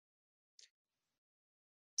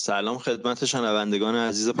سلام خدمت شنوندگان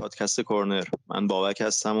عزیز پادکست کورنر. من بابک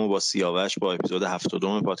هستم و با سیاوش با اپیزود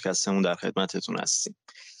 72 پادکستمون در خدمتتون هستیم.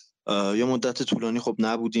 یه مدت طولانی خب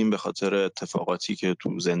نبودیم به خاطر اتفاقاتی که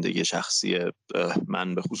تو زندگی شخصی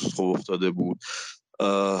من به خصوص خب افتاده بود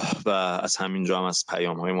و از همینجا هم از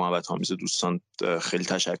پیام‌های محبت آمیز دوستان خیلی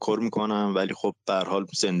تشکر میکنم. ولی خب به هر حال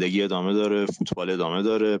زندگی ادامه داره، فوتبال ادامه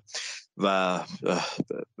داره و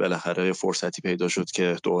بالاخره فرصتی پیدا شد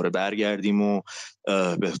که دوباره برگردیم و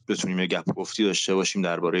بتونیم یه گپ گفتی داشته باشیم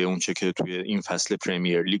درباره اون چه که توی این فصل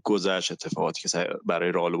پرمیر لیگ گذشت، اتفاقاتی که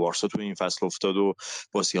برای رئال و بارسا توی این فصل افتاد و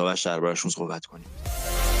با سیاوش درباره‌شون صحبت کنیم.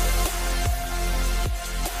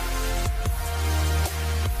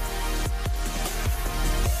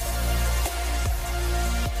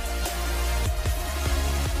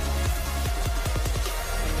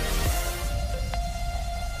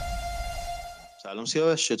 سلام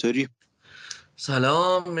سیاوش، چطوری؟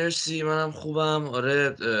 سلام، مرسی، منم خوبم.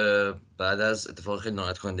 آره، بعد از اتفاق خیلی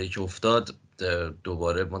ناراحت کننده که افتاد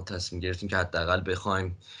دوباره ما تصمیم گرفتیم که حداقل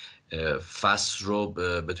بخوایم فصل رو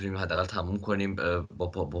بتونیم حداقل تموم کنیم با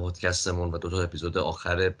پادکستمون و 2 تا اپیزود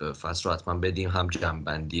آخر فصل رو حتما بدیم، هم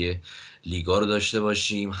جمع‌بندی لیگا رو داشته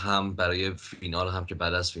باشیم، هم برای فینال، هم که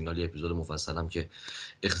بعد از فینال اپیزود مفصل هم که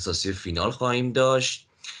اختصاصی فینال خواهیم داشت.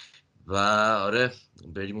 و آره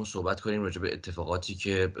بریم و صحبت کنیم راجع به اتفاقاتی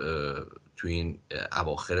که تو این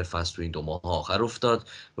اواخر فصل، تو این 2 ماه آخر افتاد.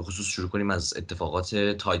 به خصوص شروع کنیم از اتفاقات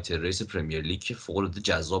تایتل ریس پرمیر لیگ که فوق‌العاده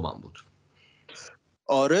جذابم بود.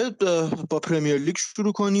 آره، با پرمیر لیگ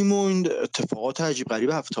شروع کنیم و این اتفاقات عجیب غریب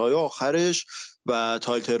هفته‌های آخرش و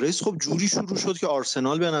تایتل ریس خب جوری شروع شد که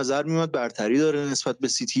آرسنال به نظر میاد برتری داره نسبت به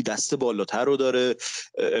سیتی، دست بالاتر رو داره،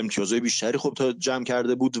 امتیازهای بیشتری خب تا جمع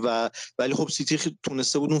کرده بود ولی خب سیتی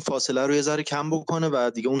تونسته بود اون فاصله رو یه ذره کم بکنه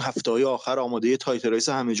و دیگه اون هفته‌های آخر آماده تایتل ریس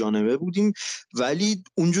همه جانبه بودیم، ولی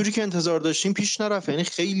اونجوری که انتظار داشتیم پیش نرفت. یعنی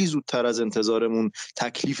خیلی زودتر از انتظارمون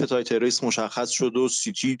تکلیف تایتل ریس مشخص شد و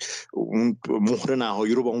سیتی اون مهر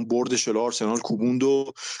نهایی رو با اون برد شلو آرسنال کوبوند.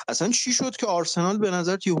 و اصلا چی شد که آرسنال به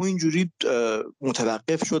نظر یهو اینجوری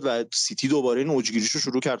متوقف شد و سیتی دوباره این اوجگیریشو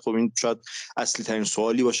شروع کرد؟ خب این شاید اصلی ترین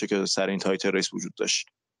سوالی باشه که سر این تایتل ریس وجود داشت.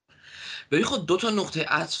 ببین خب 2 تا نقطه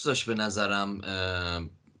عطف داشت به نظرم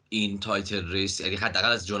این تایتل ریس، یعنی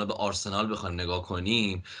حداقل از جانب آرسنال بخوایم نگاه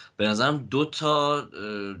کنیم، به نظرم 2 تا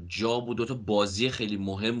جا بود، 2 تا بازی خیلی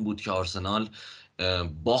مهم بود که آرسنال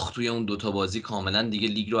باخت توی اون 2 تا بازی، کاملا دیگه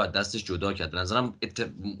لیگ رو از دستش جدا کرد. به نظرم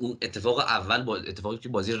اون اتفاق اول اتفاقی که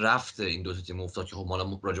بازی رفت این 2 تا تیم افتاد که خب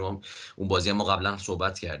مالا راجع به اون بازی هم ما قبلا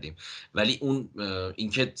صحبت کردیم، ولی اون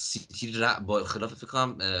اینکه سیتی با خلاف فکر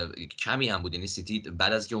کنم کمی هم بود، یعنی سیتی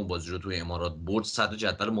بعد از که اون بازی رو توی امارات برد صدر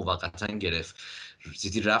جدول موقتا گرفت،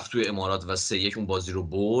 سیتی رفت توی امارات و 3-1 اون بازی رو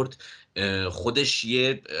برد، خودش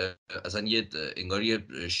اصلا انگار یه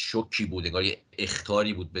شوکی بود، انگار یه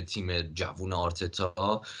اخطاری بود به تیم جوون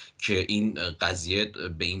آرتتا که این قضیه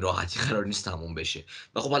به این راحتی قرار نیست تموم بشه.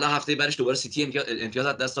 و خب حالا هفته بعدش دوباره سیتی امتیاز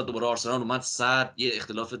از دست داد، دوباره آرسنال اومد سر، یه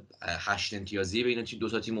اختلاف 8 امتیازی بین 2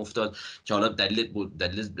 تا تیم افتاد که حالا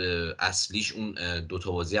دلیل اصلیش اون 2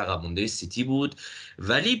 تا بازی عقب مونده سیتی بود.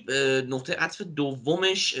 ولی نقطه عطف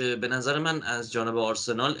دومش به نظر من از جانب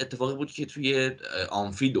آرسنال اتفاقی بود که توی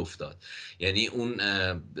آنفیلد افتاد، یعنی اون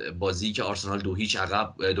بازی که آرسنال 2-0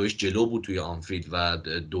 عقب 2-0 جلو بود توی آنفیلد و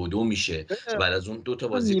 2-2 میشه بعد از اون 2 تا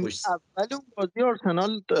بازی پشت. اول اون بازی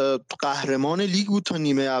آرسنال قهرمان لیگ بود تا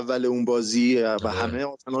نیمه اول اون بازی و همه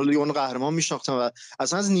آرسنال لیگ اون قهرمان میشناختن و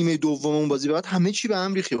اصلا از نیمه دوم اون بازی بعد همه چی به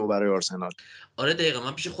هم ریخت برای آرسنال. آره دقیقاً،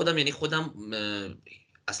 من پیش خودم یعنی خودم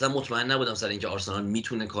اصلا مطمئن نبودم سر اینکه آرسنال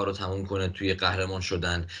میتونه کارو تموم کنه توی قهرمان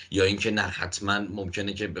شدن، یا اینکه نه حتما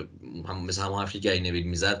ممکنه که مثلا همون حرفی که گری نویل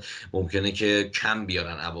میزد ممکنه که کم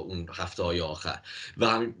بیارن اون هفته‌های آخر.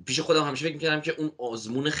 و پیش خودم همیشه فکر می‌کردم که اون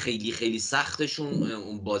آزمون خیلی خیلی سختشون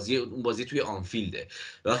اون بازی توی آنفیلده.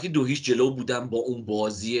 وقتی 2-0 جلو بودن با اون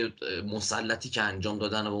بازی مسلطی که انجام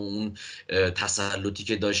دادن و اون تسلطی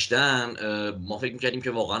که داشتن، ما فکر می‌کردیم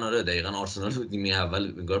که واقعا آره دقیقاً آرسنال نیمه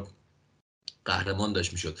اول انگار قهرمان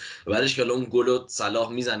داشت میشد و بعدش که اون گل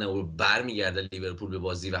صلاح میزنه و برمیگرده لیورپول به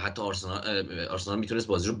بازی و حتی آرسنال میتونست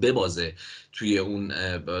بازی رو ببازه توی اون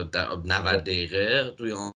 90 دقیقه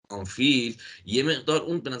توی آنفیلد. یه مقدار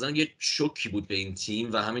اون به نظرم یه شوکی بود به این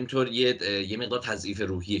تیم و همینطور یه مقدار تضعیف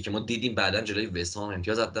روحیه که ما دیدیم بعدن جلوی وست هم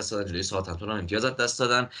امتیاز از دست دادن، جلوی ساوثهمپتون هم امتیاز از دست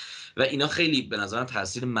دادن و اینا خیلی به نظرم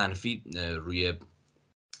تاثیر منفی روی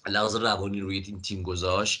لحاظ روانی روی این تیم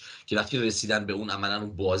گذاشت که وقتی رسیدن به اون عملاً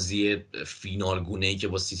اون بازی فینال گونه‌ای که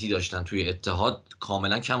با سیتی داشتن توی اتحاد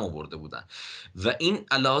کاملا کم آورده بودن و این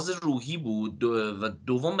لحاظ روحی بود. و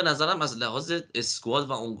دوم به نظرم از لحاظ اسکواد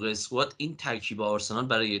و عمق اسکواد این ترکیب آرسنال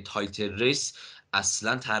برای تایتل ریس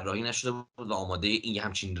اصلا طراحی نشده بود و آماده این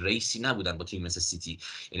همچین ریسی نبودن با تیم مثل سیتی.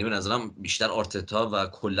 یعنی به نظرم بیشتر آرتتا و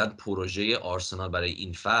کلا پروژه آرسنال برای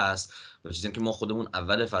این فصل و چیزی که ما خودمون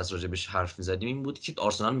اول فصل راجع بهش حرف می‌زدیم این بود که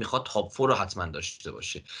آرسنال میخواد تاپ 4 رو حتما داشته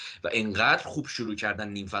باشه و اینقدر خوب شروع کردن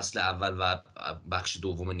نیم فصل اول و بخش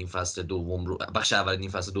دوم نیم فصل دوم رو، بخش اول نیم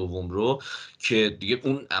فصل دوم رو، که دیگه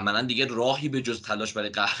اون عملا دیگه راهی به جز تلاش برای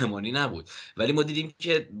قهرمانی نبود. ولی ما دیدیم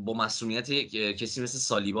که با مسئولیت کسی مثل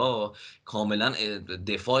سالیبا کاملا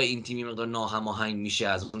دفاع این تیم مقدار ناهماهنگ میشه.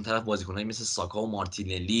 از اون طرف بازیکنایی مثل ساکا و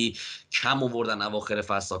مارتینلی کم آوردن اواخر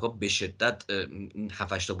فصل. ساکا به شدت این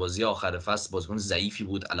 7 8 تا بازی آخر فصل بازیکن ضعیفی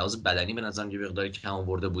بود، علاوه بدنی به نظرم یه مقداری کم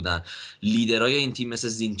آورده بودن. لیدرای این تیم مثل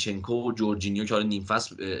زینچنکو و جورجینیو که حالا نیم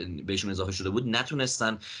فصل بهشون اضافه شده بود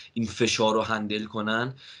نتونستن این فشار رو هندل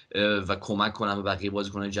کنن و کمک کنن به بقیه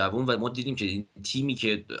بازیکنان جوان و ما دیدیم که این تیمی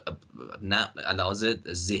که نه لحاظ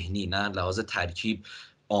ذهنی نه لحاظ ترکیب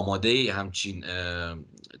آماده همچین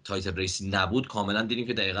تایتل ریسی نبود، کاملا دیدیم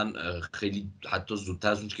که دقیقاً خیلی حتی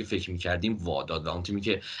زودتر از اون که فکر می‌کردیم واداد و اون تیمی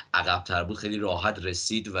که عقب‌تر بود خیلی راحت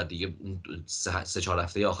رسید و دیگه اون 3-4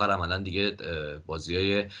 هفته آخر عملاً دیگه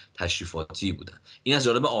بازی‌های تشریفاتی بودن. این از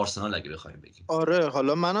جانب آرسنال اگه بخوایم بگیم. آره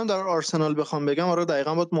حالا منم در آرسنال بخوام بگم آره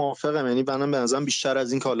دقیقاً باید موافقم. یعنی منم به نظرم بیشتر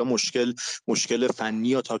از این که حالا مشکل فنی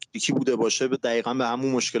یا تاکتیکی بوده باشه دقیقاً به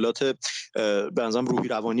همون مشکلات به نظرم روحی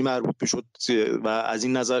روانی مربوط میشد و از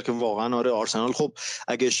این نظر که واقعا آره آرسنال خب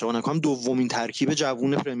اگه اشتباه نکنم دومین ترکیب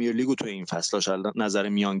جوون پرمیر لیگ تو این فصل از نظر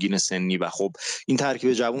میانگین سنی و خب این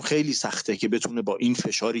ترکیب جوون خیلی سخته که بتونه با این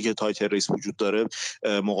فشاری که تایتل ریس وجود داره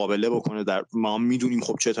مقابله بکنه. در ما میدونیم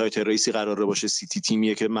خب چه تایتل ریسی قراره باشه. سیتی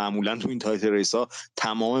تیمیه که معمولا تو این تایتل ریسا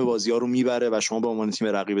تمام بازی‌ها رو میبره و شما به عنوان تیم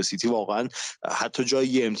رقیب سیتی واقعا حتی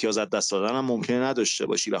جای امتیاز از دست دادن هم ممکنه نداشته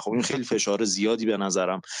باشی و خب این خیلی فشار زیادی به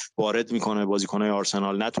نظرم وارد میکنه. بازیکن‌های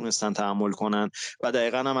آرسنال نتونستن تحمل کنن و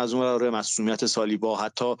دقیقاً هم از اون ور مسئولیت سالیبا،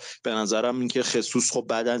 حتی به نظرم اینکه خصوص خب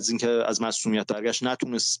بعد از اینکه از مسئولیت برگشت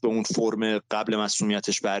نتونست به اون فرم قبل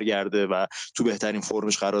مسئولیتش برگرده و تو بهترین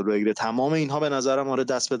فرمش قرار بگیره. تمام اینها به نظرم آره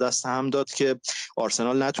دست به دست هم داد که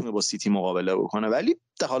آرسنال نتونه با سیتی مقابله بکنه. ولی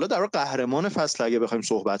حالا در قهرمان فصل اگه بخوایم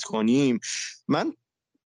صحبت کنیم، من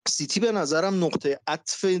سیتی به نظرم نقطه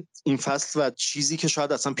عطف این فصل و چیزی که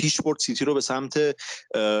شاید اصلا پیش برد سیتی رو به سمت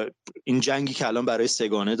این جنگی که الان برای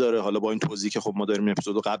سگانه داره، حالا با این توضیحی که خب ما داریم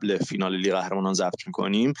اپیزود قبل فینال لیگ قهرمانان ضبط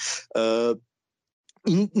می‌کنیم،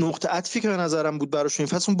 این نقطه عطفی که به نظرم بود براش این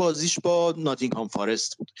فصل اون بازیش با ناتینگهام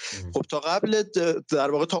فارست بود. خب تا قبل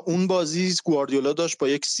در واقع تا اون بازی گواردیولا داشت با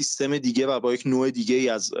یک سیستم دیگه و با یک نوع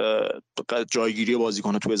دیگه از جایگیری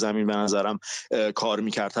بازیکن توی زمین به نظرم کار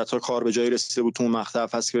می‌کرد. حتی کار به جایی رسیده بود تو اون مقطع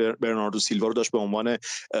فصل که برناردو سیلوا رو داشت به عنوان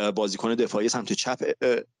بازیکن دفاعی سمت چپ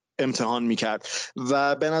امتحان میکرد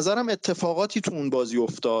و به نظرم اتفاقاتی تو اون بازی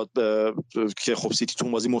افتاد که خب سیتی تو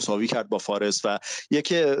اون بازی مساوی کرد با فارست و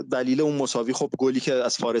یک دلیل اون مساوی خب گلی که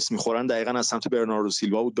از فارست میخورن دقیقاً از سمت برناردو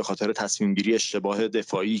سیلوا بود به خاطر تصمیم گیری اشتباه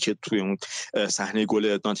دفاعی که توی اون صحنه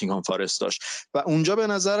گل ناتینگهام فارست داشت و اونجا به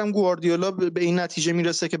نظرم گواردیولا به این نتیجه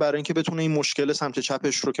میرسه که برای اینکه بتونه این مشکل سمت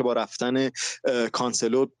چپش رو که با رفتن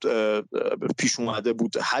کانسلو پیش اومده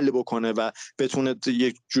بود حل بکنه و بتونه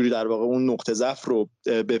یک جوری در واقع اون نقطه ضعف رو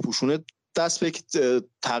بپوشونه، دست به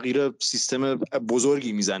تغییر سیستم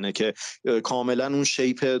بزرگی میزنه که کاملا اون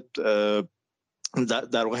شیپ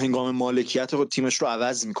در واقع هنگام مالکیت و تیمش رو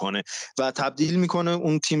عوض میکنه و تبدیل میکنه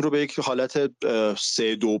اون تیم رو به یک حالت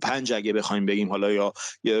 3-2-5 اگه بخوایم بگیم، حالا یا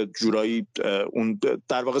یه جورایی اون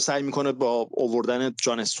در واقع سعی میکنه با آوردن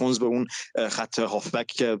جان استونز به اون خط هافبک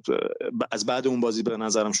که از بعد اون بازی به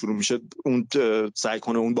نظرم شروع میشه اون سعی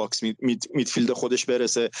کنه اون باکس میدفیلد خودش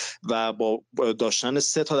برسه و با داشتن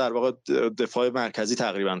 3 تا در واقع دفاع مرکزی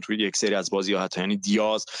تقریبا توی یک سری از بازی‌ها، حتی یعنی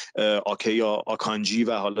دیاز، آکه یا آکانجی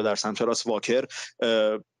و حالا در سمت راست واکر،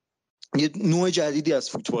 یه نوع جدیدی از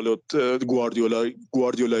فوتبال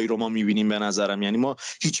گواردیولایی رو ما می‌بینیم به نظرم. یعنی ما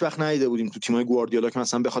هیچ وقت ندیده بودیم تو تیم‌های گواردیولا که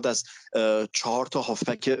مثلا بخواد از 4 تا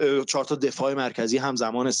هافبک 4 تا دفاع مرکزی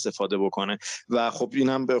همزمان استفاده بکنه و خب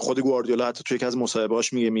اینم خود گواردیولا حتی توی یکی از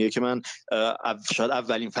مصاحبه‌هاش میگه که من شاید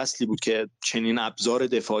اولین فصلی بود که چنین ابزار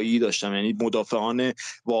دفاعی داشتم، یعنی مدافعان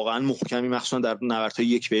واقعا محکمی مخصوصا در نبردهای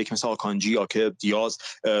 1 به 1 مثل آکانجی یا که دیاز،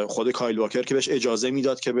 خود کایل واکر که بهش اجازه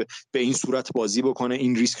میداد که به این صورت بازی بکنه،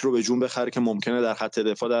 این ریسک رو به جون بخره که ممکنه در خط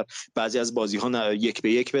دفاع در بعضی از بازی‌ها 1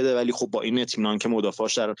 به 1 بده، ولی خب با این اطمینان که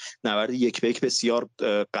مدافعاش در نبرد 1 به 1 بسیار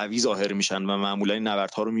قوی ظاهر میشن و معمولا این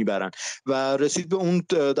نبردها رو میبرن و رسید به اون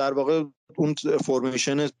در واقع اون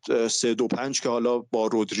فرمیشن 3-2-5 که حالا با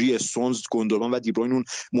رودری، استونز، گوندوگان و دیبروین اون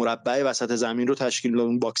مربع وسط زمین رو تشکیل داد،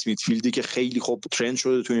 اون باکس میدفیلدی که خیلی خوب ترند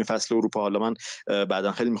شده تو این فصل اروپا. حالا من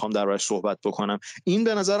بعداً خیلی میخوام دربارش صحبت بکنم. این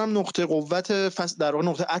به نظرم نقطه قوت فصل، در واقع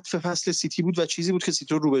نقطه عطف فصل سیتی بود و چیزی بود که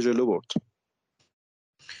سیتی رو به جلو برد.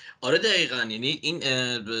 آره دقیقاً، یعنی این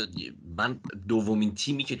من دومین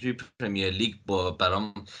تیمی که توی پرمیر لیگ با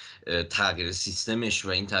برام تغییر سیستمش و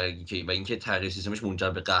اینکه تغییر سیستمش منجر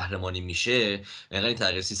به قهرمانی میشه، یعنی این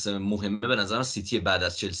تغییر سیستم مهمه به نظرم سیتی بعد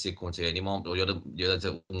از چلسی کنته. یعنی ما یادت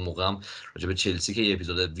اون موقع هم راجع به چلسی که یه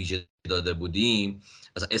اپیزود ویژه داده بودیم،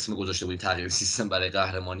 مثلا اسم گذاشته بودیم تغییر سیستم برای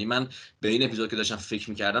قهرمانی، من به این اپیزود که داشتم فکر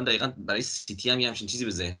می‌کردم دقیقاً برای سیتی هم همین چیزی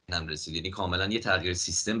به ذهنم رسید. یعنی کاملا یه تغییر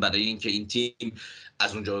سیستم برای اینکه این تیم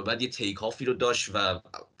از اونجا به بعد یه تیک آفی رو داشت و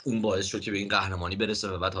اون باعث شد که به این قهرمانی برسه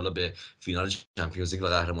و بعد حالا به فینال چمپیونز لیگ و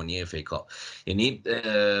قهرمانی اف ای کاپ. یعنی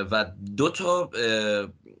و دو تا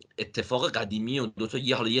اتفاق قدیمی و دو تا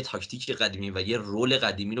یه تاکتیک قدیمی و یه رول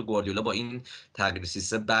قدیمی رو گواردیولا با این تغییر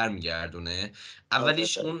سیستم برمیگردونه.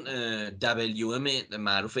 اولیش اون WM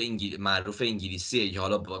معروف انگلیسیه که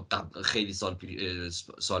حالا خیلی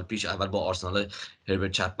سال پیش اول با آرسنال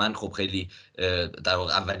هربرت چپمن خب خیلی در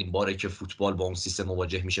واقع اولین باره که فوتبال با اون سیستم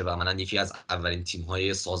مواجه میشه و عملاً یکی از اولین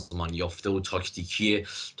تیم‌های سازمان یافته و تاکتیکی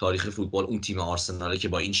تاریخ فوتبال اون تیم آرسناله که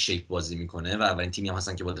با این شیپ بازی میکنه و اولین تیمی هم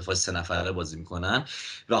هستن که با دفاع 3 نفره بازی میکنن.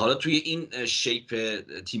 و حالا توی این شیپ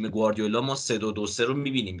تیم گواردیولا ما 3-2-2-3 رو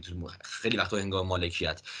میبینیم خیلی وقتا هنگام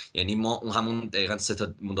مالکیت. یعنی ما اون همون دقیقاً 3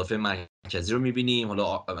 تا مدافع مرکزی رو میبینیم،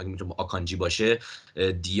 حالا اگه میتونه آکانجی باشه،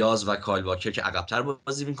 دیاز و کایل واکر که عقب‌تر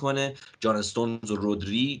بازی میکنه، جان استونز و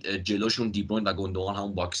رودری جلوشون دیبروین و گوندوگان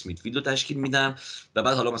همون باکس میدفیلد رو تشکیل میدن و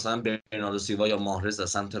بعد حالا مثلا برناردو سیلوا یا ماهرز از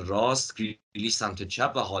سمت راست، گریلیش سمت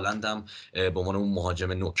چپ و هالند هم به عنوان اون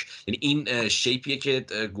مهاجم نوک. یعنی این شیپیه که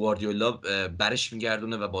گواردیولا برش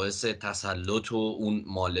میگردونه و باعث تسلط و اون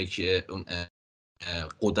مالک اون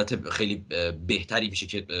قدرت خیلی بهتری میشه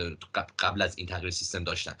که قبل از این تغییر سیستم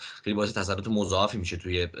داشتن. خیلی باعث تسلط مضاعفی میشه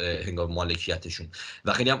توی هنگام مالکیتشون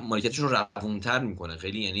و خیلی هم مالکیتشون رو روونتر میکنه.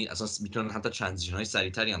 خیلی یعنی اصلا میتونن حتی ترانزیشن‌های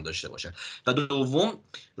سریعتری هم داشته باشن. و دوم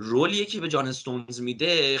رولی که به جان استونز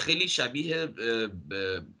میده خیلی شبیه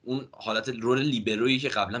اون حالت رول لیبرویی که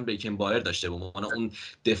قبلا بیکن بایر داشته، به عنوان اون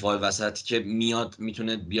دفاع وسط که میاد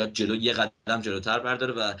میتونه بیاد جلو یه قدم جلوتر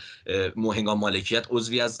برداره و هنگام مالکیت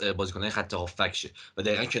عضوی از بازیکن‌های خط هافبک شه و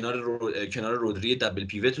دقیقاً کنار رودری دبل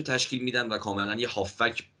پیوت رو تشکیل میدن و کاملا یه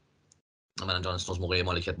هافبک مثلا جان استونز موقع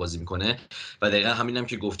مالکیت بازی میکنه و دقیقاً همینم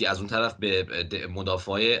که گفتی از اون طرف به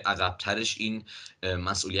مدافعای عقب‌ترش این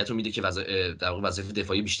مسئولیت رو میده که در واقع وظایف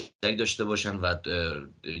دفاعی بیشتری داشته باشن و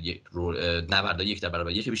نبردهای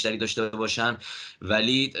 1 بیشتری داشته باشن.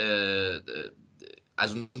 ولی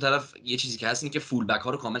از اون طرف یه چیزی که هست اینه که فول بک ها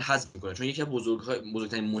رو کامل حذف میکنه، چون یکی از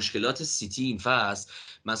بزرگترین مشکلات سیتی این فصل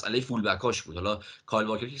مسئله فول بک هاش بود. حالا کایل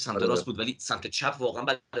واکر که سمت راست بود ولی سمت چپ واقعا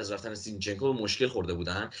بعد از رفتن زینچنکو به مشکل خورده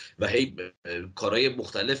بودن و هی کارهای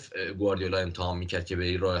مختلف گواردیولا امتحان میکرد که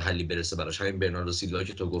به راه حلی برسه براش. همین برناردو سیلوا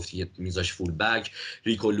که تو گفتی میذاش فول بک،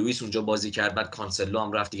 ریکو لوئیس اونجا بازی کرد، بعد کانسلو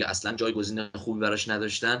هم رفت دیگه، اصلا جایگزین خوبی براش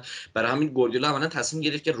نداشتن. برای همین گواردیولا عملاً تصمیم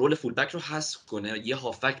گرفت که رول فول بک رو حذف کنه، یه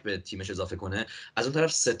هافبک به تیمش اضافه کنه. از اون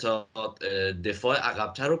طرف 3 تا دفاع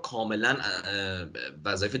عقب‌تر رو کاملا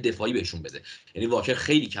وظایف دفاعی بهشون بده. یعنی واکر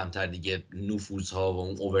خیلی کمتر دیگه نفوذها و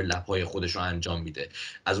اون اورلپ های خودش رو انجام میده.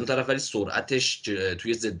 از اون طرف ولی سرعتش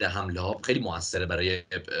توی ضد حمله ها خیلی موثره برای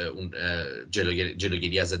اون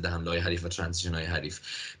جلوگیری از ضد حمله های حریف و ترانزیشن های حریف.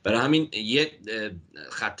 برای همین یه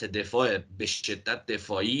خط دفاع به شدت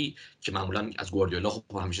دفاعی که معمولا از گواردیولا خب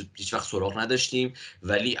همیشه هیچ وقت سراغ نداشتیم،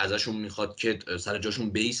 ولی ازشون میخواد که سر جاشون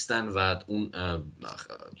بیستن و اون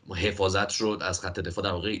حفاظت رو از خط دفاع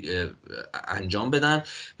در واقع انجام بدن.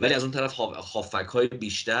 ولی از اون طرف هافبک های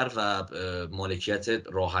بیشتر و مالکیت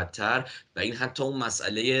راحت تر و این حتی اون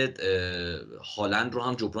مسئله هالند رو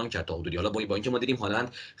هم جبران کرد تا حدودی. حالا با اینکه ما دیدیم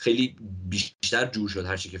هالند خیلی بیشتر جور شد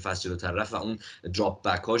هر چی که فصل رو طرف و اون دراپ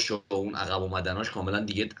بک هاش و اون عقب اومدناش کاملا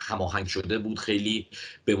دیگه هماهنگ شده بود، خیلی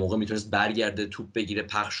به موقع میتونست برگرده توپ بگیره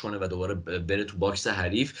پخش کنه و دوباره بره تو باکس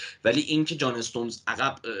حریف. ولی اینکه جان استونز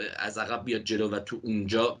از عقب بیاد جلو و تو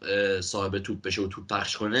اونجا صاحب توپ بشه و توپ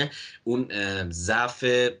پخش کنه، اون ضعف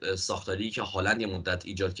ساختاری که هالند یه مدت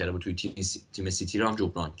ایجاد کرده بود توی تیم سیتی رو هم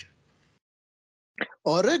جبران کرد.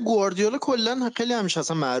 آره گواردیولا کلا خیلی همیشه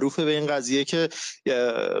اصلا معروفه به این قضیه که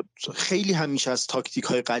خیلی همیشه از تاکتیک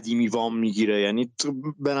های قدیمی وام میگیره، یعنی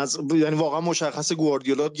یعنی واقعا مشخصه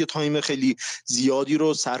گواردیولا یه تایم خیلی زیادی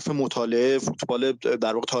رو صرف مطالعه فوتبال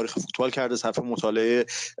در واقع تاریخ فوتبال کرده، صرف مطالعه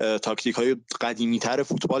تاکتیک های قدیمی تر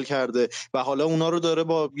فوتبال کرده و حالا اونا رو داره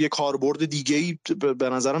با یه کاربرد دیگه‌ای به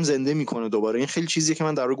نظرم زنده میکنه دوباره. این خیلی چیزیه که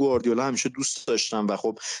من در گواردیولا همیشه دوست داشتم و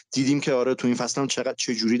خب دیدیم که آره تو این فصل هم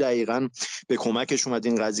چه جوری دقیقاً به کمکش اومد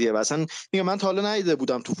این قضیه. و اصلا میگم من تا حالا ندیده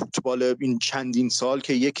بودم تو فوتبال این چندین سال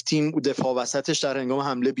که یک تیم دفاع وسطش در هنگام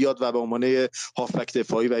حمله بیاد و به عنوان هافبک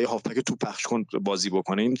دفاعی و یا هافبک توپ پخش کن بازی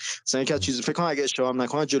بکنه. این مثلا یک از چیز فکر کنم اگه اشتباه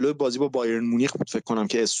نکنم جلوی بازی با بایرن مونیخ بود فکر کنم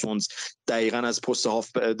که استونز دقیقاً از پست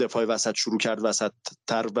هاف دفاع وسط شروع کرد، وسط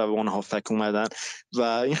تر به عنوان هافبک اومدن و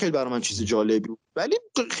این خیلی برای من چیز جالبی بود. ولی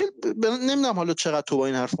خیلی نمیدونم حالا چقدر تو با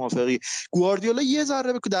این حرف موافقی. گواردیولا یه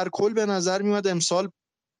ذره در کل به نظر میاد امسال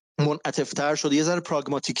منعطف‌تر شده، یه ذره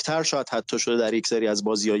پراگماتیک‌تر شاید حتی شده در یک سری از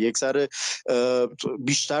بازی‌ها، یک ذره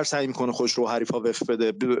بیشتر سعی می‌کنه خودش رو حریفا وقف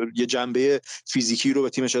بده، یه جنبه فیزیکی رو به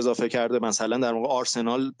تیمش اضافه کرده. مثلا در موقع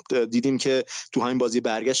آرسنال دیدیم که تو همین بازی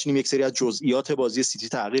برگشتیم یک سری از جزئیات بازی سیتی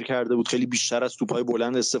تغییر کرده بود، خیلی بیشتر از توپ‌های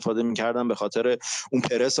بلند استفاده می‌کردن به خاطر اون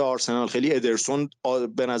پرس آرسنال. خیلی ادرسون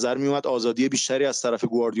به نظر میومد آزادی بیشتری از طرف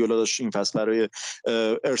گواردیولا داشت این فصل برای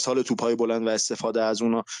ارسال توپ‌های بلند و استفاده از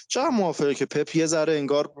اونها. چقدر موافقه که پپ یه ذره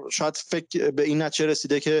انگار شاید فکر به این نتیجه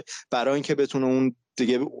رسیده که برای اینکه بتونه اون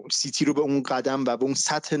دیگه سیتی رو به اون قدم و به اون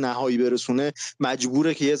سطح نهایی برسونه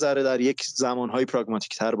مجبوره که یه ذره در یک زمانهای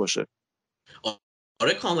پراگماتیک تر باشه؟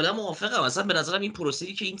 آره کاملا موافقم. مثلا به نظرم این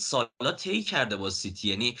پروسه‌ای که این سالا طی کرده با سیتی،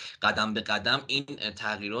 یعنی قدم به قدم این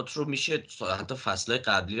تغییرات رو میشه حتی فصل‌های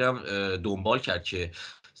قبلی هم دنبال کرد که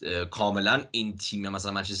کاملا این تیم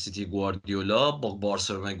مثلا منچستر سیتی گواردیولا با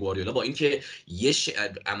بارسلونا گواردیولا با اینکه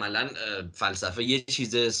عملا فلسفه یه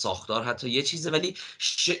چیز، ساختار حتی یه چیزه، ولی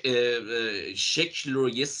شکل رو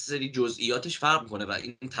یه سری جزئیاتش فرق میکنه و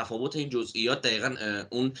این تفاوت این جزئیات دقیقاً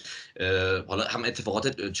اون حالا هم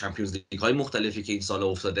اتفاقات چمپیونز لیگ های مختلفی که این سال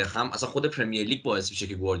افتاده، هم اصلا خود پرمیر لیگ باعث میشه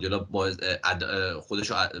که گواردیولا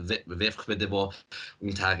خودش رو وفق بده با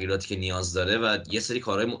اون تغییراتی که نیاز داره و یه سری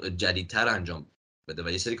کارهای جدیدتر انجام بده و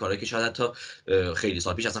یه سری کارهایی که شاید حتی خیلی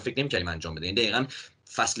سال پیش اصلا فکر نمی‌کردیم انجام بده. این دقیقاً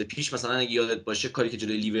فصل پیش مثلا اگه یادت باشه کاری که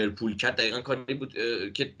جلوی لیورپول کرد دقیقاً کاری بود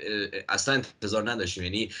که اصلا انتظار نداشتیم،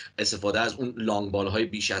 یعنی استفاده از اون لانگ بال های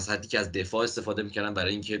بیش از حدی که از دفاع استفاده می‌کردن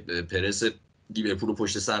برای اینکه پرس لیورپول رو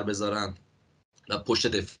پشت سر بذارن و پشت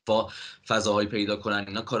دفاع فضاهایی پیدا کنن.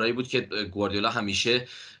 اینا کارهایی بود که گواردیولا همیشه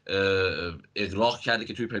اغراق کرده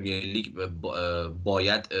که توی پرمیر لیگ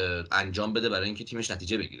باید انجام بده برای اینکه تیمش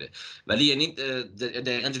نتیجه بگیره. ولی یعنی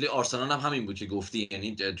دقیقاً جلوی آرسنال هم همین بود که گفتی،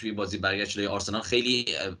 یعنی توی بازی برگشت جلوی آرسنال خیلی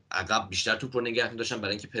عقب بیشتر توپ رو نگه می‌داشتن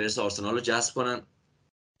برای اینکه پرس آرسنال رو جذب کنن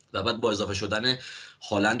و بعد با اضافه شدن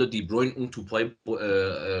هالند و دیبروین اون توپای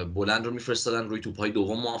بلند رو میفرستادن روی توپای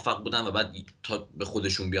دوم موفق بودن و بعد تا به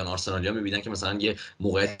خودشون بیان آرسنالیا میبینن که مثلا یه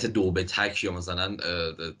موقعیت 2 به تک یا مثلا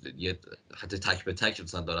یه حتی تک به تک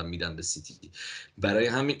مثلا دارن میدن به سیتی. برای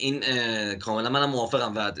همین این کاملا منم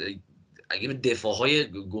موافقم و اگه به دفاعهای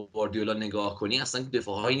گواردیولا نگاه کنی اصلا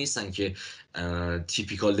دفاعهایی نیستن که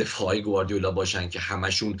تیپیکال دفاعهای گواردیولا باشن که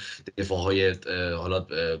همشون دفاعهای حالا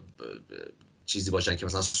چیزی باشن که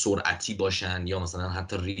مثلا سرعتی باشن یا مثلا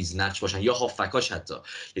حتی ریزنقش باشن یا هافبکاش حتی،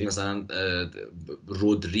 یعنی مثلا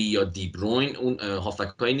رودری یا دیبروین اون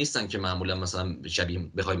هافبکایی نیستن که معمولا مثلا شبیه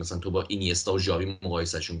بخوای مثلا تو با اینیستا و ژاوی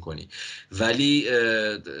مقایسهشون کنی، ولی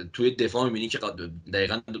توی دفاع می‌بینی که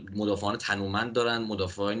دقیقاً مدافعان تنومند دارن،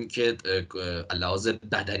 مدافعانی که لحاظ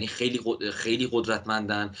بدنی خیلی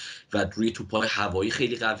قدرتمندن و روی توپ‌های هوایی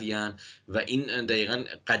خیلی قویان و این دقیقاً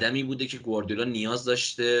قدمی بوده که گواردیولا نیاز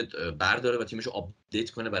داشته برداره و تیمش رو آپدیت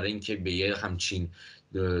کنه برای اینکه به یه همچین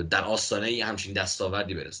در آستانه یه همچین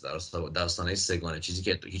دستاوردی برسه، در آستانه سگانه، چیزی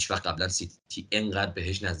که هیچ وقت قبلا سیتی انقدر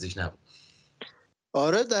بهش نزدیک نبود.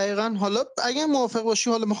 آره دقیقاً. حالا اگه موافق باشی،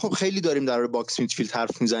 حالا ما خب خیلی داریم در باکس میدفیلد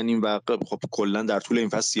حرف میزنیم و خب کلا در طول این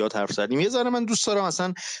فصل زیاد حرف زدیم. یه ذره من دوست دارم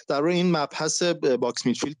اصلا در روی این مبحث باکس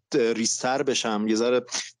میدفیلد ریستر بشم، یه ذره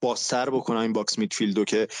بازتر بکنم این باکس میدفیلدو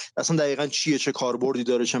که اصلا دقیقاً چیه، چه کاربردی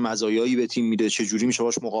داره، چه مزایایی به تیم میده، چه جوری میشه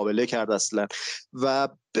باش مقابله کرد اصلا. و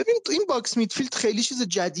ببین این باکس میدفیلد خیلی چیز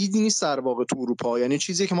جدیدی نیست در واقع تو اروپا، یعنی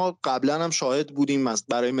چیزی که ما قبلا هم شاهد بودیم.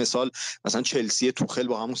 برای مثال مثلا چلسی توخل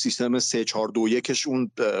با همون سیستم 3-4-2-1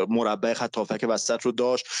 اون مربع خط هافک وسط رو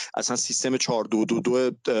داشت، اصلا سیستم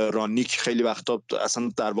 4-2-2 رانیک خیلی وقتا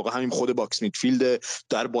اصلا در واقع همین خود باکس میدفیلد.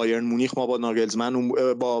 در بایرن مونیخ ما با ناگلزمن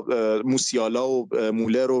و با موسیالا و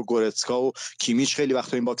مولر و گورتسکا و کیمیچ خیلی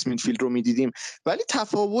وقتا این باکس میدفیلد رو میدیدیم. ولی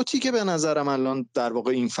تفاوتی که به نظرم الان در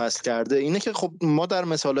واقع این فصل کرده اینه که خب ما در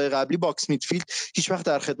سالهای قبلی باکس میدفیلد هیچ وقت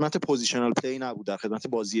در خدمت پوزیشنال پلی نبود، در خدمت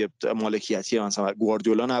بازی مالکیتی مثلا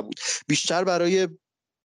گواردیولا نبود، بیشتر برای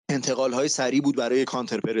انتقال‌های سریع بود، برای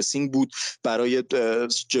کانتر پرسینگ بود، برای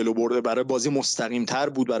جلو برده، برای بازی مستقیم‌تر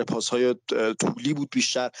بود، برای پاس‌های طولی بود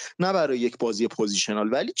بیشتر، نه برای یک بازی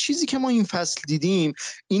پوزیشنال. ولی چیزی که ما این فصل دیدیم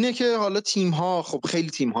اینه که حالا تیم‌ها، خب خیلی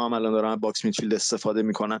تیم‌ها هم الان دارن باکس میدفیلد استفاده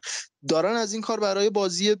میکنن، دارن از این کار برای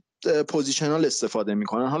بازی پوزیشنال استفاده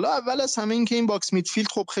میکنن. حالا اول از همه این که این باکس میدفیلد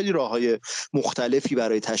خب خیلی راههای مختلفی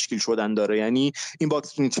برای تشکیل شدن داره. یعنی این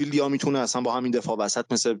باکس میدفیلد یا میتونه اصلا با همین دفاع وسط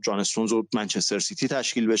مثل جان استونز و منچستر سیتی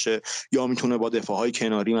تشکیل بشه، یا میتونه با دفاعهای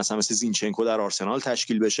کناری مثلا مثل زینچنکو در آرسنال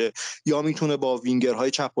تشکیل بشه، یا میتونه با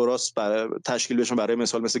وینگرهای چپ و راست تشکیل بشه، برای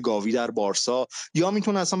مثال مثل گاوی در بارسا، یا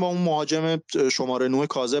میتونه اصلا با اون مهاجم شماره 9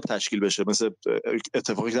 کاذب تشکیل بشه، مثل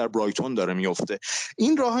اتفاقی که در برایتون داره میفته.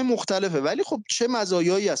 این راههای مختلفه، ولی خب چه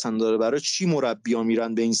مزایایی اصلا داره؟ برای چی مربی‌ها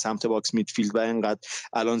میرن به این سمت باکس میدفیلد و اینقدر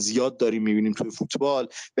الان زیاد داریم میبینیم توی فوتبال؟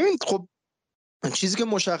 ببینید خب چیزی که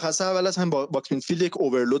مشخصه اول از هم باکس میدفیلد یک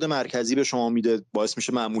اورلود مرکزی به شما میده، باعث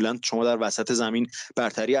میشه معمولا شما در وسط زمین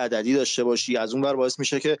برتری عددی داشته باشی، از اون ور باعث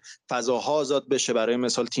میشه که فضاها آزاد بشه. برای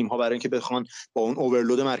مثال تیم ها برای اینکه بخوان با اون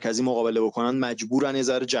اورلود مرکزی مقابله بکنن مجبورن یه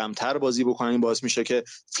ذره جمع‌تر بازی بکنن، این باعث میشه که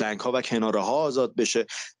فلنک ها و کناره ها آزاد بشه.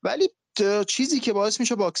 ولی چیزی که باعث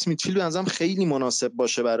میشه باکس میدفیلد به نظرم خیلی مناسب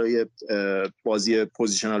باشه برای بازی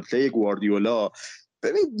پوزیشنال پلی گواردیولا،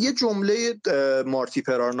 ببین یه جمله مارتی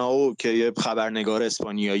پرارناو که یه خبرنگار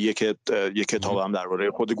اسپانیایی که یه کتاب هم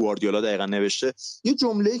درباره خود گواردیولا دقیقاً نوشته، یه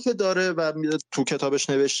جمله‌ای که داره و تو کتابش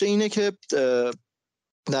نوشته اینه که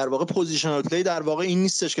در واقع پوزیشنال پلی در واقع این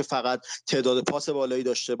نیستش که فقط تعداد پاس بالایی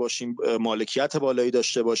داشته باشیم، مالکیت بالایی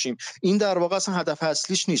داشته باشیم. این در واقع اصلا هدف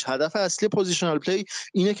اصلیش نیست. هدف اصلی پوزیشنال پلی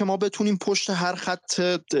اینه که ما بتونیم پشت هر خط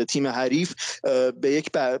تیم حریف به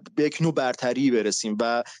یک نوع برتری برسیم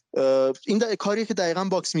و این کاریه که دقیقاً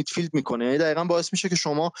باکس میدفیلد میکنه. یعنی دقیقاً باعث میشه که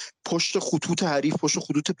شما پشت خطوط حریف، پشت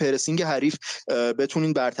خطوط پرسینگ حریف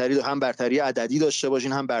بتونین برتری عددی داشته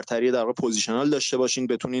باشین، هم برتری در واقع پوزیشنال داشته باشین،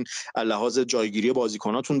 بتونین لحاظ جایگیری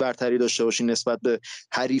بازیکناتون برتری داشته باشین نسبت به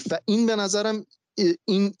حریف. و این به نظرم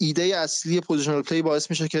این ایده اصلی پوزیشنال پلی باعث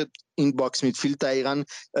میشه که این باکس میدفیلد دقیقاً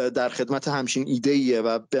در خدمت همچین ایده ایه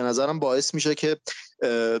و به نظرم باعث میشه که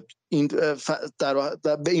این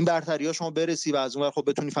به این برتری ها شما برسی و از اون ور خب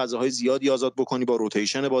بتونی فضاهای زیادی آزاد بکنی با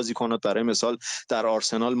روتیشن بازیکنات. برای مثال در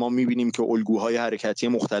آرسنال ما میبینیم که الگوهای حرکتی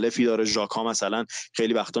مختلفی داره. ژاکا مثلا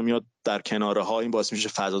خیلی وقتا میاد در کناره ها، این باعث میشه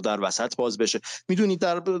فضا در وسط باز بشه. میدونید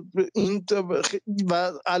در این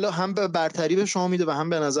و علاوه هم برتری به شما میده و هم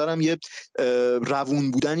به نظرم یه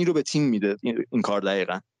روون بودنی رو به تیم میده این کار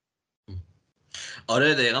دقیقاً.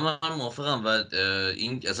 آره دقیقا من موافقم و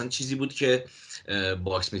این اصلا چیزی بود که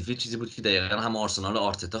باکس میدفیلد چیزی بود که دقیقا هم آرسنال و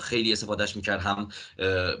آرتتا خیلی استفادهش میکرد، هم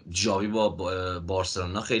جاوی با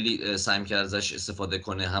بارسلونا خیلی سعی میکرد ازش استفاده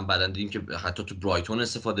کنه، هم بعدا دیدیم که حتی تو برایتون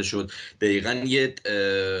استفاده شد. دقیقا یه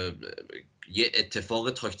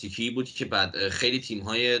اتفاق تاکتیکی بود که بعد خیلی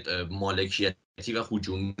تیم‌های مالکیتی و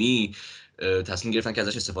هجومی تصمیم گرفتن که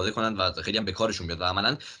ازش استفاده کنن و خیلی هم به کارشون بیاد و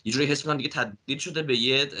عملاً یه جوری حس می‌کنم دیگه تبدیل شده به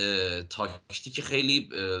یه تاکتیک خیلی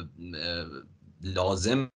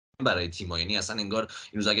لازم برای تیم‌ها. یعنی اصلا انگار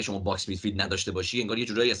این روز اگه شما باکس میدفیلد نداشته باشی انگار یه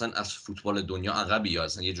جورایی اصلا از فوتبال دنیا عقبی، یا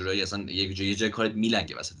اصلا یه جورایی اصلا یه جای کارت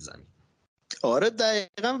میلنگه وسط زمین. آره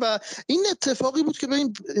دقیقاً. و این اتفاقی بود که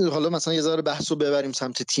ببین حالا مثلا یه ذره بحثو ببریم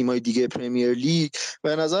سمت تیمای دیگه پرمیر لیگ،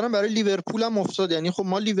 به نظرم برای لیورپول هم افتاد. یعنی خب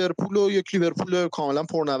ما لیورپول کاملا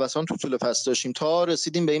پرنوسان تو طول فصل داشتیم تا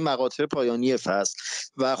رسیدیم به این مقاطع پایانی فصل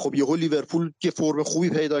و خب یهو لیورپول یه فرم خوبی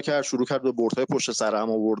پیدا کرد، شروع کرد به بردهای پشت سر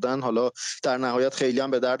هم آوردن. حالا در نهایت خیلی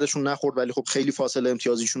هم به دردشون نخورد ولی خب خیلی فاصله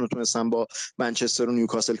امتیازیشون رو تونستن با منچستر و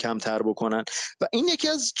نیوکاسل کمتر بکنن و این یکی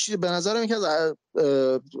از به نظرم یکی از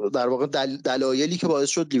در واقع دلایلی که باعث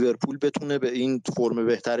شد لیورپول بتونه به این فرم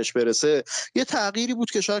بهترش برسه یه تغییری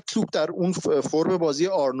بود که شاید کلوب در اون فرم بازی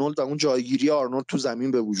آرنولد و اون جایگیری آرنولد تو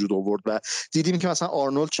زمین به وجود آورد و دیدیم که مثلا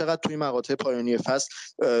آرنولد چقدر توی مقاطع پایانی فصل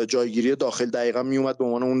جایگیری داخل دقیقاً میومد به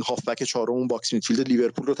عنوان اون هافبک چهارم اون باکس میدفیلد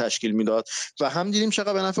لیورپول رو تشکیل میداد و هم دیدیم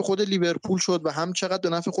چقدر به نفع خود لیورپول شد و هم چقدر به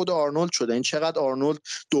نفع خود آرنولد شد. این چقدر آرنولد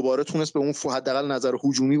دوباره تونست به اون حداقل نظر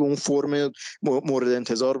هجومی به اون فرم مورد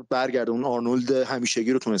انتظار برگرده. اون آرنولد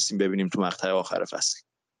همیشگی رو تونستیم ببینیم تو مقطع آخر فصل.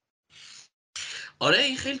 آره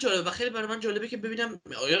این خیلی جالبه و خیلی برای من جالبه که ببینم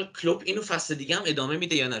آیا کلوب اینو فصل دیگه هم ادامه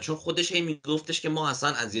میده یا نه، چون خودش هی میگفتش که ما اصلا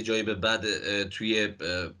از یه جایی به بعد توی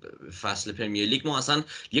فصل پرمیر لیگ ما اصلا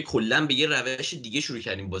یه کلا به یه روش دیگه شروع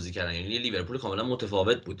کردیم بازی کردن. یعنی لیورپول کاملا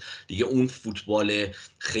متفاوت بود دیگه، اون فوتبال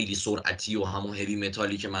خیلی سرعتی و همون هوی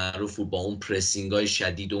متالی که معروف بود با اون پرسینگ‌های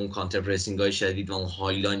شدید و اون کانتر پرسینگ‌های شدید و اون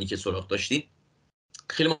هایلاینی که سراغ داشتیم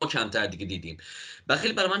خیلی ما کمتر دیگه دیدیم. و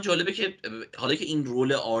خیلی برای من جالبه که حالا که این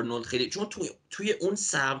رول آرنولد خیلی، چون توی اون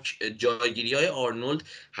سبک جایگیری‌های آرنولد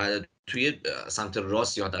توی سمت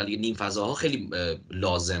راست یا حداقل نیم فضاها خیلی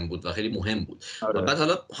لازم بود و خیلی مهم بود. و بعد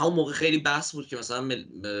حالا همون موقع خیلی بحث بود که مثلا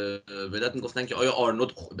ملت میگفتن که آیا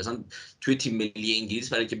آرنولد مثلا توی تیم ملی انگلیس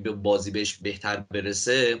برای که بازی بهش بهتر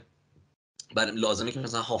برسه لازمه که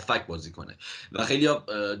مثلا هافبک بازی کنه و خیلی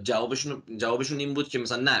جوابشون این بود که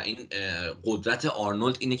مثلا نه، این قدرت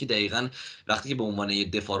آرنولد اینه که دقیقاً وقتی که به عنوان یه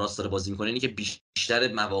دفاع راست داره بازی میکنه اینه که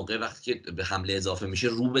بیشتر مواقع وقتی که به حمله اضافه میشه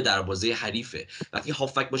رو به دروازه حریفه. وقتی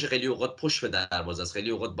هافبک باشه خیلی اوقات پشت به دروازه است، خیلی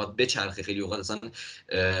اوقات باید بچرخه، خیلی اوقات اصلا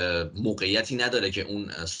موقعیتی نداره که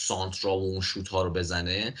اون سانترا و اون شوت ها رو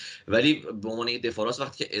بزنه. ولی به عنوان یه دفاع راست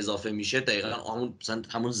وقتی که اضافه میشه دقیقاً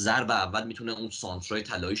همون ضربه اول میتونه اون سانترای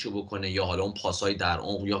طلاییشو بکنه یا حالا اون پاسای در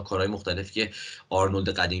عمق یا کارهای مختلفی که آرنولد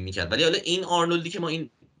قدیمی میکرد. ولی حالا این آرنولدی که ما این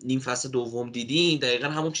نیم فصل دوم دیدیم دقیقاً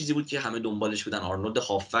همون چیزی بود که همه دنبالش بودن، آرنولد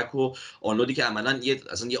هافبک و آرنولدی که عملاً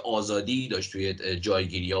اصلا یه آزادی داشت توی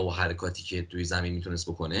جایگیری‌ها و حرکاتی که توی زمین میتونست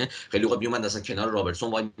بکنه. خیلی وقت میومد اصلا کنار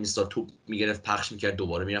رابرتسون وای میستاد، توپ میگرفت پخش میکرد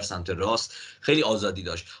دوباره میرفت سمت راست، خیلی آزادی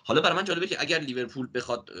داشت. حالا برای من جالبه که اگر لیورپول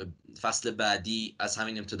بخواد فصل بعدی از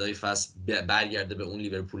همین ابتدای فصل برگرده به اون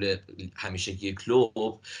لیورپول همیشگی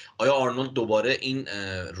کلوب، آیا آرنولد دوباره این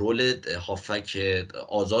رول هافک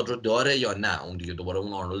آزاد رو داره یا نه اون دیگه دوباره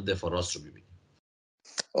اون آرنولد دفاع راست رو ببینیم؟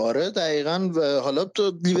 آره دقیقاً. و حالا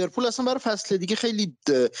تو لیورپول اصلا برای فصل دیگه خیلی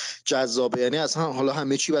جذابه، یعنی اصلا حالا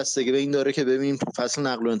همه چی بستگی به این داره که ببینیم تو فصل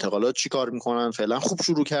نقل و انتقالات چی کار میکنن. فعلا خوب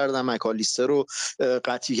شروع کردن، مکالیستر رو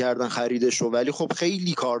قطعی کردن خریدش رو، ولی خب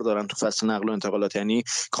خیلی کار دارن تو فصل نقل و انتقالات، یعنی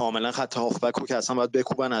کاملا خط هافبک رو که اصلا باید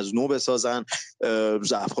بکوبن از نو بسازن،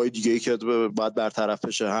 ضعف‌های دیگه‌ای که باید برطرف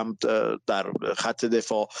بشه هم در خط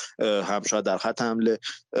دفاع هم شاید در خط حمله.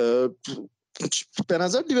 به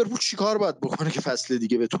نظر لیورپول چیکار باید بکنه که فصل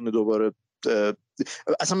دیگه بتونه دوباره،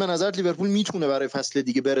 اصلا به نظر لیورپول میتونه برای فصل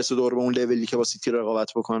دیگه برسه دوباره به اون لولی که با سیتی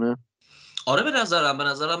رقابت بکنه؟ آره به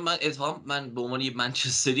نظرم من به عنوان یه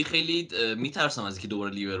منچستری خیلی میترسم از اینکه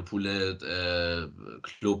دوباره لیورپول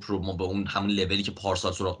کلوب رو ما به اون همون لولی که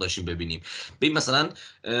پارسال سراغ داشتیم ببینیم. ببین مثلا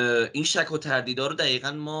این شک و تردیدا رو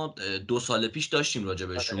دقیقاً ما 2 سال پیش داشتیم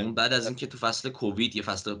راجبشون، بعد از اینکه تو فصل کووید یه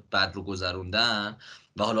فصل بعد رو گذروندن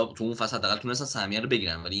و حالا تو اون فصل حداقل تونستن سهمیه رو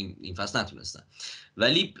بگیرن ولی این فصل نتونستن.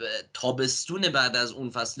 ولی تابستون بعد از اون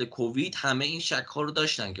فصل کووید همه این شک ها رو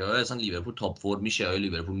داشتن که آیا اصلا لیورپول تاپ فور میشه، آیا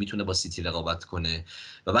لیورپول میتونه با سیتی رقابت کنه.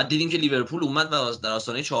 و بعد دیدیم که لیورپول اومد و در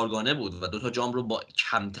آستانه 4 گانه بود و 2 تا جام رو با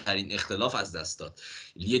کمترین اختلاف از دست داد.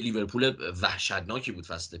 یه لیورپول وحشتناکی بود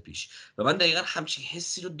فصل پیش و من دقیقاً همچین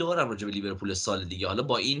حسی رو دارم راجع به لیورپول سال دیگه. حالا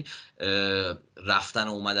با این رفتن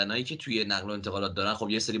و اومدنایی که توی نقل و انتقالات دارن، خب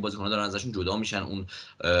یه سری بازیکن‌ها دارن ازشون جدا میشن، اون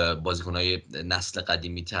بازیکن‌های نسل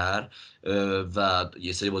قدیمی‌تر، و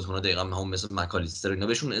یه سری بازیکن‌ها دقیقاً هم مثل مکالیستر اینا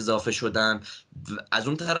بهشون اضافه شدن. از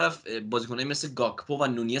اون طرف بازیکن‌های مثل گاکپو و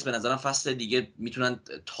نونیز به نظرم فصل دیگه میتونن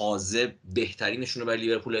تازه بهترینشون رو برای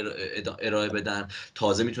لیورپول ارائه بدن،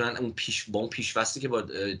 تازه میتونن اون با اون پیش‌فصلی که با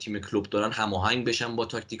تیم کلوب دارن هماهنگ بشن با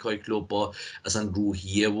تاکتیک‌های کلوب، با اصلا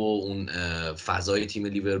روحیه و اون فضای تیم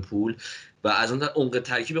لیورپول. و از اون عمق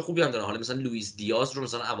ترکیب خوبی هم دارن. حالا مثلا لوئیس دیاز رو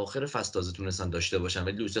مثلا اواخر فصل تازه تونستن داشته باشن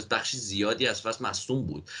ولی لوئیس دیاز بخشی زیادی از فصل مصدوم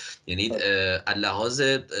بود. یعنی لحاظ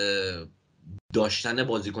داشتن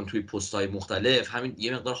بازیکن توی پست‌های مختلف همین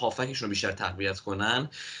یه مقدار هافکشون رو بیشتر تقویت کنن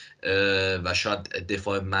و شاید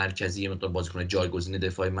دفاع مرکزی یه مقدار بازیکن جایگزین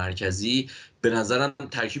دفاع مرکزی به نظرم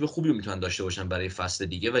ترکیب خوبی رو میتونن داشته باشن برای فصل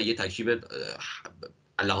دیگه و یه ترکیب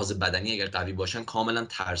لحاظ بدنی اگر قوی باشن کاملا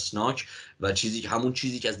ترسناک و همون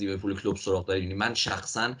چیزی که از لیورپول کلوب سراغ داره. یعنی من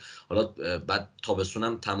شخصا حالا بعد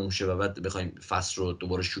تابستونم تموم شه و بعد بخوایم فصل رو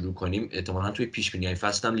دوباره شروع کنیم احتمالاً توی پیش بینی‌های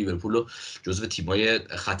فصل هم لیورپول رو جزو تیم‌های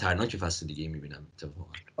خطرناک فصل دیگه می‌بینم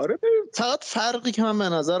اتفاقا. آره فقط فرقی که من به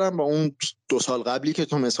نظرم با اون 2 سال قبلی که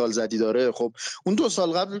تو مثال زدی داره، خب اون 2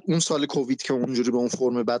 سال قبل، اون سال کووید که اونجوری به اون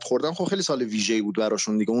فرم بد خوردن، خب خیلی سال ویژه‌ای بود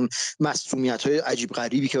براشون دیگه. اون مصونیت‌های عجیب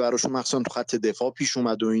غریبی که براشون مخصوصا تو خط دفاع پیش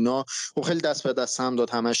اومد و اینا، خب خیلی دست به دست هم داد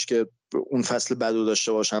همش که اون فصل بدو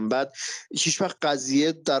داشته باشن. بعد هیچ وقت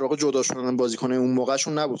قضیه در واقع جدا شدن بازیکن اون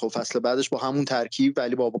موقعشون نبود. خب فصل بعدش با همون ترکیب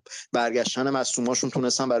ولی با برگشتن مصدوماشون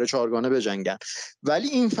تونستن برای 4 گانه بجنگن. ولی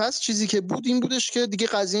این فصل چیزی که بود این بودش که دیگه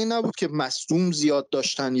قضیه نبود که مصدوم زیاد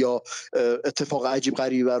داشتن یا اتفاق عجیب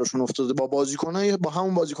غریبی براشون افتاده. با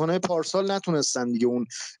همون بازیکنای پارسال نتونستن دیگه اون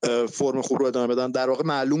فرم خوب رو ادامه بدن. در واقع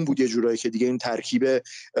معلوم بود یه جورایی که دیگه این ترکیب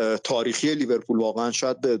تاریخی لیورپول واقعا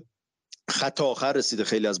شاید به خط آخر رسیده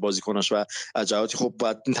خیلی از بازیکناش و از جهاتی خب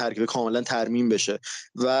باید این ترکیب کاملا ترمیم بشه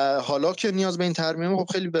و حالا که نیاز به این ترمیم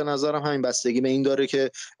خب خیلی به نظرم همین بستگی به این داره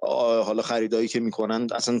که حالا خریدایی که میکنن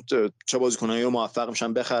اصلا چه بازیکنایی رو موفق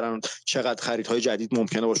میشن بخرن، چقدر خریدهای جدید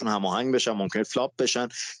ممکنه باشون هماهنگ بشن، ممکنه فلاپ بشن.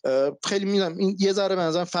 خیلی میدونم این یه ذره به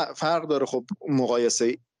نظرم فرق داره خب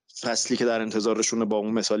مقایسه فصلی که در انتظارشونه با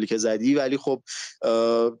اون مثالی که زدی، ولی خب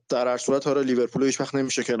در هر صورت آره لیورپول هیچ وقت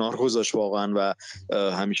نمیشه کنار گذاشت واقعا و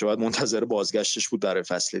همیشه باید منتظر بازگشتش بود برای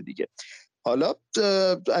فصل دیگه. حالا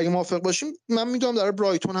اگه موافق باشیم من میدونم در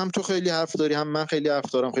برایتون هم تو خیلی حرف داری هم من خیلی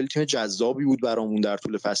حرف دارم، خیلی تیم جذابی بود برامون در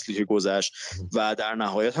طول فصلی که گذشت و در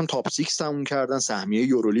نهایت هم تاپ 6 تموم کردن، سهمیه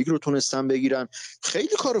یورولیگ رو تونستن بگیرن.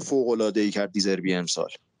 خیلی کار فوق العاده ای کرد دیزربی امسال.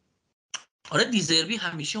 آره دیزربی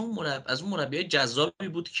همیشه از اون مربیای جذابی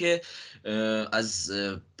بود که از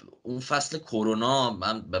اون فصل کرونا،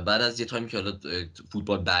 من بعد از یه تایمی که حالا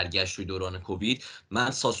فوتبال برگشت توی دوران کووید،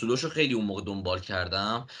 من ساسولوشو خیلی اون موقع دنبال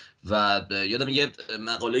کردم و یادم یه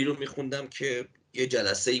مقاله‌ای رو میخوندم که یه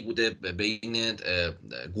جلسه‌ای بوده بین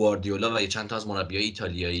گواردیولا و یه چند تا از مربیای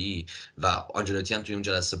ایتالیایی و آنجلوتی هم توی اون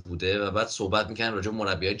جلسه بوده و بعد صحبت می‌کردن راجع به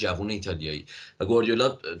مربیای جوان ایتالیایی و گواردیولا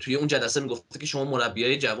توی اون جلسه میگفت که شما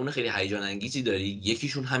مربیای جوان خیلی هیجان انگیزی داری،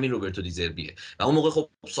 یکیشون همین روبرتو دیزربیه و اون موقع خب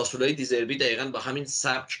ساسولوی دیزربی دقیقاً با همین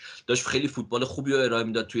سبک داشت خیلی فوتبال خوبی رو ارائه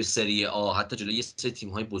میداد توی سری آ، حتی جلوی یه سری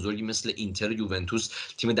تیم‌های بزرگی مثل اینتر و یوونتوس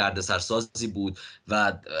تیم دردسرسازی بود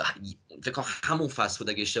و فکر کنم همون فصل بود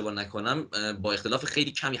اگه اشتباه نکنم با اختلاف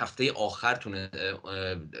خیلی کمی هفته آخر تونه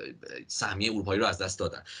سهمیه اروپایی رو از دست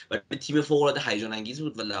دادن و تیم فوق العاده هیجان انگیز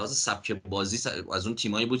بود و لحاظ سبک بازی از اون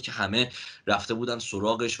تیمایی بود که همه رفته بودن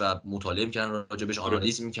سراغش و مطالعه می‌کردن راجبش،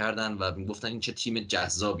 آنالیز می‌کردن و میگفتن این چه تیم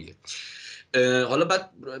جذابیه. حالا بعد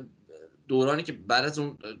دورانی که بعد از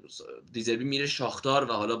اون دیزربی میره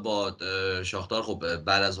شاختار و حالا با شاختار خب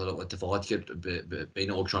بعد از حالا اتفاقاتی که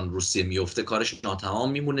بین اوکراین و روسیه میفته کارش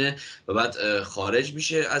ناتمام میمونه و بعد خارج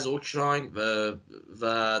میشه از اوکراین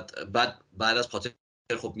و بعد از پاتر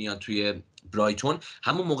خب میاد توی برایتون.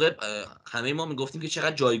 همون موقع همه ما میگفتیم که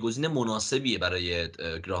چقدر جایگزین مناسبیه برای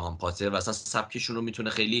گراهام پاتر و اصلا سبکشون رو میتونه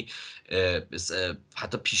خیلی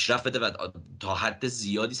حتی پیشرفت بده و تا حد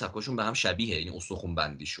زیادی سبکشون به هم شبیه، یعنی استخوان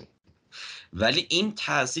بندیشون. ولی این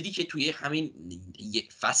تأثیری که توی همین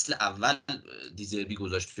فصل اول دیزربی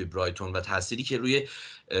گذاشت توی برایتون و تأثیری که روی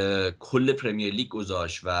کل پرمیر لیگ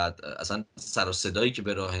گذاشت و اصلا سر و صدایی که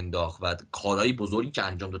به راه انداخت و کارهای بزرگی که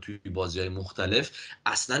انجام داد توی بازی‌های مختلف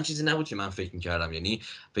اصلا چیزی نبود که من فکر می‌کردم. یعنی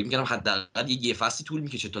فکر می‌کردم حداقل یه فصلی طول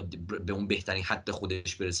می‌کشه تا به اون بهترین حد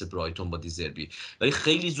خودش برسه برایتون با دیزربی، ولی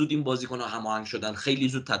خیلی زود این بازیکن‌ها هماهنگ شدن، خیلی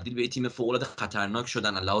زود تبدیل به تیم فوق‌العاده خطرناک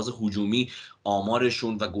شدن. از لحاظ هجومی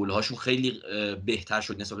آمارشون و گل‌هاشون خیلی بهتر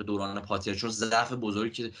شد نسبت به دوران پاتر، چون ضعف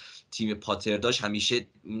بزرگی که تیم پاتر داشت همیشه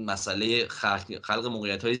مسئله خلق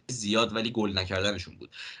موقعیت‌های زیاد ولی گل نکردنشون بود،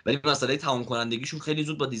 ولی مسئله تمام کنندگیشون خیلی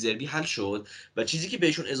زود با دیزربی حل شد و چیزی که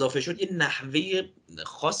بهشون اضافه شد یه نحوه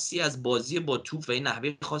خاصی از بازی با توپ و یه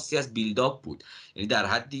نحوه خاصی از بیلداپ بود. یعنی در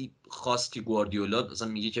حدی خاص که گواردیولا مثلا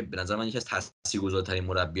میگه که به نظر من یکی از تاثیرگذارترین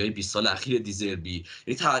مربیای 20 سال اخیر دیزربی،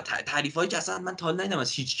 یعنی تعریفایی که اصلا من تا حالا ندیدم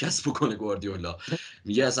از هیچ کس بکنه گواردیولا.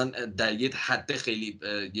 میگه اصلا در یه حد خیلی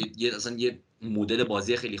اصلا یه مدل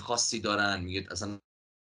بازی خیلی خاصی دارن، میگه اصلا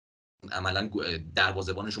عملا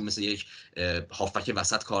دروازه‌بانشون مثل یک هافبک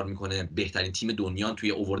وسط کار میکنه، بهترین تیم دنیا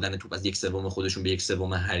توی آوردن توپ از 1/3 خودشون به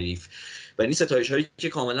 1/3 حریف و این ستایش‌هایی که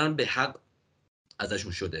کاملا به حق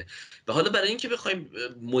ازشون شده. و حالا برای اینکه بخوایم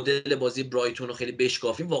مدل بازی برایتون رو خیلی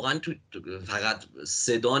بشکافیم واقعا تو فقط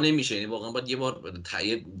صدا نمیشه، یعنی واقعا باید یه بار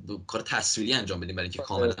کار تصویری انجام بدیم برای اینکه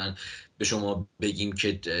کاملا به شما بگیم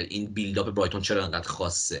که این بیلداپ برایتون چرا انقدر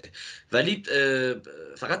خاصه. ولی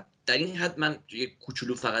فقط در این حد من یه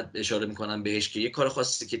کوچولو فقط اشاره میکنم بهش که یه کار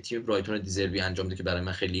خاصی که تیم برایتون دیزربی انجام ده که برای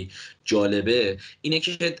من خیلی جالبه اینه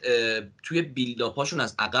که توی بیلداپاشون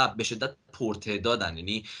از عقب به شدت پرتعدادن،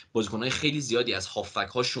 یعنی بازیکن‌های خیلی زیادی از هافبک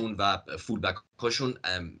هاشون و فول بک هاشون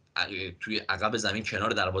توی عقب زمین کنار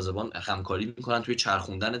دروازه‌بان همکاری میکنن توی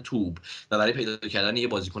چرخوندن توپ و برای پیدا کردن یه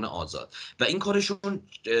بازیکن آزاد و این کارشون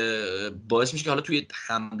باعث میشه که حالا توی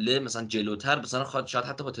حمله مثلا جلوتر مثلا شاید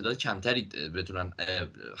حتی با تعداد کمتری بتونن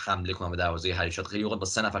حمله کنن به دروازه حریف، خیلی اوقات با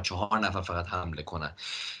 3 نفر 4 نفر فقط حمله کنن،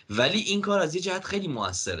 ولی این کار از یه جهت خیلی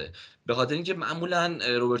موثره. به خاطر اینکه معمولا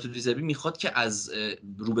روبرتو دیزربی میخواد که از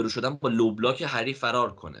روبرو شدن با لو بلاک حریف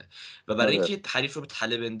فرار کنه و برای اینکه حریف رو به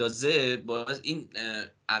تله بندازه باز این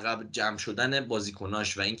عقب جمع شدن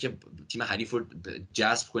بازیکناش و اینکه تیم حریف رو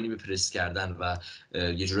جذب کنی به پرس کردن و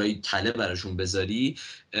یه جورایی تله براشون بذاری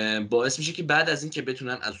باعث میشه که بعد از این که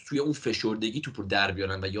بتونن از توی اون فشردگی توپ رو در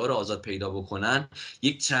بیارن و یار آزاد پیدا بکنن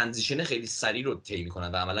یک ترانزیشن خیلی سریع رو طی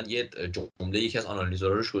میکنن و عملا یه جمله یکی از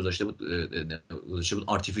آنالیزوراش گذاشته بود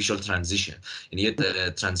آرتفیشال ترانزیشن، یعنی یه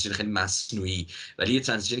ترانزیشن خیلی مصنوعی ولی یه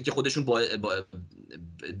ترانزیشنی که خودشون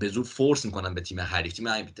به زور فورس میکنن به تیم حریف،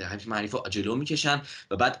 تیم حریف جلو میکشن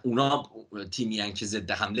و بعد اونا تیمیان که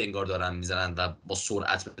ضد حمله انگار دارن میزنن و با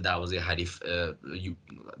سرعت به دروازه حریف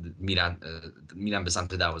میرن به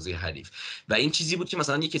سمت دروازه حریف و این چیزی بود که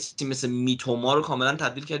مثلا یک تیم مثل میتوما رو کاملا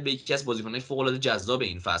تبدیل کرد به یکی از بازیکن‌های فوق‌العاده جذاب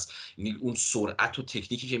این فصل. یعنی اون سرعت و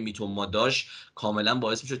تکنیکی که میتوما داشت کاملا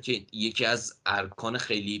باعث میشد که یکی از ارکان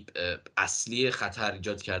خیلی اصلی خطر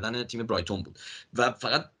ایجاد کردن تیم برایتون بود و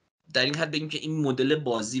فقط در این حد بگیم که این مدل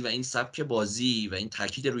بازی و این سبک بازی و این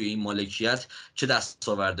تاکید روی این مالکیت چه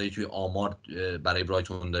دستاوردهایی توی آمار برای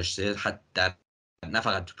برایتون داشته، حتی نه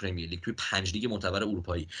فقط تو پرمیر لیگ، توی 5 لیگ معتبر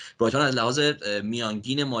اروپایی برایتون از لحاظ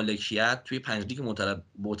میانگین مالکیت توی 5 لیگ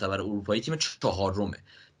معتبر اروپایی تیم 4م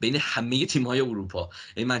بین همه تیم‌های اروپا.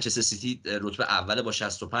 یعنی منچستر سیتی رتبه اول با 65%،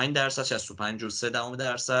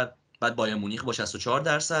 65.3%، بعد بایر مونیخ با 64%،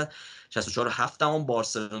 64.7%،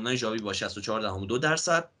 بارسلونای ژاوی با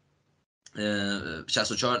 64.2%،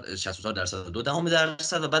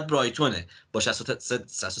 64.2% و بعد برایتونه با 63%.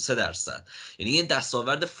 یعنی یه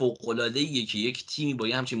دستاورد فوق‌العاده‌ایه که یک تیمی با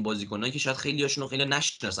یه همچین بازیکنایی که شاید خیلی‌هاشون رو خیلی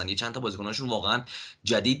نشناسن، یه چند تا بازیکناشون واقعا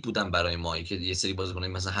جدید بودن برای ما، که یه سری بازیکنای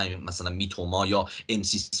مثلا میتوما یا ام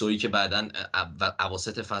سی سوی که بعداً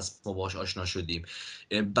اواسط فصل ما باهاش آشنا شدیم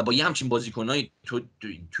و با یه همچین بازیکنایی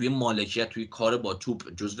توی مالکیت توی کار با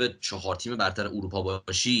توپ جزو 4 تیم برتر اروپا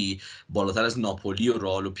باشی، بالاتر از ناپولی و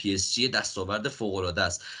رئال و پی اس جی، دستاورد فوق‌العاده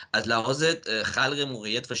است. از لحاظ خلق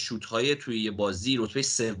موقعیت و شوت‌های توی بازی رتبه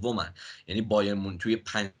سومن، یعنی بایر توی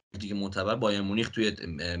 5 لیگ معتبر بایر مونیخ توی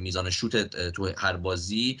میزان شوت توی هر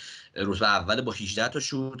بازی رتبه اول با 18 تا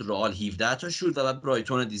شوت، رئال 17 تا شوت و بعد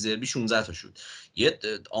برایتون دیزربی 16 تا شوت. یه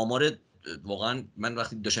آمار واقعا من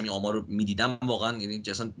وقتی داشتم این آمار رو میدیدم واقعا یعنی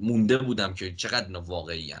اصلا مونده بودم که چقدر اینا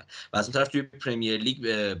واقعی ان. و از اون طرف توی پرمیر لیگ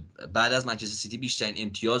بعد از منچستر سیتی بیشترین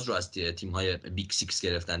امتیاز رو از تیم‌های بیگ 6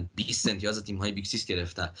 گرفتن، 20 امتیاز از تیم‌های بیگ 6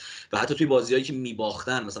 گرفتن و حتی توی بازی‌هایی که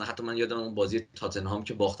میباختن، مثلا حتی من یادم اون بازی تاتنهام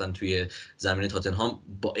که باختن توی زمین تاتنهام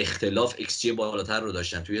با اختلاف ایکس جی بالاتر رو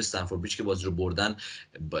داشتن، توی استنفورد بریج که بازی رو بردن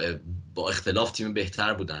با اختلاف تیم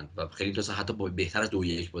بهتر بودن و خیلی تو حتی بهتر از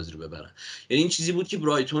 2-1 بازی رو ببرن. یعنی این چیزی بود که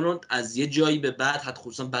برایتون رو از یه جایی به بعد، حتی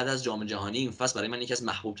خصوصا بعد از جام جهانی این فصل، برای من یکی از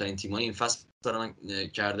محبوب ترین تیم‌های این فصل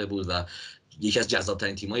کرده بود و یکی از جذاب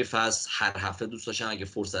ترین تیم‌های فصل. هر هفته دوست داشتم اگه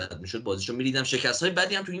فرصت میشد بازیشو می‌دیدم. شکست‌های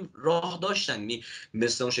بعدی هم تو این راه داشتن،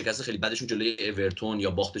 مثل اون شکست خیلی بعدشون جلوی اورتون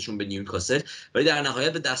یا باختشون به نیوکاسل، ولی در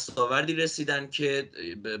نهایت به دستاوردی رسیدن که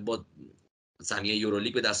با سهمیه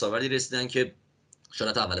یورولیگ به دستاوردی رسیدن که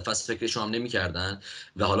شاید اول فصل فکرشو هم نمی‌کردن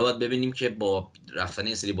و حالا باید ببینیم که با رفتن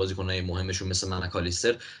این سری بازیکن‌های مهمشون مثل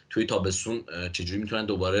مکالیستر توی تابستون چجوری میتونن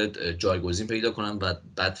دوباره جایگزین پیدا کنن و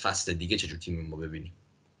بعد فصل دیگه چجوری تیم ما ببینیم.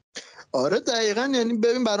 آره دقیقاً، یعنی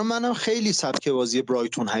ببین برای منم خیلی سبک بازی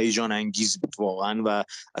برایتون هیجان انگیز بود واقعا و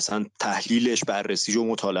اصلا تحلیلش، بررسیش و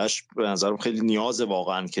مطالعهش به نظرم خیلی نیازه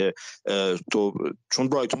واقعا که چون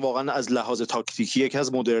برایتون واقعا از لحاظ تاکتیکی یکی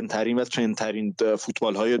از مدرن ترین و ترند ترین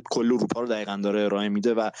فوتبال های کل اروپا رو دقیقاً داره ارائه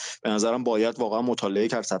میده و به نظرم باید واقعا مطالعه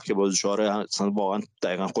کرد سبک بازیش. اصلا واقعا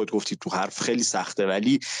دقیقاً خودت گفتی تو حرف خیلی سخته،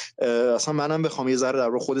 ولی اصلا منم بخوام یه ذره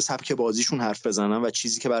در خود سبک بازیشون حرف بزنم و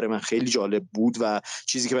چیزی که برای من خیلی جالب بود و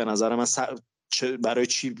چیزی که به نظرم برای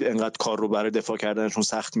چی انقدر کار رو برای دفاع کردنشون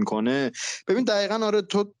سخت میکنه، ببین دقیقاً آره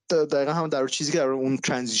تو دقیقاً هم در چیزی که در اون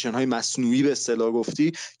ترانزیشن های مصنوعی به اصطلاح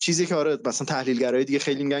گفتی، چیزی که آره مثلا تحلیلگرای دیگه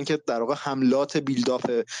خیلی میگن که در واقع حملات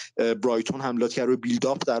بیلداپ برایتون، حملاتی که روی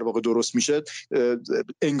بیلداپ در واقع درست میشه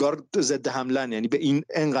انگار ضد حملن، یعنی به این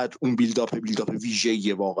انقدر اون بیلداپ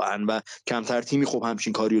ویژه‌ایه واقعا و کمتر تیمی خب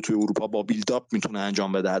همچین کاری رو توی اروپا با بیلداپ میتونه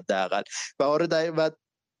انجام بده حداقل. و آره و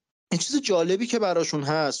این چیز جالبی که براشون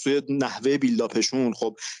هست توی نحوه بیلداپشون،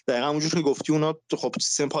 خب دقیقاً اونجور که گفتی اونا خب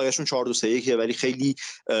سیستم پایشون 4-2-3-1 ولی خیلی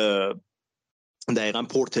دقیقاً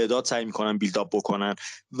پرتعداد سعی میکنن بیلداپ بکنن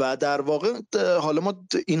و در واقع حالا ما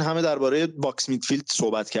این همه درباره باکس میدفیلد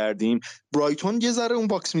صحبت کردیم. برایتون یه ذره اون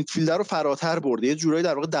باکس میدفیلد رو فراتر برده، یه جورایی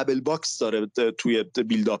در واقع دبل باکس داره توی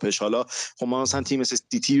بیلداپش. حالا خب ما مثلا تیم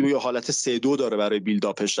سیتی یا حالت 3-2 داره برای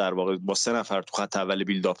بیلداپش، در واقع با 3 نفر تو خط اول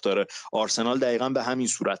بیلداپ داره. آرسنال دقیقاً به همین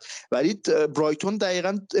صورت، ولی برایتون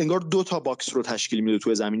دقیقاً انگار 2 تا باکس رو تشکیل میده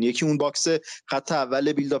توی زمین. یکی اون باکس خط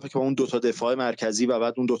اول بیلداپ که با اون 2 تا دفاع مرکزی و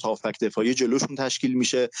بعد اون 2 تا هافبک دفاعی جلوشون تشکیل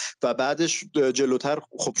میشه و بعدش جلوتر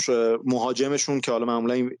خب مهاجمشون که حالا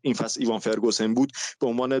معمولا این فصل ایوان فرگوسن بود به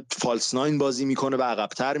عنوان فالس ناین بازی میکنه و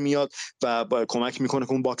عقب‌تر میاد و کمک میکنه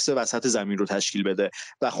که اون باکس وسط زمین رو تشکیل بده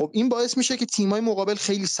و خب این باعث میشه که تیمای مقابل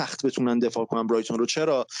خیلی سخت بتونن دفاع کنن برایتون رو.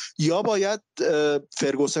 چرا؟ یا باید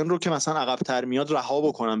فرگوسن رو که مثلا عقب‌تر میاد رها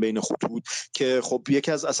بکنن بین خطوط، که خب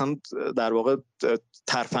یکی از اصلا در واقع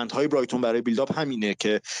ترفندهای برایتون برای بیلداپ همینه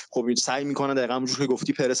که خب سعی میکنن دقیقاً همونجوری که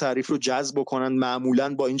گفتی پرس حریف رو جذب بکنن.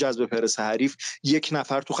 معمولاً با این جذب پرس حریف یک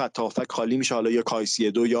نفر تو خط هافبک خالی میشه، حالا یا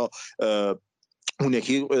کایسیدو یا اون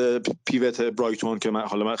یکی پیوت برایتون که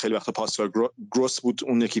من خیلی وقت پاسکال گروس بود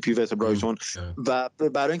اون یکی پیوت برایتون و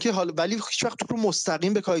برای اینکه حالا ولی هیچ وقت توپ رو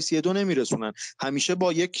مستقیم به کایسیدو نمیرسونن، همیشه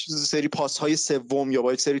با یک سری پاس های سوم یا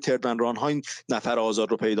با یک سری تردن ران ها این نفر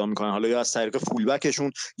آزاد رو پیدا میکنن، حالا یا از طریق فول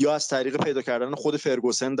بکشون یا از طریق پیدا کردن خود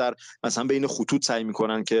فرگوسن در مثلا بین خطوط سعی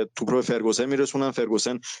میکنن که توپ رو به فرگوسن میرسونن،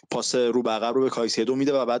 فرگوسن پاس رو به عقب رو به کایسیدو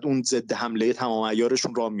میده و بعد اون ضد حمله تمام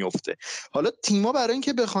عیارشون راه میفته. حالا تیم‌ها برای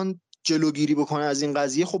اینکه بخوان جلوگیری بکنن از این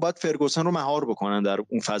قضیه خب باید فرگوسن رو مهار بکنن در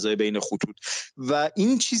اون فضای بین خطوط و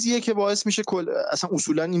این چیزیه که باعث میشه اصلا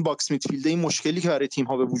اصولا این باکس میدفیلد این مشکلی که برای تیم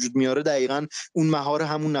ها به وجود میاره دقیقاً اون مهار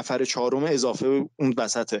همون نفر چهارم اضافه اون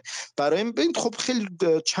وسطه. برای این خب خیلی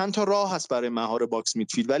چند تا راه هست برای مهار باکس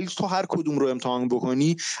میدفیلد، ولی تو هر کدوم رو امتحان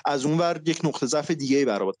بکنی از اونور یک نقطه ضعف دیگه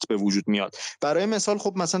برات به وجود میاد. برای مثال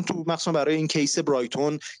خب مثلا تو مثلا برای این کیس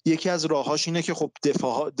برایتون یکی از راهاش اینه که خب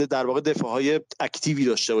دفاع در واقع دفاعهای اکتیوی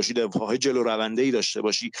داشته باشی، دفاعهای جلو رونده‌ای داشته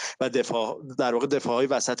باشی و در واقع دفاعهای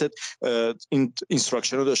وسط این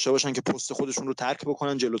اینستراکشن رو داشته باشن که پست خودشون رو ترک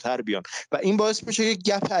بکنن جلوتر بیان و این باعث میشه یک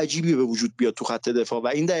گپ عجیبی به وجود بیاد تو خط دفاع و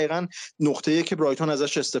این دقیقاً نقطه‌ایه که برایتون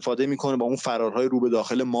ازش استفاده میکنه با اون فرارهای رو به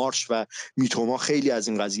داخل مارش و میتوما خیلی از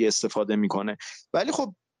این قضیه استفاده میکنه. ولی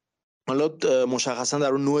خب حالا مشخصا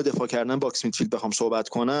در اون نوع دفاع کردن باکس میدفیلد بخوام صحبت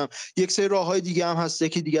کنم، یک سری راههای دیگه هم هست.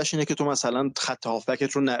 یکی دیگه‌اش اینه که تو مثلا خط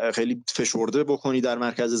هافبکت رو خیلی فشرده بکنی در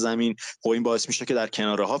مرکز زمین، خب این باعث میشه که در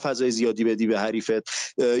کناره ها فضای زیادی بدی به حریفت.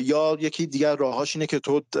 یا یکی دیگه راهاش اینه که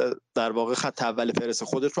تو در واقع خط اول پرس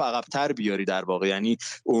خودت رو عقب‌تر بیاری، در واقع یعنی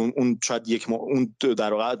اون شاید اون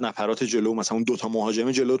در واقع نفرات جلو مثلا اون دو تا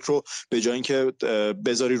مهاجم جلوت رو به جای اینکه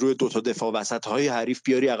بذاری روی دو تا دفاع وسط‌های حریف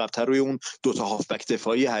بیاری عقب‌تر روی اون دو تا هافبک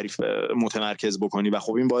دفاعی حریف متمرکز بکنی و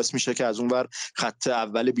خب این باعث میشه که از اونور خط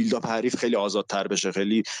اول بیلداپ حریف خیلی آزادتر بشه،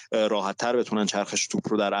 خیلی راحتتر بتونن چرخش توپ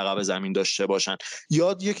رو در عقب زمین داشته باشن.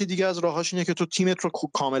 یا یکی دیگه از راهاش اینه که تو تیمت رو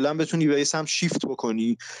کاملا بتونی به سمت شیفت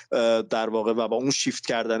بکنی در واقع و با اون شیفت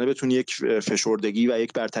کردنه بتونی یک فشردگی و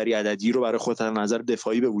یک برتری عددی رو برای خودت در نظر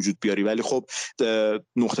دفاعی به وجود بیاری. ولی خب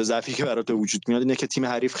نقطه ضعفی که برات به وجود میاد اینه که تیم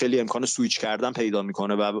حریف خیلی امکان سویچ کردن پیدا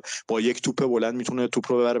میکنه و با یک توپ بلند میتونه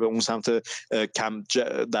توپ رو ببره به اون سمت کم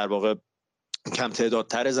در واقع کم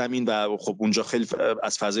تعدادتر زمین و خب اونجا خیلی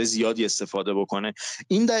از فضای زیادی استفاده بکنه.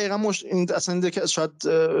 این دقیقاً این اصلا که شاید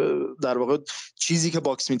در واقع چیزی که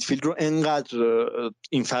باکس میدفیلد رو انقدر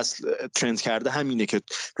این فصل ترند کرده همینه که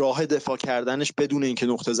راه دفاع کردنش بدون اینکه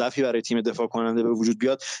نقطه ضعفی برای تیم دفاع کننده به وجود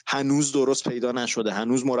بیاد هنوز درست پیدا نشده.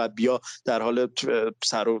 هنوز مربی‌ها در حال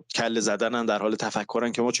سر و کله زدنن، در حال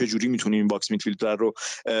تفکرن که ما چه جوری میتونیم این باکس میدفیلد رو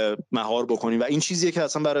مهار بکنیم و این چیزیه که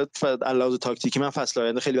اصلا برای علاوه تاکتیکی من فصل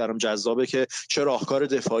آینده خیلی برام جذابه که چه راهکار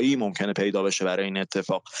دفاعی ممکنه پیدا بشه برای این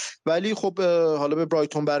اتفاق. ولی خب حالا به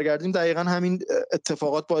برایتون برگردیم، دقیقاً همین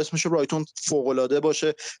اتفاقات باعث میشه برایتون فوق‌العاده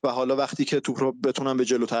باشه و حالا وقتی که توپ رو بتونن به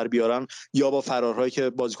جلوتر بیارن یا با فرارهایی که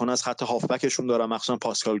بازیکن از خط هافبکشون دارن مخصوصا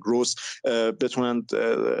پاسکال گروس بتونن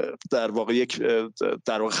در واقع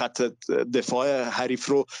در واقع خط دفاع حریف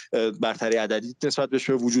رو برتری عددی نسبت بهش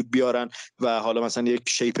به وجود بیارن و حالا مثلا یک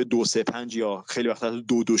شیپ 2-3-5 یا خیلی وقتا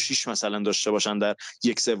 2-2-6 مثلا داشته باشن در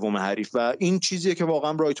یک سوم حریف و این چیزیه که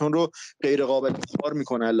واقعا برایتون رو غیر قابل اخبار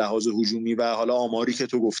میکنه لحاظ هجومی و حالا آماری که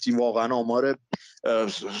تو گفتی واقعا آمار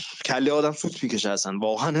کله آدم سوت میکشه. اصلا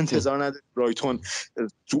واقعا انتظار نداره برایتون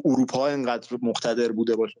تو اروپا اینقدر مقتدر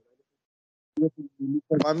بوده باشه.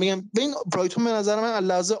 من میگم ببین برایتون به نظر من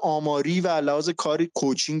لحاظ آماری و لحاظ کاری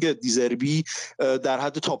کوچینگ دیزربی در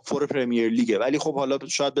حد تاپ 4 پرمیر لیگه، ولی خب حالا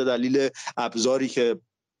شاید به دلیل ابزاری که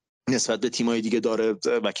نسبت به تیمای دیگه داره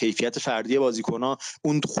و کیفیت فردی بازیکن‌ها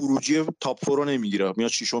اون خروجی تاپ 4 رو نمیگیره،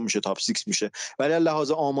 میاد ششم میشه، تاپ 6 میشه. ولی از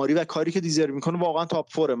لحاظ آماری و کاری که دیزرو میکنه واقعا تاپ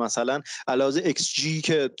 4. مثلا لحاظ ایکس جی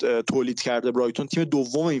که تولید کرده برایتون تیم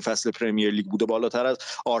دوم این فصل پرمیر لیگ بوده، بالاتر از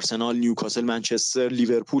آرسنال، نیوکاسل، منچستر،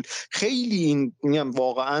 لیورپول. خیلی این میگم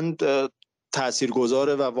واقعا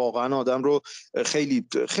تاثیرگذاره و واقعا آدم رو خیلی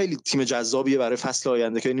خیلی تیم جذابیه برای فصل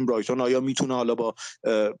آینده که این برایتون آیا میتونه حالا با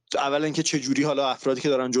اولا اینکه چه جوری حالا افرادی که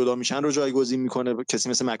دارن جدا میشن رو جایگزین میکنه، کسی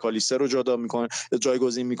مثل مکالیستر رو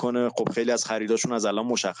جایگزین میکنه. خب خیلی از خریداشون از الان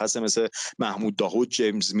مشخصه، مثل محمود داوود،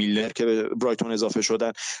 جیمز میلنر که به برایتون اضافه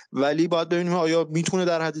شدن. ولی باید ببینیم آیا میتونه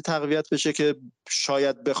در حدی تقویت بشه که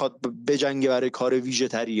شاید بخواد بجنگه برای کار ویژه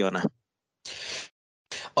تری یا نه.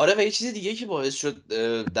 آره، و یه چیز دیگه که باعث شد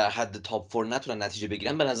در حد تاپ 4 نتونن نتیجه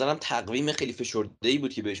بگیرن، به نظرم تقویم خیلی فشرده‌ای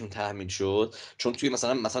بود که بهشون تحمیل شد. چون توی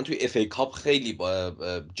مثلا توی اف ای کاپ خیلی با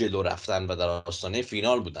جلو رفتن و در آستانه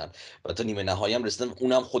فینال بودن و تا نیمه نهایی هم رسیدن.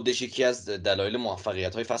 اونم خودش یکی از دلایل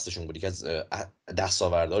موفقیت‌های فصلشون بود، یکی از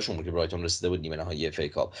دستاوردهاشون بود که برایتون رسیده بود نیمه نهایی اف ای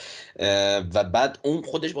کاپ. و بعد اون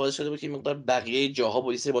خودش باعث شده بود که مقدار بقیه جاها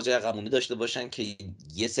با یه سری بازی عقب مونده داشته باشن که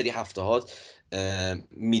یه سری هفته‌ها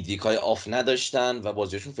میدویک های آف نداشتن و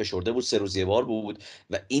بازیشون فشرده بود، 3 روز یه بار بود.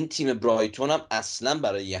 و این تیم برایتون هم اصلا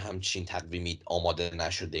برای یه همچین تقویمی آماده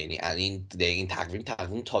نشده. یعنی این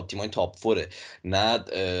تقویم تیمای تاپ 4 نه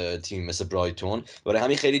تیم مثل برایتون. برای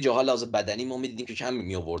همین خیلی جاها لحاظ بدنی ما میدیدیم که کم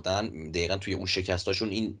می آوردن. دقیقاً توی اون شکستاشون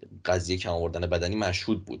این قضیه کم آوردن بدنی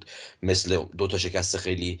مشهود بود، مثل 2 تا شکست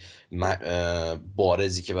خیلی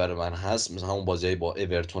بارزی که برای من هست، مثل همون بازیای با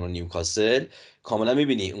اورتون و نیوکاسل. کاملا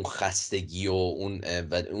میبینی اون خستگی و اون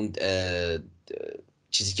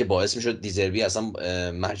چیزی که باعث میشد دیزربی اصلا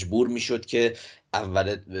مجبور میشد که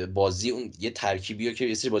اول بازی اون یه ترکیبی که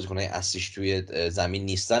یه سری بازیکن‌های اصلیش توی زمین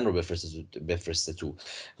نیستن رو بفرسته تو،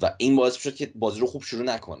 و این باعث میشد که بازی رو خوب شروع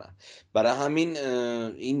نکنن. برای همین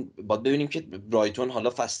این باید ببینیم که برایتون حالا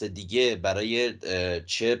فصل دیگه برای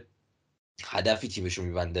چه هدفی تیمشو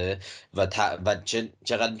میبنده و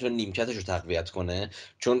چقدر میتونه نیمکتش رو تقویت کنه.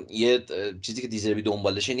 چون یه چیزی که دیزربی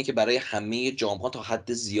دنبالشه اینه که برای همه جام‌ها تا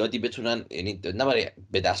حد زیادی بتونن، یعنی نه برای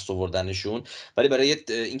به دست آوردنشون، ولی برای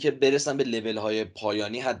اینکه برسن به لول‌های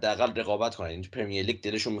پایانی حداقل رقابت کنن. این پرمیر لیگ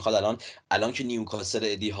دلشون میخواد الان که نیوکاسل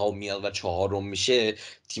ادی ها میاد و 4م میشه،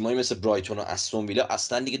 تیمایی مثل برایتون و استون ویلا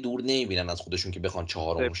اصلا دیگه دور نمیبینن از خودشون که بخوان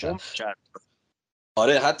 4م بشن.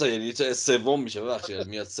 آره، حتی یعنی تو سوم میشه، ببخشید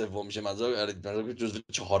میاد سوم میشه، مثلا جزو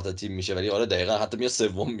 4 تا تیم میشه، ولی آره دقیقاً حتی میاد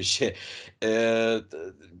سوم میشه.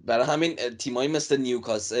 برای همین تیمایی مثل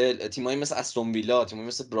نیوکاسل، تیمایی مثل استون ویلا، تیمایی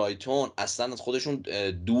مثل برایتون اصلا از خودشون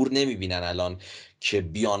دور نمیبینن الان که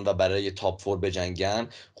بیان و برای تاپ 4 بجنگن.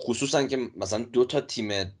 خصوصا که مثلا 2 تا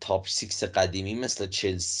تیم تاپ 6 قدیمی مثل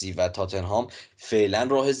چلسی و تاتنهام فعلا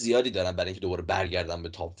راه زیادی دارن برای اینکه دوباره برگردن به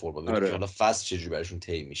تاپ 4. ببینیم که حالا فصل چجوری براشون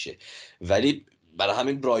طی میشه. ولی برای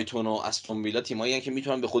همین برایتون و استون ویلا تیمایی هستن که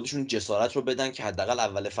میتونن به خودشون جسارت رو بدن که حداقل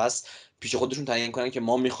اول فصل پیش خودشون تعیین کنن که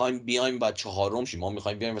ما میخوایم بیایم بعد 4م شیم، ما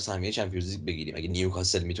میخوایم بیایم مثلا سهمیه چمپیونز لیگ بگیریم. اگه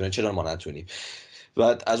نیوکاسل میتونه چرا ما نتونیم؟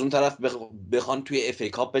 بعد از اون طرف بخوان توی اف ای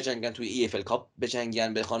کاپ بجنگن، توی ای اف ال کاپ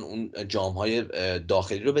بجنگن، بخوان اون جام‌های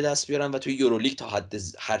داخلی رو به دست بیارن و توی یورولیگ تا حد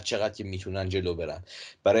هر چقدر که میتونن جلو برن.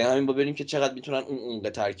 برای همین ببینیم که چقدر میتونن اون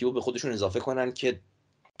ترکیب رو به خودشون اضافه کنن که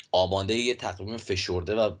آماده یه تقویم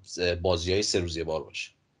فشرده و بازی‌های 3 روزه بار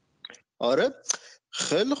باشه. آره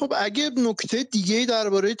خیلی خب، اگه نکته دیگه‌ای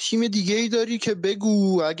درباره تیم دیگه‌ای داری که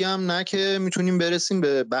بگو، اگه هم نه که میتونیم برسیم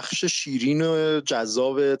به بخش شیرین و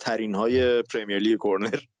جذاب ترین‌های پرمیر لیگ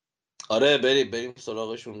کورنر. آره بریم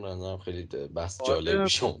سراغشون. بنظرم خیلی بحث جالب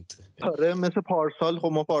میشه. آره مثل پارسال، خب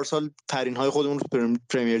ما پارسال ترین‌های خودمون رو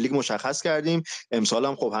پرمیر لیگ مشخص کردیم، امسال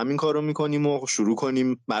هم خب همین کارو میکنیم و شروع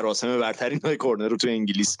کنیم مراسم برترین‌های کورنر رو تو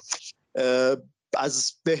انگلیس.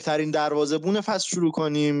 از بهترین دروازه‌بون فصل شروع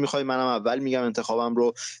کنیم. میخوای منم اول میگم انتخابم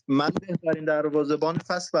رو؟ من بهترین دروازه‌بان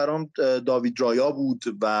فصل برام داوید رایا بود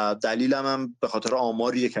و دلیلم هم به خاطر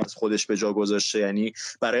آماریه که از خودش به جا گذاشته. یعنی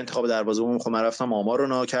برای انتخاب دروازه‌بان خب من رفتم آمار رو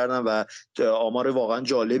نگاه کردم و آمار واقعا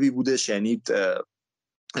جالبی بودش. یعنی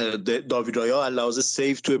داوید رایا علاوه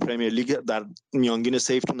سیو توی پرمیر لیگ در میانگین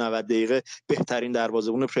سیو تو 90 دقیقه بهترین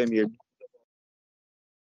دروازه‌بان پرمیر لیگ،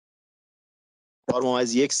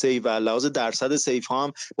 4.1 سیو و علاوه درصد سیو ها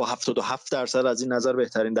هم با 77% از این نظر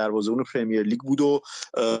بهترین دروازه‌بان پرمیر لیگ بود. و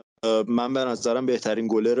من به نظرم بهترین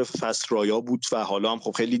گلر فصل رایا بود و حالا هم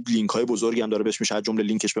خب خیلی لینک های بزرگی هم داره بهش میشه، از جمله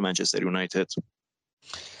لینکش به منچستر یونایتد.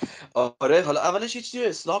 آره، حالا اولش یه چیزی رو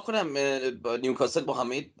اصلاح کنم. نیوکاسل با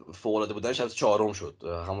همه فوق العاده بودنش از 4م شد،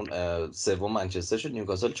 همون سوم منچستر شد،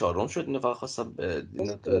 نیوکاسل 4م شد. اینو فقط خواستم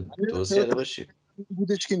اینو درست کرده باشی.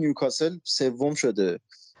 بودش که نیوکاسل سوم شده.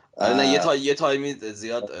 آره نه یه تایمی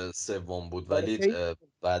زیاد سوم بود ولی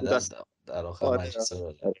بعداً در آخر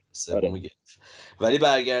منچستر سوم گرفت. ولی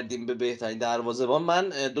برگردیم به بهترین دروازه‌بان، من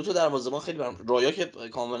دو تا دروازه‌بان خیلی برام، رایا که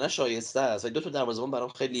کاملا شایسته است، ولی دو تا دروازه‌بان برام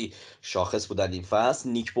خیلی شاخص بودن این فصل،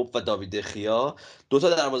 نیک پاپ و داوید دخیا. دو تا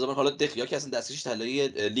دروازه‌بان، حالا دخیا که اصلا دستش طلایی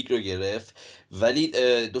لیگ رو گرفت، ولی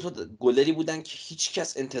دو تا گلری بودن که هیچ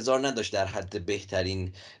کس انتظار نداشت در حد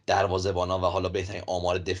بهترین دروازه‌بانا و حالا بهترین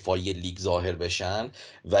آمار دفاعی لیگ ظاهر بشن،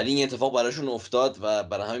 ولی این اتفاق براشون افتاد و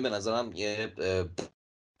برای همین به نظرم یه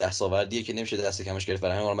دستاوردیه که نمیشه دست کمش گرفت.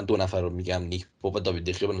 برای همین من دو نفر رو میگم، نیک پاپ و داوید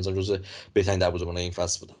دخیا به نظر جزو بهترین دروازه‌بانای این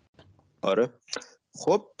فصل بودن. آره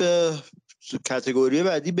خب کاتگوری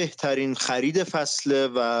بعدی بهترین خرید فصله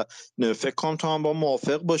و فکر کنم تو هم با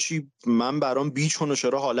موافق باشی، من برام بیچ و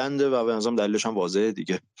نشره هالنده و به نظرم دلیلش هم واضحه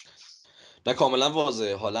دیگه. نه کاملا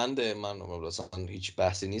واضحه هالند، من اصلا هیچ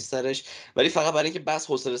بحثی نیست درش، ولی فقط برای اینکه بس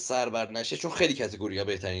حوصله سر بر نشه، چون خیلی کاتگوری‌ها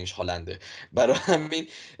بهترینش هالنده، برای همین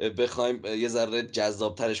بخوایم یه ذره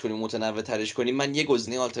جذاب ترش کنیم، متنوع ترش کنیم، من یه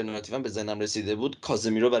گزینه آلترناتیو به ذهنم رسیده بود،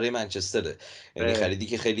 کازمیرو برای منچستره. یعنی خریدی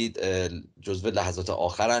که خیلی جزو لحظات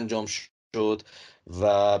آخر انجام شد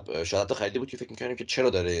و شاید حتی خریدی بود که فکر می‌کردیم که چرا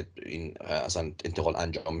داره این اصلا انتقال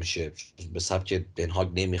انجام میشه، به سبک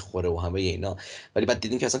دنهاگ نمیخوره و همه اینا، ولی بعد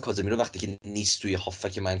دیدیم که اصلا کازمیرو وقتی که نیست توی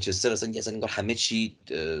هافبک منچستر، اصلا انگار همه چی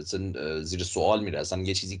زیر سوال میره، اصلا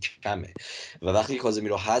یه چیزی کمه. و وقتی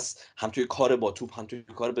کازمیرو هست، هم توی کار با توپ هم توی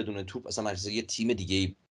کار بدون توپ، اصلا منچستر یه تیم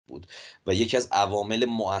دیگه بود و یکی از عوامل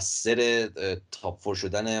مؤثر تاپ فور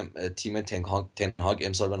شدن تیم تنهاگ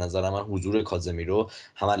امسال به نظر من حضور کازمیرو،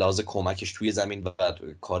 هم لحاظ کمکش توی زمین و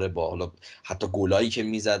کار با حالا حتی گلایی که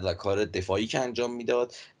میزد و کار دفاعی که انجام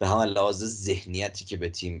میداد، و هم لحاظ ذهنیتی که به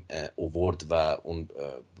تیم اوورد و اون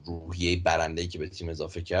روحیه برنده‌ای که به تیم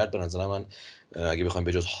اضافه کرد. به نظر من اگه بخوایم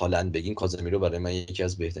به جز هالند بگیم، کازمیرو برای من یکی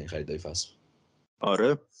از بهترین خریدهای فصل.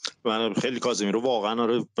 آره من خیلی کازمیرو واقعا،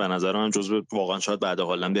 آره به نظر من جزو واقعا شاید بعد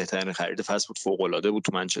هالند بهترین خرید فصل بود، فوق العاده بود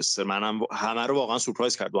تو منچستر، منم همه رو واقعا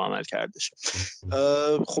سورپرایز کرد با عمل کردش.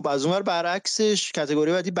 خب از اونور برعکسش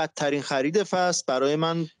کاتگوری بعدی بدترین خرید فصل برای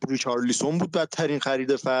من ریچارلیسون بود. بدترین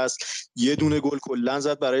خرید فصل، یه دونه گل کلا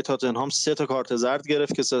زد برای تاتنهام، 3 تا کارت زرد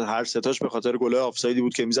گرفت که هر سه تاش به خاطر گل آفسایدی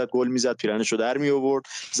بود که میزد، گل میزد پیرنشو در می آورد،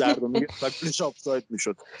 زرد میگرفت و گلش آفساید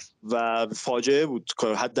میشد و فاجعه بود،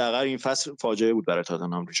 حداقل این فصل فاجعه بود برای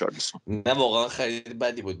تاتنهام ریچارلیسون. نه واقعا خرید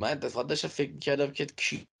بدی بود. من اتفاقا داشتم فکر می‌کردم که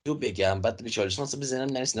کیو بگم، بعد ریچارلیسون اصلا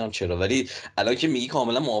بزنم نرسیدم چرا، ولی الان که میگی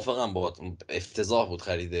کاملا موافقم با افتضاح بود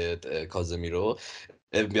خرید کازمیرو،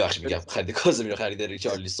 ببخشید میگم خرید کازمیرو، خرید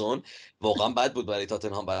ریچارلیسون واقعا بد بود برای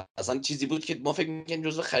تاتنهام. اصلا چیزی بود که ما فکر می‌کنیم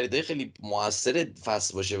جزو خریدای خیلی موثر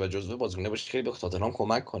فصل باشه و جزو بازیکن باشه که خیلی به تاتنهام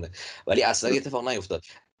کمک کنه، ولی اصلا اتفاق نیفتاد.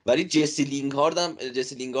 ولی جسی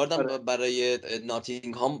لینگاردم برای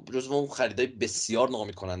ناتینگهام جزو اون خریدای بسیار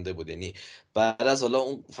ناامید کننده بود. یعنی بعد از حالا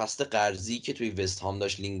اون فصل قرضی که توی وست هام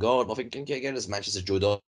داشت لینگارد، ما فکر کنیم که اگر از منچستر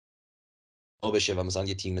جدا بشه و مثلا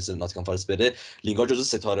یه تیم مثل ناتینگهام فارست بره، لینگارد جزو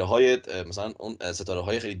ستاره های مثلا اون ستاره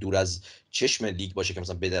های خیلی دور از چشم لیگ باشه که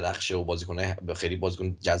مثلا بدرخشه و خیلی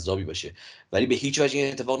بازیکن جذابی باشه، ولی به هیچ وجه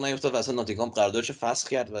این اتفاق نیفتاد و اصلا ناتینگهام قراردادش فسخ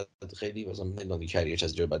کرد و خیلی مثلا نمیدونم کریرش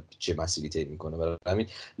از جای بعد چه مسیری طی میکنه. برای همین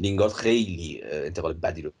لینگارد خیلی انتقال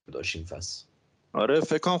بدی رو داشت این فصل. آره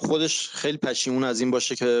فکر کنم خودش خیلی پشیمون از این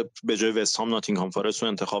باشه که به جای وست هام ناتینگهام فارست رو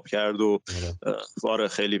انتخاب کرد و آره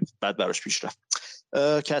خیلی بد براش پیش رفت.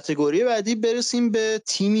 کاتگوری بعدی برسیم به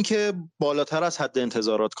تیمی که بالاتر از حد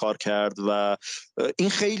انتظارات کار کرد و این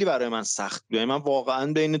خیلی برای من سخت بود. من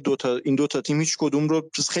واقعا بین این دو تا تیم هیچ کدوم رو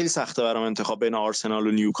خیلی سخته برام انتخاب بین آرسنال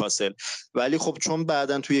و نیوکاسل، ولی خب چون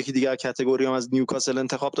بعداً تو یکی دیگر کاتگوری هم از نیوکاسل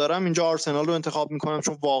انتخاب دارم، اینجا آرسنال رو انتخاب میکنم،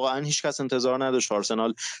 چون واقعا هیچ کس انتظار نداشت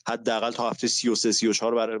آرسنال حداقل تا هفته 33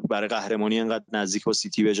 34 برای قهرمانی انقدر نزدیک با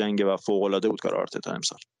سیتی بجنگه و فوق العاده بود کار آرتتا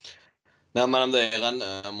امسال. نه منم دقیقا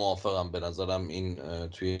موافقم. به نظرم این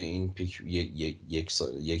توی این پیک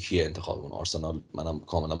یکی انتخاب اون آرسنال، منم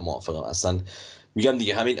کاملا موافقم. اصلا میگم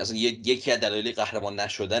دیگه همین اصلا یکی از دلایل قهرمان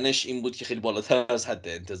نشدنش این بود که خیلی بالاتر از حد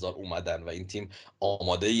انتظار اومدن و این تیم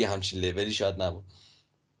آماده یه همچین لولی شاید نبود.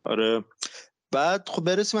 آره بعد خب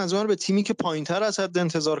برسیم از اون به تیمی که پایینتر از حد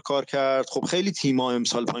انتظار کار کرد. خب خیلی تیم‌ها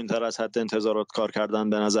امسال پایینتر از حد انتظارات کار کردن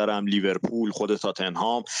به نظرم، لیورپول، خود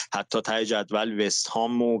تاتنهام، حتی ته جدول وست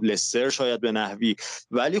هام و لستر شاید به نحوی،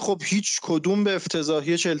 ولی خب هیچ کدوم به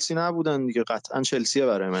افتضاحی چلسی نبودن دیگه. قطعا چلسیه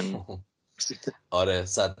برای من. آره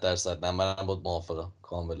 100%. منم بود موافقم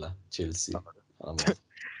کاملا، چلسی.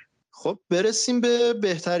 خب برسیم به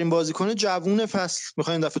بهترین بازیکن جوون فصل.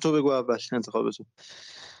 میخواین دفعه تو بگو اول انتخابتو.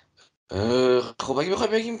 خب اگه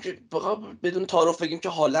بخوایم بگیم که بدون تعارف بگیم که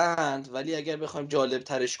هالند، ولی اگر بخوایم جالب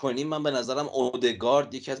ترش کنیم، من به نظرم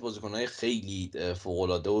اودگارد یکی از بازیکن‌های خیلی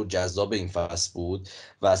فوق‌العاده و جذاب این فصل بود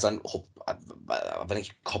و اصلا خب اولا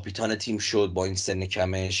که کاپیتان تیم شد با این سن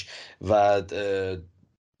کمش و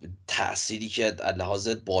تأثیری که از لحاظ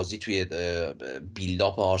بازی توی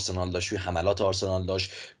بیلداپ آرسنال داشت، توی حملات آرسنال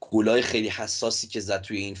داشت، گلای خیلی حساسی که زد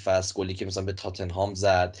توی این فصل، گلی که مثلا به تاتنهام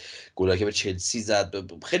زد، گلایی که به چلسی زد،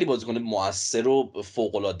 خیلی بازیکن موثر و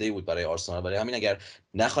فوق‌العاده‌ای بود برای آرسنال. برای همین اگر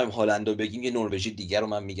نخوایم هالندو بگیم، یه نروژی دیگر رو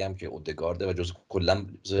من میگم که اودگارد و جزو کلا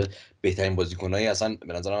بهترین بازیکن‌های اصلا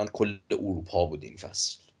به نظر من کل اروپا بود این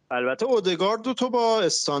فصل. البته اودگارد رو تو با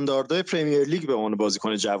استانداردهای پرمیر لیگ به عنوان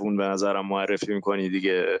بازیکن جوون به نظرم معرفی می‌کنی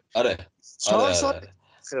دیگه. آره 4 سال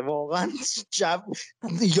آره واقعا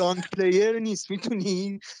یانگ پلیر نیست،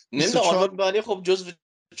 میتونی نمیدونم 24. ولی خب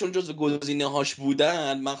چون جزو گزینه هاش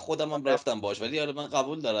بودن، من خودم هم رفتم باش، ولی آره من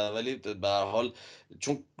قبول دارم، ولی به هر حال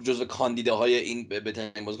چون جزو کاندیداهای این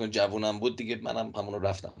بهترین بازیکن جوونم بود دیگه، منم همون رو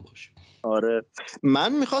رفتم باش. آره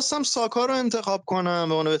من میخواستم ساکا رو انتخاب کنم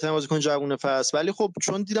به عنوان بهترین بازیکن جوون فصل، ولی خب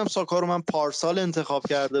چون دیدم ساکا رو من پارسال انتخاب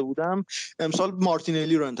کرده بودم، امسال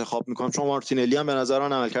مارتینلی رو انتخاب میکنم، چون مارتینلی هم به نظر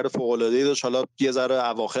من عملکرد فوق العاده ای داشت. حالا یه ذره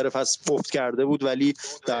اواخر فصل افت کرده بود، ولی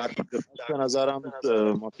در به نظرم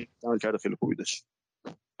مارتینلی عملکرد خیلی خوبی داشت.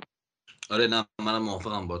 آره نه منم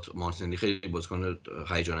موافقم با مارتینلی، خیلی بازیکن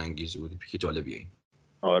هیجان انگیزی بود، پیک جالبیه این.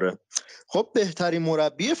 آره خب بهترین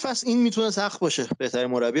مربی فصل، این میتونه سخت باشه.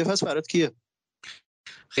 بهترین مربی فصل برات کیه؟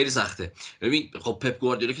 خیلی سخته. ببین خب پپ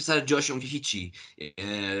گواردیولا که سر جاش، اون که هیچی.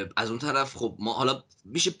 از اون طرف خب ما حالا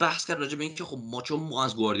میشه بحث کرد راجع به این که خب چون ما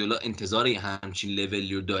از گواردیولا انتظار همچین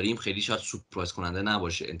لولی رو داریم، خیلی شاید سورپرایز کننده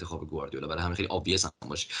نباشه انتخاب گواردیولا، برای همین خیلی obvious هم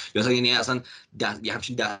باشه، یا اصلا یعنی اصلا یه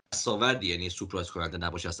همچین دستاوردی یعنی سورپرایز کننده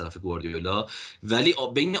نباشه از طرف گواردیولا. ولی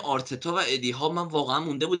بین آرتتا و ادی ها من واقعا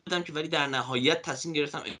مونده بودم که، ولی در نهایت تصمیم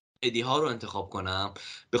گرفتم ادی ها رو انتخاب کنم،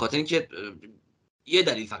 به خاطر اینکه یه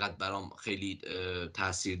دلیل فقط برام خیلی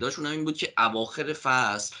تاثیر داشت، اونم این بود که اواخر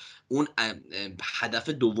فصل اون هدف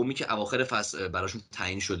دومی که اواخر فصل براشون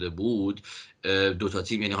تعیین شده بود، دوتا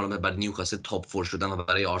تیم، یعنی حالا برای نیوکاسل تاپ فور شدن و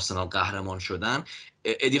برای آرسنال قهرمان شدن،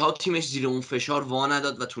 ادی ها تیمش زیر اون فشار وا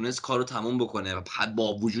نداد و تونست کارو تموم بکنه، و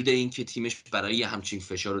با وجود اینکه تیمش برای همچین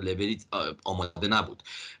فشار و لولی آماده نبود،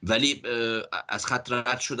 ولی از خط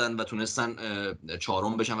رد شدن و تونستن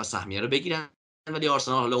چهارم بشن و سهمیه رو بگیرن. ولی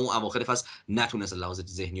آرسنال حالا اون اواخر فصل نتونست لحاظ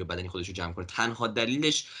ذهنی و بدنی خودش رو جمع کنه. تنها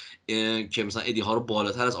دلیلش که مثلا ادی ها رو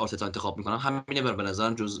بالاتر از آرتتا انتخاب میکنم همینه، به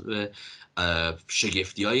نظرم جزء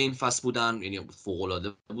شگفتی های این فصل بودن، یعنی فوق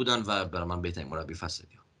العاده بودن و برای من بهترین مربی فصل.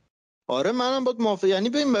 آره منم باید موافقم، یعنی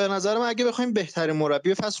ببین به نظرم اگه بخوایم بهترین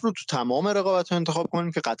مربی فصل رو تو تمام رقابت‌ها انتخاب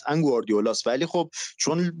کنیم که قطعا گواردیولاست، ولی خب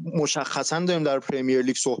چون مشخصا داریم در پرمیر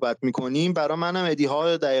لیگ صحبت می‌کنیم، برای منم ادی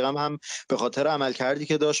ها دقیقاً هم به خاطر عملکردی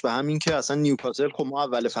که داشت و همین که اصلا نیوکاسل، خب ما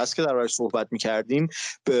اول فصل که دربارش صحبت می‌کردیم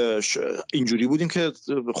اینجوری بودیم که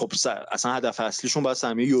خب اصلا هدف اصلیشون باید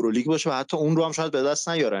سهمیه یورولیگ باشه و حتی اون رو هم شاید به دست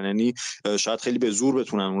نیارن، یعنی شاید خیلی به زور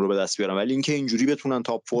بتونن اون رو به دست بیارن، ولی اینکه اینجوری بتونن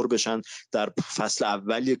تاپ فور بشن در فصل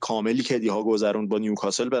اولی کاملی که ادیها گذروند با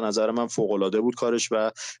نیوکاسل، به نظر من فوق العاده بود کارش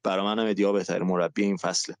و برای منم ادیها بهترین مربی این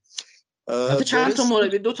فصله. حتی چند تا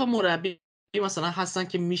مربی، دو تا مربی مثلا هستن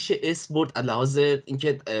که میشه اسم برد از لحاظ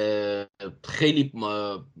اینکه خیلی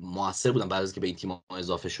موثر بودن بعد از که به این تیم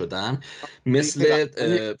اضافه شدن، مثل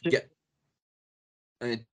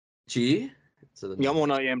چی؟ یا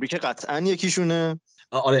اونای امری که قطعا یکیشونه.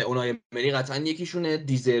 آره اونای امری قطعا یکیشونه،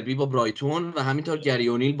 دیزربی با برایتون و همینطور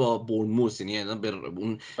گریونیل با بورنموث، یعنی به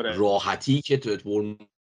اون راحتی که تو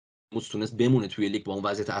بورنموث تونست بمونه توی لیگ با اون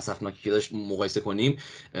وضعیت اسفناکی که داشت مقایسه کنیم،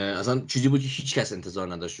 اصلا چیزی بود که هیچ کس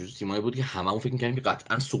انتظار نداشت. تیمایی بود که هممون فکر می‌کردیم که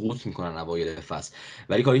قطعا سقوط میکنن اوایل فصل،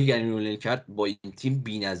 ولی کاری که گریونیل کرد با این تیم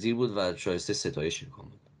بی‌نظیر بود و شایسته ستایش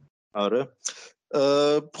بود. آره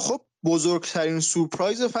خب بزرگترین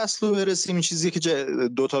سورپرایز فصل رو برسیم، این چیزی که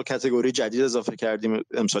دو تا کاتگوری جدید اضافه کردیم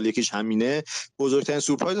امسال، یکیش همینه. بزرگترین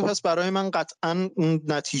سورپرایز فصل برای من قطعا اون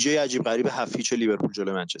نتیجه عجیب غریب 7-0 لیورپول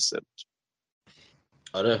جلوی منچستر بود.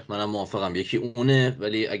 آره منم موافقم، یکی اونه،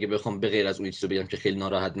 ولی اگه بخوام به غیر از اون چیزو بگم که خیلی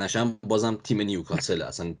ناراحت نشم، بازم تیم نیوکاسل،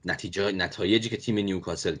 اصلا نتایجی که تیم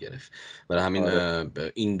نیوکاسل گرفت، برای همین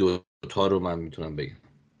این دو تا رو من میتونم بگم.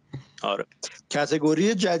 آره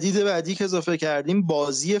کاتگوری جدید بعدی که اضافه کردیم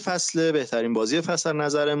بازی فصل، بهترین بازی فصل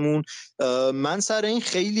نظرمون. من سر این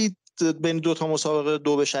خیلی بین دو تا مسابقه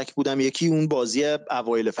دو به شک بودم. یکی اون بازی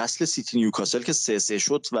اوایل فصل سیتی نیوکاسل که 3-3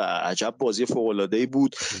 شد و عجب بازی فوق‌العاده‌ای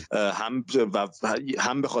بود،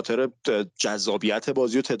 هم به خاطر جذابیت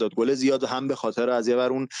بازی و تعداد گل زیاد، هم به خاطر از یه ور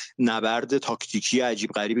اون نبرد تاکتیکی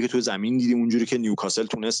عجیب غریبی که تو زمین دیدیم، اونجوری که نیوکاسل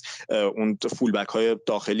تونست اون فولبک های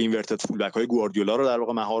داخلی اینورتد فولبک های گواردیولا رو در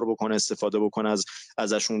واقع مهار بکنه، استفاده بکنه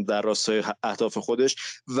ازشون در راستای اهداف خودش.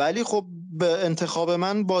 ولی خب به انتخاب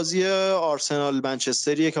من بازی آرسنال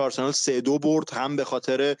منچستریه که آرسنال 3-2 برد، هم به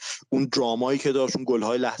خاطر اون درامایی که داشت، اون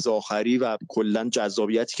گل‌های لحظه آخری و کلا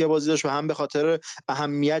جذابیتی که بازی داشت، و هم به خاطر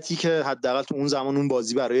اهمیتی که حداقل تو اون زمان اون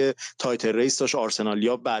بازی برای تایتل ریس داشت.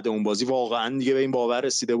 آرسنالیا بعد اون بازی واقعا دیگه به این باور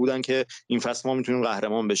رسیده بودن که این فصل ما میتونیم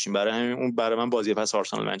قهرمان بشیم. برای همین اون برای من بازی پس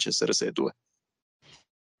آرسنال منچستر 3-2.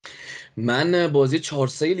 من بازی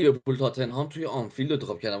 4-3 لیورپول تاتنهام توی آنفیلد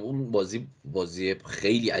انتخاب کردم. اون بازی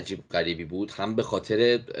خیلی عجیب غریبی بود، هم به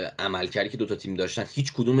خاطر عملکردی که دوتا تیم داشتن،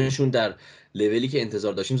 هیچ کدومشون در لولی که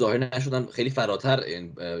انتظار داشتیم ظاهر نشدن، خیلی فراتر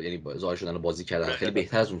یعنی ظاهر شدن و بازی کردن خیلی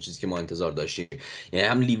بهتر از اون چیزی که ما انتظار داشتیم. یعنی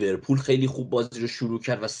هم لیورپول خیلی خوب بازی رو شروع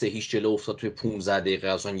کرد و 3-0 جلو افتاد توی 15 دقیقه،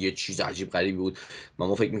 اصلا یه چیز عجیب غریبی بود.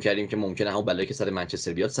 ما فکر می‌کردیم که ممکنه همون بلایی که سر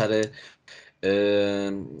منچستر بیاد سر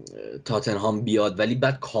تاتنهام بیاد، ولی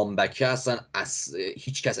بعد کامبک اصلا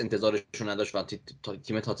هیچ کس انتظارشون نداشت و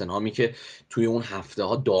تیم تاتنهامی که توی اون هفته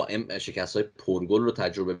ها دائم شکست های پرگل رو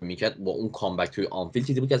تجربه میکرد، با اون کامبک توی آنفیلد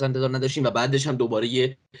چیزی بود که اصلا انتظار نداشتیم. و بعدش هم دوباره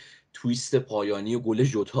یه تویست پایانی و گل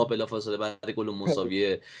ژوتا بلافاصله بعد گل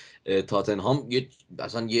مساوی تاتنهام،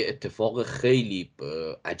 اصلا یه اتفاق خیلی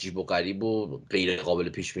عجیب و غریب و غیر قابل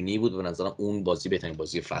پیش بینی بود. به نظرم اون بازی بهترین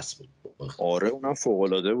بازی فصل بود. آره اونم فوق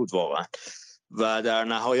العاده بود واقعا. و در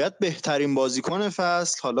نهایت بهترین بازیکن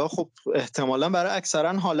فصل، حالا خب احتمالاً برای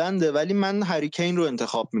اکثرا هالنده، ولی من هری کین رو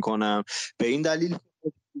انتخاب میکنم. به این دلیل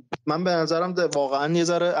من به نظرم واقعا یه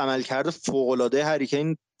ذره عملکرد فوق‌العاده هری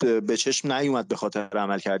کین به چشم نیومد به خاطر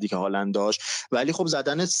عملکردی که هالند داشت، ولی خب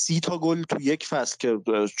زدن 30 تا گل تو یک فصل که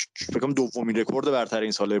فکر کنم دومین رکورد برتر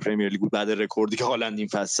این سال پرمیر لیگ بود بعد رکوردی که هالند این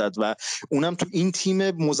فصل زد، و اونم تو این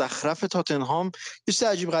تیم مزخرف تاتنهام. یه چیز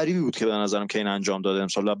عجیب غریبی بود که به نظرم کین انجام داده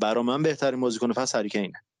امسال و برای من بهترین بازیکن فصل هری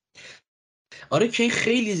کینه. آره کین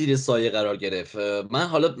خیلی زیر سایه قرار گرفت.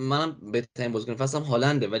 منم بهترین بازیکن فصلم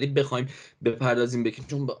هالنده، ولی بخوایم بپردازیم بگیم،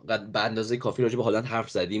 چون به اندازه کافی راجع به هالند حرف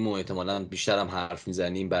زدیم و احتمالاً بیشتر هم حرف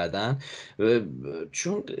میزنیم بعداً،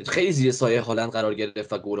 چون خیلی زیر سایه هالند قرار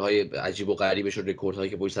گرفت و گل‌های عجیب و غریبش و رکوردهایی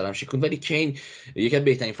که پشت سرم شکوند. ولی کین یکی از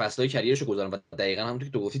بهترین فصل‌های کریرش رو گذرون و دقیقاً همونطور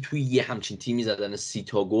که تو گفتی توی یه همچین تیمی زدن 30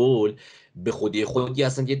 تا گل به خودی خودی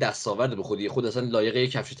اصلا یه دستاورد، به خودی خود اصلا لایق یه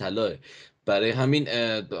کفش طلاه. برای همین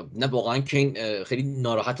نه واقعا کین خیلی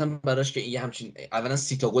ناراحتم براش که یه همچین، اولا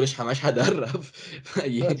 30 تا گلش همش هدر رفت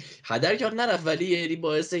هدر که نرفت، ولی یعنی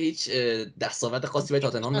باعث هیچ دستاورد خاصی برای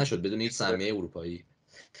تاتنهام نشد بدون هیچ سهمیه اروپایی.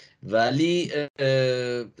 ولی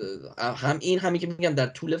همین که میگم در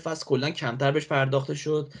طول فصل کلا کمتر بهش پرداخته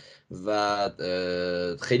شد و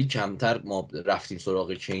خیلی کمتر ما رفتیم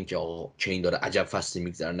سراغ کین که آقا کین داره عجب فصلی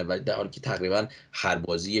میگذرونه، ولی در حالی که تقریبا هر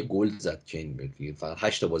بازی یه گل زد کین، فقط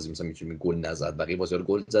 8 تا بازی مثلا میتونیم گل نزد، بقیه بازی‌ها رو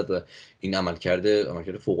گل زد و این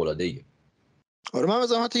عملکرد فوق‌العاده‌ایه. آره من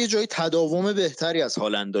مثلا حتی یه جایی تداوم بهتری از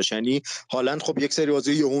هالند داشت. یعنی هالند خب یک سری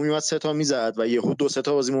بازی یهو میومد 3 تا میزد و یهو 2-3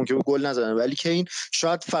 تا بازی ممکن بود گل نزنه، ولی کین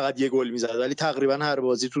شاید فقط یه گل میزد ولی تقریبا هر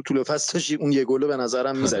بازی تو طول فصل داشت اون یه گل رو به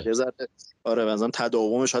نظرم میزد. یه ذره آره مثلا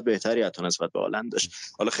تداومش شاید بهتری حتی نسبت به هالند داشت.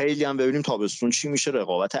 حالا خیلی هم ببینیم تابستون چی میشه،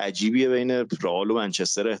 رقابت عجیبیه بین رئال و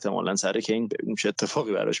منچستر، احتمالاً سر کین ببینیم چه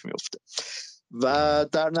اتفاقی براش میفته. و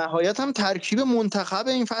در نهایت هم ترکیب منتخب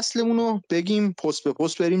این فصلمون رو بگیم، پست به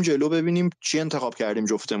پست بریم جلو ببینیم چی انتخاب کردیم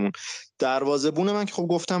جفتمون. دروازه‌بون من که خب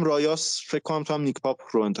گفتم رایاس، فکر کنم تو هم نیک پاپ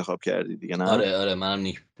رو انتخاب کردی دیگه نه؟ آره منم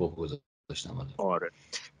نیک پاپ گذاشتم. آره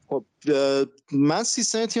خب من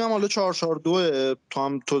سیستم تیمم حالا 4-4-2،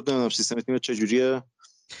 تو نمیدونم سیستم تیمت چجوریه؟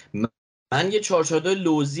 من یه 442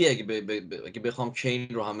 لوزی اگه بخوام کین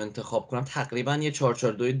رو هم انتخاب کنم، تقریبا یه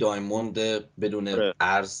 442 دایموند بدون آره.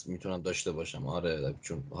 ارز میتونم داشته باشم. آره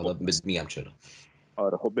چون حالا میگم چرا.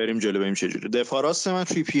 آره خب بریم جلو ببینیم چجوری. دفاع راست من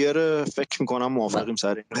تریپیر، فکر میکنم موافقیم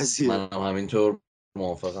سر این قضیه. من همینطور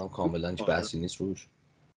موافقم کاملا، هیچ بحثی نیست روش.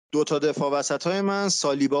 دو تا دفاع وسطای من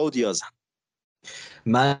سالیبا و دیازن.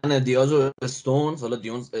 من دیاز و استونز، حالا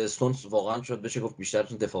استونز واقعا شد بشه گفت بیشتر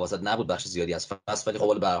چون دفاع وسط نبود بخش زیادی از فصل، ولی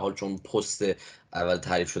خب به هر حال چون پست اول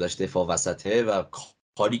تعریف شدهش دفاع وسطه و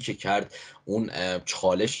کاری که کرد، اون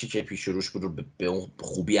چالشی که پیش روش بود رو به اون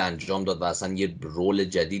خوبی انجام داد و اصلا یه رول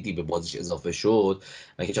جدیدی به بازیش اضافه شد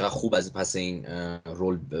و که چقدر خوب از پس این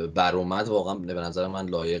رول بر اومد، واقعا به نظر من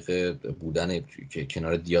لایق بودن که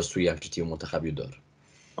کنار دیاز توی همچین تیم منتخبی داره.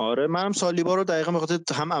 آره منم سالیبا رو دقیقاً به خاطر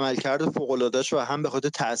هم عملکرد فوق‌العاده‌اش و هم به خاطر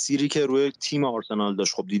تأثیری که روی تیم آرسنال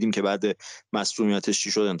داشت. خب دیدیم که بعد مصدومیتش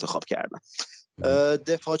چی شد انتخاب کردن.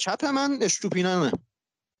 دفاع چپ من اشتوپینانه.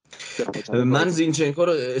 من زینچنکو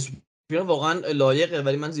رو واقعا لایقه،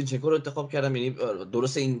 ولی من زینچنکو رو انتخاب کردم. یعنی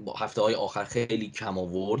درسته این هفته‌های آخر خیلی کم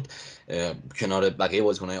آورد کنار بقیه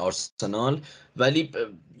بازیکن‌های آرسنال، ولی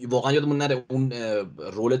واقعا یادمون نره اون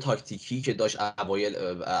رول تاکتیکی که داشت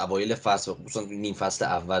اوایل فصل، خصوصا نیم فصل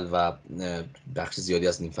اول و بخش زیادی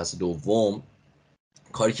از نیم فصل دوم،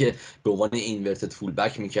 کاری که به عنوان اینورتد فول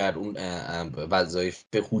بک میکرد، اون وظایف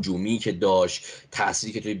هجومی که داشت،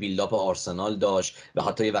 تأثیری که توی بیلداپ آرسنال داشت و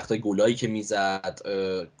حتی یه وقتای گلایی که میزد،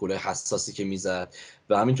 گلای حساسی که میزد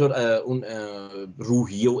و همینطور اون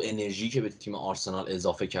روحیه و انرژی که به تیم آرسنال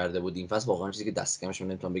اضافه کرده بود این فصل، واقعا چیزی که دست کمش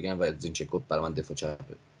نمیتونم بگم و زینچنکو برای من دفاع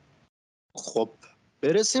چپه. خب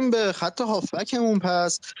برسیم به خط هافبکمون.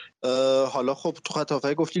 پس حالا خب تو خط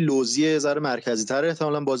هافبک گفتی لوزیه ذره مرکزی تر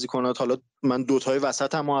احتمالاً بازیکنات. حالا من دوتای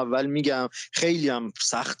وسط هم اول میگم، خیلی هم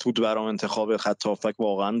سخت بود برام انتخاب خط هافبک،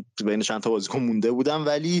 واقعا بین چند تا بازیکن مونده بودم،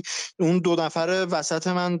 ولی اون دو نفر وسط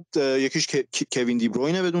من یکیش کوین دی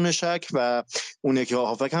بروینه بدون شک و اون یکی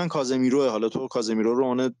هافبک هم کازمیروه. حالا تو کازمیرو رو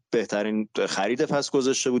اون بهترین خرید فصل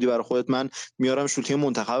گذاشته بودی برای خودت، من میارم شوتیم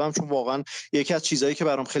منتخبم، چون واقعا یکی از چیزایی که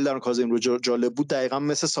برام خیلی در کازمیرو جالب بود دقیقاً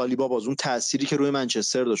مثل سالیبا باز اون تأثیری که روی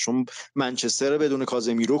منچستر داشت. چون منچستر بدون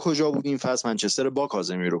کازمیرو کجا بود این فصل، منچستر با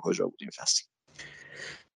کازمیرو کجا بود این فصل.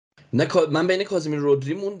 نه من بین کازمیرو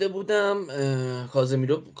رودری مونده بودم.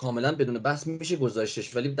 کازمیرو کاملا بدون بحث میشه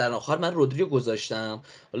گذاشتش، ولی در آخر من رودری رو گذاشتم.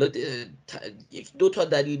 حالا یک دو تا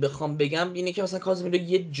دلیل بخوام بگم اینه که مثلا کازمیرو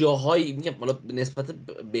یه جاهایی میگم حالا نسبت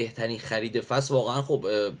بهترین خرید فصل واقعا خب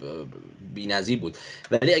بی‌نظیر بود،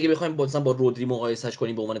 ولی اگه بخوایم مثلا با رودری مقایسهش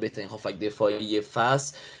کنیم به عنوان بهترین هافک دفاعی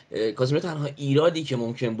فصل، کازمیرو تنها ایرادی که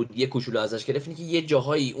ممکن بود یه کوچولو ازش گرفت اینه که یه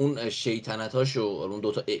جاهایی اون شیطنتاشو، اون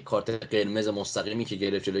دو تا کارت قرمز مستقیمی که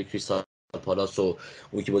گرفت جلوی کریستال پالاس و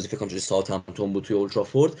اون که بازی فکر کنم جلوی ساوثهمپتون بود توی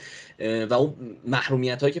اولترافورد، و اون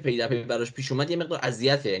محرومیت هایی که پی در پی براش پیش اومد یه مقدار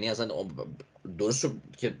اذیته. یعنی اصلا درست شد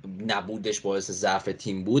که نبودش باعث ضعف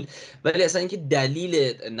تیم بود، ولی اصلا اینکه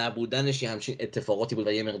دلیل نبودنش یه همچین اتفاقاتی بود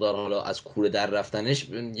و یه مقدار حالا از کوره در رفتنش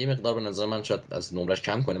یه مقدار به نظر من شاید از نمرش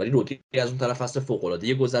کم کنه. ولی رودری از اون طرف فصل فوق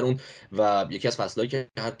العاده گذرون و یکی از فصلایی که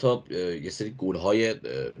حتی یه سری گل‌های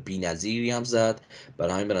بی‌نظیری هم زد.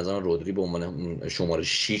 برای همین به نظر من رودری به عنوان شماره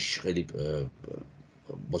 6 خیلی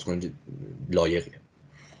بازیکن لایقیه.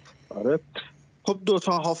 آره خب دو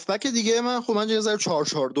تا هافبک دیگه من، خب من یه ذره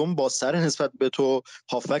 4-4-2 بازتر نسبت به تو.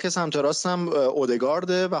 هافبک سمت راستم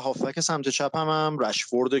اودگارده و هافبک سمت چپم هم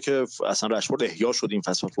رشفورده که اصلا رشفورد احیا شد این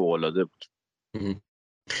فصل، فوق العاده بود.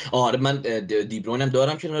 آره من دیبروین هم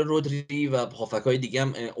دارم کنار رودری و هافکای دیگه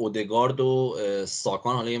هم اودگارد و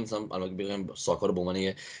ساکان. حالا مثلا الان بگیم ساکا رو به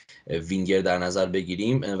عنوان وینگر در نظر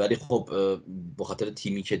بگیریم، ولی خب به خاطر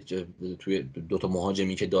تیمی که توی دو تا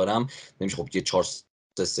مهاجمی که دارم نمیشه خب یه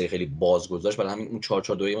 4-3 خیلی باز گذاشت، برای همین اون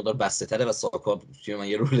 4-4-2 یه مقدار بسته تره و ساکا توی من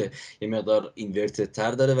یه رول یه مقدار اینورتد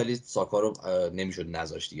تر داره، ولی ساکا رو نمیشد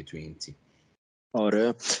نذاشت دیگه توی این تیم.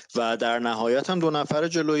 آره و در نهایت هم دو نفر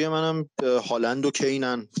جلوی منم هالند و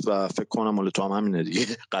کینن و فکر کنم مال تو هم همینه دیگه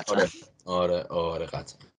قطعا. آره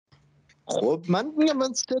قطعا. خب من میگم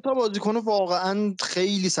من سه تا بازیکن واقعا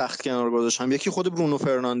خیلی سخت کنار گذاشتم. یکی خود برونو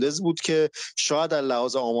فرناندز بود که شاید از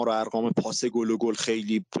لحاظ آمار و ارقام پاس گل و گل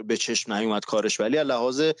خیلی به چشم نیومد کارش، ولی از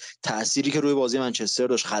لحاظ تأثیری که روی بازی منچستر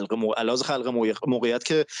داشت، خلق موقعیت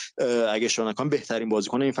که اگه اشتباه نکنم بهترین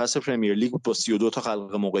بازیکن این فصل پرمیر لیگ با 32 تا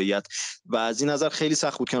خلق موقعیت و از این نظر خیلی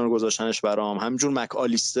سخت بود کنار گذاشتنش برام. همینجور مک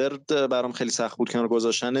آلیستر برام خیلی سخت بود کنار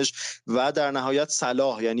گذاشتنش و در نهایت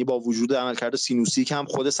صلاح، یعنی با وجود عملکرد سینوسی که هم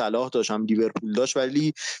خود صلاح داشت هم لیورپول داشت،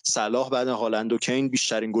 ولی صلاح بعد هالند و کین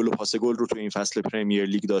بیشترین گل و پاس گل رو تو این فصل پرمیر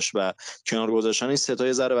لیگ داشت و کنار گذاشتن این سه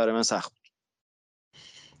تا ذره برای من سخت بود.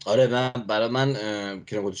 آره برای من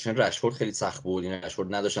کنار گذاشتن رشفورد خیلی سخت بود. این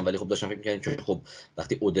رشفورد نداشتم، ولی خب داشتم فکر می‌کردم که خب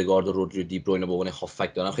وقتی اودگارد و رودری و دی بروینه به عنوان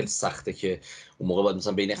هافک دارم خیلی سخته که اون موقع باید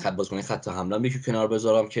مثلا بین خط بازیکن خط حمله یکی کنار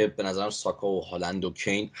بذارم که به نظرم ساکا و هالند و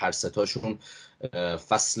کین هر سه تاشون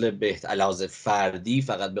فصل علاوه فردی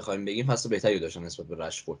فقط بخوایم بگیم فصل بهتری داشتن نسبت به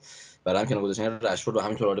رشفورد. برای همین کنار گذاشتن رشفورد و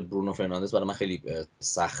همینطور برونو فرناندز برای من خیلی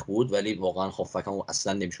سخت بود، ولی واقعا هافکم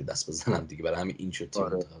اصلا نمیشد دست بزنم دیگه، برای همین این شد تیم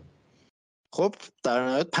منتخب. خب در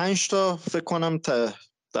نهایت 5 تا فکر کنم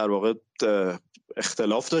در واقع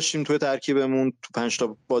اختلاف داشتیم توی ترکیبمون، تو 5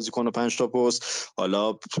 تا بازیکن و 5 تا پست.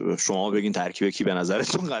 حالا شما بگین ترکیب کی به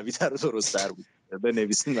نظرتون قوی تر و درست تر بود،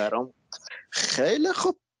 بنویسین برام. خیلی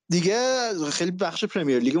خب دیگه خیلی بخش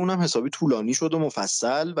پرمیر لیگ اونم حسابی طولانی شد و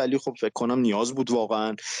مفصل، ولی خب فکر کنم نیاز بود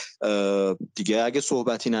واقعا. دیگه اگه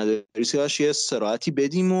صحبتی نداری سیاش یه استراحتی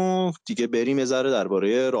بدیم و دیگه بریم یه ذره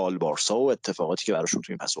درباره رئال بارسا و اتفاقاتی که براشون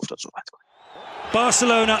تو این پس افتاد صحبت کنیم.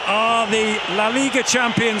 Barcelona are the La Liga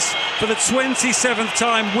champions for the 27th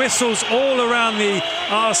time. Whistles all around the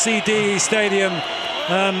RCD stadium,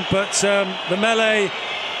 but the melee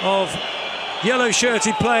of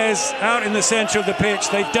yellow-shirted players out in the centre of the pitch.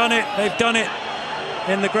 They've done it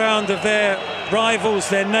in the ground of their rivals,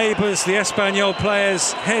 their neighbours, the Espanyol players,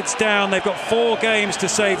 heads down. They've got 4 games to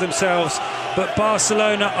save themselves, but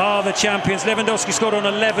Barcelona are the champions. Lewandowski scored on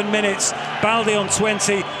 11 minutes, Balde on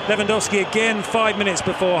 20, Lewandowski again 5 minutes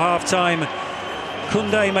before half-time.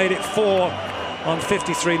 Koundé made it 4 on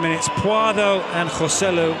 53 minutes. Puado and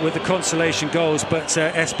Joselu with the consolation goals, but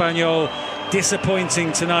Espanyol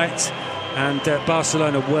disappointing tonight, and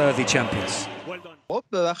Barcelona worthy champions. خب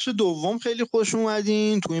به بخش دوم خیلی خوش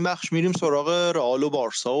اومدین. تو این بخش میریم سراغ رئال و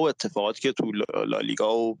بارسا و اتفاقاتی که تو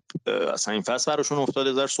لالیگا و اصلا این فصل براشون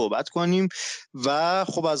افتاده در صحبت کنیم و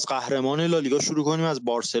خب از قهرمان لالیگا شروع کنیم، از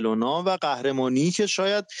بارسلونا و قهرمانی که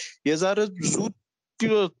شاید یه ذره زود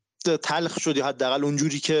تلخ شدی، حداقل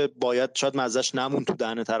اونجوری که باید شاید مزهش نمون تو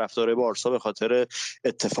دهن طرفدارای بارسا به خاطر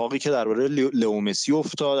اتفاقی که درباره لئو مسی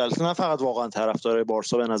افتاد. البته نه فقط واقعا طرفدارای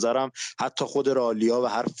بارسا، به نظرم حتی خود رئالیا و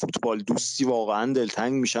هر فوتبال دوستی واقعا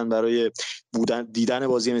دلتنگ میشن برای دیدن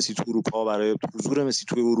بازی مسی تو اروپا، برای حضور مسی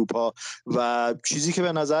تو اروپا و چیزی که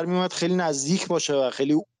به نظر میومد خیلی نزدیک باشه و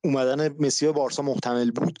خیلی اومدن مسی به بارسا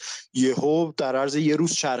محتمل بود، یهو در عرض یه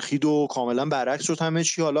روز چرخید و کاملا برعکس شد همه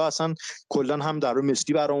چی. حالا اصلا کلا هم درباره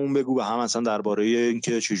مسی برامون بگو و هم اصلا درباره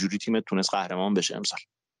اینکه چجوری تیمت تونست قهرمان بشه امسال.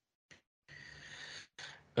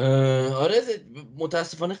 آره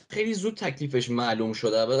متاسفانه خیلی زود تکلیفش معلوم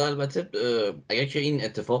شده. البته اگر که این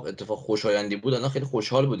اتفاق خوشایندی بود الان خیلی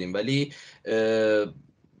خوشحال بودیم، ولی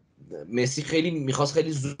مسی خیلی میخواست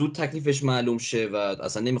خیلی زود تکلیفش معلوم شه و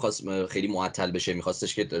اصلا نمیخواست خیلی معطل بشه،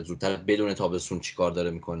 میخواستش که زودتر بدون تابستون چی کار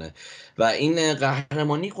داره میکنه. و این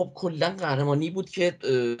قهرمانی خب کلا قهرمانی بود که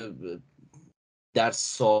در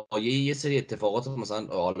سایه یه سری اتفاقات،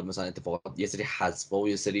 مثلا اتفاقات یه سری حذف‌ها و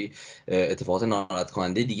یه سری اتفاقات ناراحت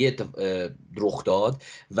کننده دیگه رخ داد،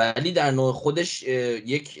 ولی در نوع خودش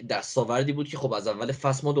یک دستاوردی بود که خب از اول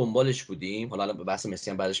فصل ما دنبالش بودیم. حالا الان به بحث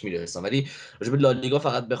مسی هم بعدش میرسم، ولی راجع به لالیگا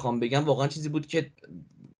فقط بخوام بگم واقعا چیزی بود که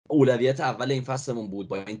اولویت اول این فصلمون بود.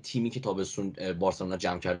 با این تیمی که تابستون بارسلونا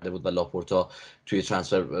جمع کرده بود و لاپورتا توی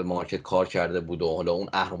ترانسفر مارکت کار کرده بود و حالا اون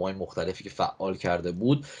اهرم‌های مختلفی که فعال کرده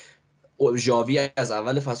بود، ژاوی از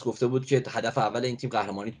اول فصل گفته بود که هدف اول این تیم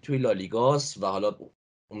قهرمانی توی لالیگاست و حالا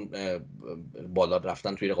اون بالا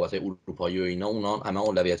رفتن توی رقابت‌های اروپایی و اینا اونا همه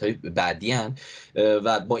اولویت‌های بعدی ان.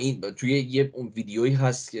 و با این توی یه ویدیویی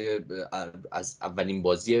هست که از اولین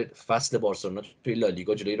بازی فصل بارسلونا توی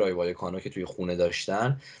لالیگا جلوی رای والکانو که توی خونه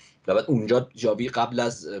داشتن و بعد اونجا ژاوی قبل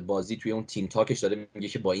از بازی توی اون تیم تاکش داره میگه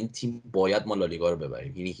که با این تیم باید ما لالیگا رو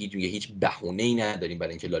ببریم، یعنی هیچ بهونه‌ای نداریم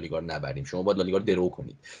برای اینکه لالیگا رو نبریم، شما باید لالیگا رو درو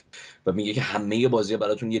کنید. و میگه که همه بازی‌ها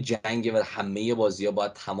براتون یه جنگه و همه بازی‌ها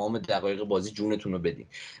باید تمام دقایق بازی جونتون رو بدین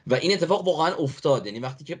و این اتفاق واقعا افتاد. یعنی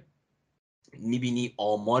وقتی که میبینی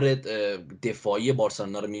آمار دفاعی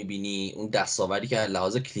بارسلونا رو میبینی، اون دستاوردی که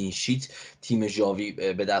لحاظ کلین شیت تیم ژاوی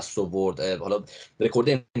به دست آورد، حالا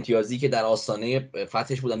رکورد امتیازی که در آستانه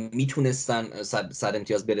فتحش بودن میتونستن صد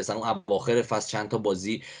امتیاز برسن اون اواخر فصل چند تا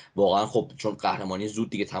بازی واقعا خب چون قهرمانی زود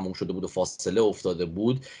دیگه تموم شده بود و فاصله افتاده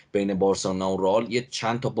بود بین بارسلونا و رئال، یه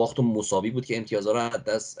چند تا باخت و مساوی بود که امتیازها رو از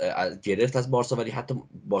دست گرفت از بارسا، ولی حتی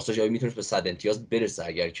بارسا ژاوی میتونست به 100 امتیاز برسه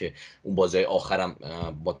اگر که اون بازی‌های آخرام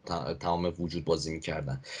با تمام وجود بازی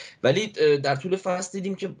میکردن. ولی در طول فصل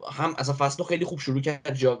دیدیم که هم اصلا فصل رو خیلی خوب شروع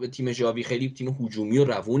کرد تیم ژاوی، خیلی تیم هجومی و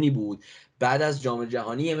روونی بود. بعد از جام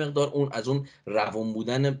جهانی یه مقدار اون روون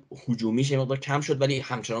بودن هجومیش یه مقدار کم شد، ولی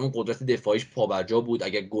همچنان اون قدرت دفاعیش پابرجا بود.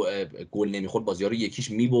 اگر گل نمیخورد بازی‌ها رو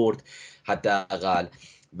یکیش میبرد حداقل.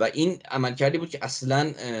 و این عملکردی بود که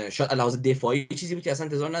اصلا شاید لحاظ دفاعی چیزی بود که اصلا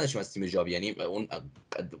انتظار نداشتیم از تیم ژاوی، یعنی اون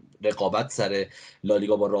رقابت سر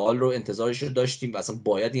لالیگا با رئال رو انتظارش رو داشتیم و اصلا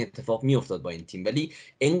باید این اتفاق میافتاد با این تیم، ولی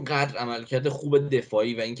اینقدر عملکرد خوب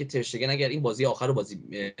دفاعی و اینکه ترشتگن اگر این بازی آخر رو بازی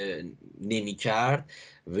نمی‌کرد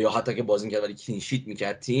و یا حتی که بازی می‌کرد ولی کلین شیت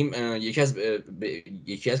می‌کرد تیم،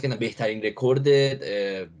 یکی از که بهترین رکورد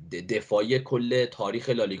دفاعی کل تاریخ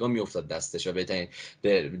لالیگا میافتاد دستش و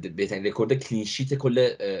بهترین رکورد کلین شیت کل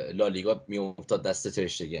لالیگا میافتاد دست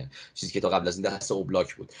ترشتگن، چیزی که تا قبل از این دست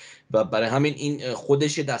اوبلاک بود. و برای همین این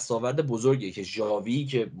خودش دستاورد بزرگیه که ژاوی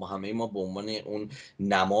که همه ما به عنوان اون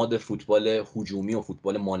نماد فوتبال هجومی و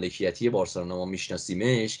فوتبال مالکیتی بارسلونا ما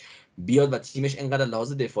میشناسیمش، بیاد و تیمش اینقدر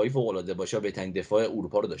لحاظ دفاعی فوق العاده باشه و بهترین دفاع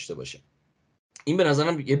اروپا رو داشته باشه. این به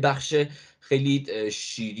نظرم یه بخش خیلی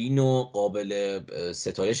شیرین و قابل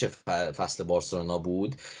ستایش فصل بارسلونا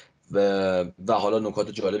بود و حالا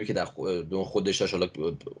نکات جالبی که در خودش داشت، حالا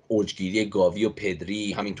اوجگیری گاوی و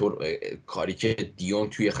پدری، همینطور کاری که دیون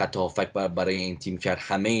توی خط هافبک برای این تیم کرد،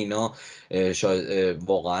 همه اینا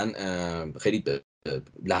واقعا خیلی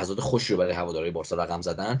لحظات خوشی رو برای هوادارهای بارسا رقم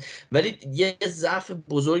زدن. ولی یه ضعف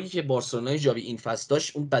بزرگی که بارسلونای ژاوی این فصل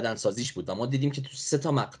داشت اون بدنسازیش بود و ما دیدیم که تو 3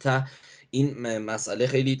 تا مقطع این مسئله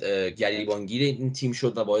خیلی گریبانگیر این تیم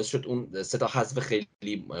شد و باعث شد اون 3 تا حذف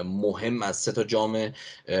خیلی مهم از 3 تا جام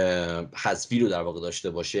حذفی رو در واقع داشته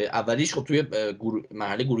باشه. اولیش خب توی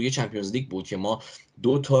مرحله گروهی چمپیونز لیگ بود که ما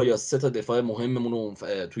 2 تا یا 3 تا دفاع مهممون رو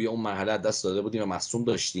توی اون مرحله از دست داده بودیم و مصدوم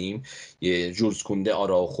داشتیم، جولز کونده،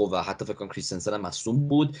 آراوخو و حتی فکر کنم کریستنسن هم مصدوم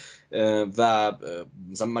بود و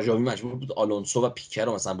مثلا ژاوی مجبور بود آلونسو و پیکر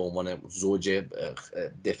رو مثلا به عنوان زوج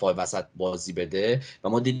دفاع وسط بازی بده و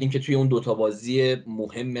ما دیدیم که توی اون 2 تا بازی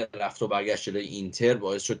مهم رفت و برگشت جلوی اینتر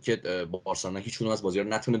باعث شد که بارسلونا هیچ کدوم از بازی‌ها رو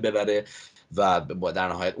نتونه ببره و در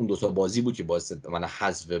نهایت اون 2 تا بازی بود که باعث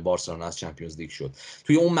حذف بارسلونا از چمپیونز لیگ شد.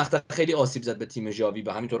 توی اون مقطع خیلی آسیب زد به تیم ژاوی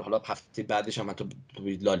و همینطور حالا هفته بعدش هم تو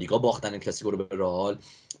لالیگا باختن کلاسیکو رو به رئال.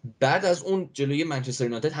 بعد از اون جلوی منچستر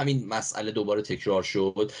یونایتد همین مسئله دوباره تکرار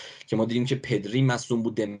شد که ما دیدیم که پدری مصدوم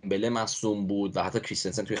بود، دمبله مصدوم بود و حتی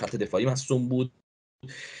کریستنسن توی خط دفاعی مصدوم بود.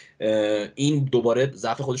 این دوباره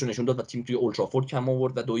ضعف خودش رو نشون داد و تیم توی اولترافورد کم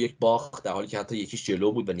آورد و 2-1 باخت، در حالی که حتی یکیش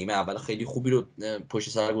جلو بود و نیمه اول خیلی خوبی رو پشت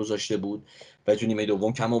سر گذاشته بود و تو نیمه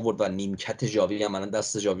دوم کم آورد و نیمکت ژاوی هم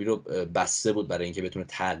دست ژاوی رو بسته بود برای اینکه بتونه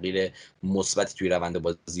تغییر مثبتی توی روند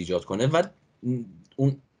بازی ایجاد کنه. و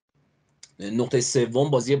اون نقطه سوم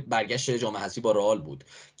بازی برگشت جام حذفی با رئال بود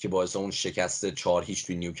که باعث اون شکست 4-0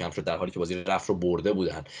 توی نیوکمپ شد، در حالی که بازی رفت رو برده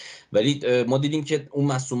بودن. ولی ما دیدیم که اون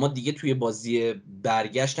مصدومات دیگه توی بازی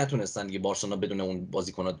برگشت نتونستن دیگه بارسلونا بدون اون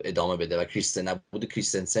بازیکن‌ها ادامه بده و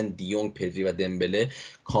کریستنسن، دیونگ، پدری و دمبله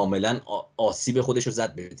کاملا آسیب خودش رو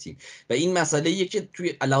زد به تیم و این مسئله‌ایه که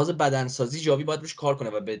توی لحاظ بدنسازی ژاوی باید روش کار کنه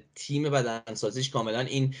و به تیم بدنسازیش کاملا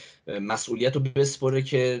این مسئولیت رو بسپره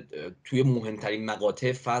که توی مهمترین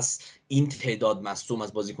مقاطع فصل این تعداد مصدوم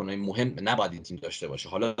از بازیکن‌های مهم نباید این تیم داشته باشه.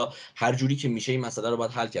 حالا هر جوری که میشه این مسئله رو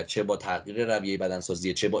باید حل کرد، چه با تغییر رویه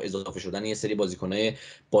بدنسازی، چه با اضافه شدن یه سری بازیکن‌های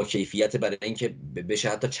با کیفیت برای اینکه بشه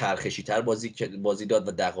حتی چرخشی‌تر بازی داد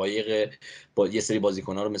و دقایق با یه سری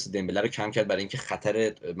بازیکن‌ها رو مثل دمبله رو کم کرد برای اینکه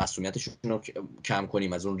خطر مصدومیتشون رو کم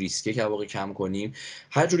کنیم، از اون ریسکه که واقعا کم کنیم.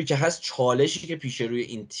 هر جوری که هست چالشی که پیش روی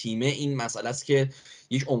این تیمه این مسئله است که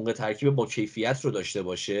یک عمق ترکیب با کیفیت رو داشته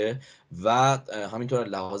باشه و همینطور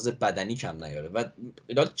لحاظ بدنی کم نیاره.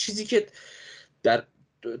 و چیزی که در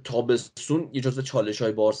تابستون یه جزو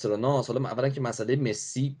چالش‌های بارسلونا است، حالا اولا که مسئله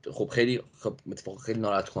مسی خب خیلی اتفاق خیلی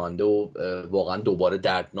ناراحت کننده و واقعا دوباره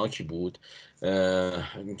دردناکی بود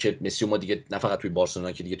که مسی ما دیگه نه فقط توی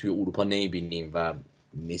بارسلونا که دیگه توی اروپا نمی‌بینیم و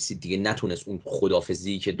مسی دیگه نتونست اون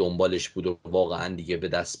خدافظی که دنبالش بود و واقعا دیگه به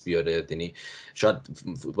دست بیاره. یعنی شاید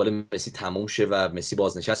فوتبال مسی تموم شه و مسی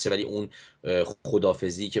بازنشسته ولی اون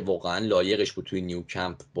خدافظی که واقعا لایقش بود توی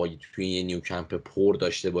نیوکمپ با توی نیوکمپ پر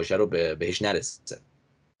داشته باشه رو بهش نرسید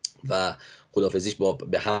و خدافظیش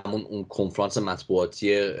به همون اون کنفرانس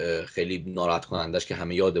مطبوعاتی خیلی ناراحت کنندش که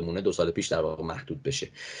همه یادمونه 2 سال پیش در واقع محدود بشه.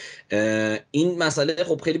 این مسئله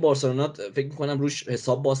خب خیلی بارسلونا فکر می‌کنم روش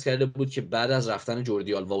حساب باز کرده بود که بعد از رفتن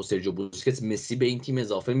جوردی آلبا و سرجیو بوسکتس مسی به این تیم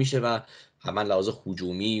اضافه میشه و هم لحاظ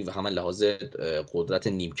هجومی و هم لحاظ قدرت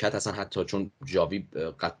نیمکت اصلا حتی چون ژاوی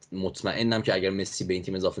مطمئنم که اگر مسی به این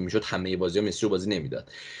تیم اضافه میشد همه بازی‌ها مسی رو بازی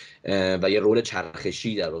نمیداد و یه رول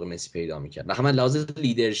چرخشی در واقع مسی پیدا میکرد و همین لحاظ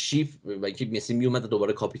لیدرشپ و اینکه مسی میومد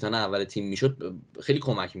دوباره کاپیتان اول تیم میشد خیلی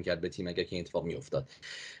کمک میکرد به تیم اگر که این اتفاق میافتاد.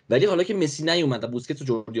 ولی حالا که مسی نیومد و بوسکتس و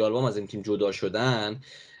جوردی آلبا از این تیم جدا شدن،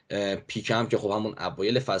 پیک هم که خب همون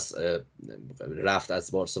اوایل فصل رفت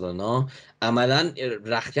از بارسلونا، عملا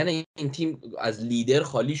رختکن این تیم از لیدر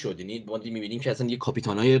خالی شد. یعنی ما می‌بینیم که اصلا یه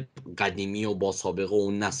کاپیتانای قدیمی و با سابقه و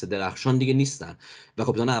اون نسل درخشان دیگه نیستن و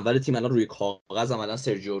کاپیتان اول تیم الان روی کاغذ عملا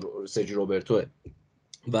سرجیو روبرتوه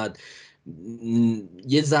و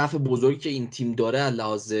یه ضعف بزرگی که این تیم داره از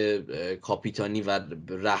لحاظ کاپیتانی و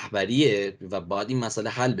رهبریه و باید این مسئله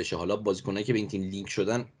حل بشه. حالا بازیکنایی که به این تیم لینک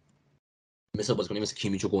شدن مثل بازیکنی مثل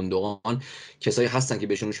کیمیچ و گوندوغان کسایی هستن که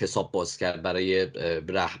بهشونش حساب باز کرد برای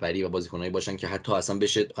رهبری و بازیکنایی باشن که حتی اصلا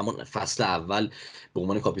بشه همون فصل اول به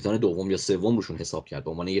عنوان کاپیتان دوم یا سوم روشون حساب کرد،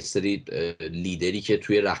 به عنوان یه سری لیدری که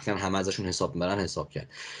توی رختکن همه ازشون حساب میبرن حساب کرد.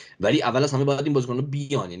 ولی اول از همه باید این بازیکن‌ها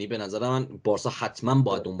بیان، یعنی به نظر من بارسا حتما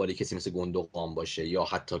باید دنبال کسی مثل گوندوغان باشه یا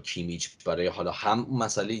حتی کیمیچ برای حالا هم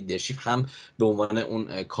مسئله لیدرشپ هم به عنوان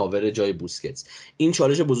اون کاور جای بوسکتس. این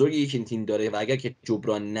چالش بزرگی که این تیم داره و اگر که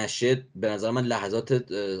جبران نشه به نظر من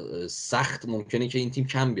لحظات سخت ممکنه که این تیم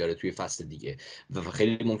کم بیاره توی فصل دیگه و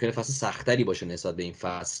خیلی ممکنه فصل سخت‌تری باشه نسبت به این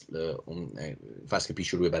فصل، اون فصل که پیش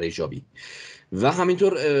روی برای ژاوی. و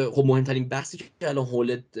همینطور خب مهمترین بحثی که الان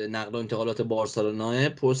حول نقل و انتقالات بارسلونا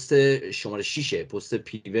پست شماره 6 پست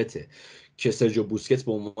پیوته که سرجیو بوسکتس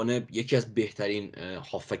به عنوان یکی از بهترین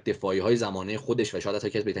هافبک دفاعی های زمانه خودش و شاید حتی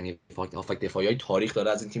یکی از بهترین هافبک دفاعی های تاریخ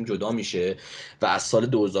داره از این تیم جدا میشه و از سال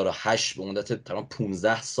 2008 به مدت تقریبا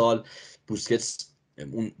 15 سال بوسکتس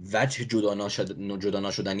اون وجه جدا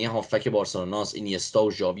نشدنی هافبک بارسلوناست. اینیستا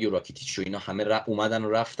و ژاوی و راکیتیچ و اینا همه اومدن و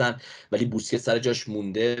رفتن ولی بوسکتس سر جاش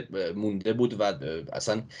مونده بود و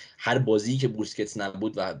اصلا هر بازی که بوسکتس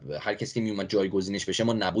نبود و هر کسی که میومد جایگزینش بشه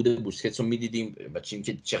ما نبود بوسکتس رو میدیدیم و چیم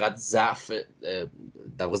که چقدر ضعف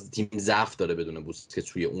در واقع تیم ضعف داره بدون بوسکتس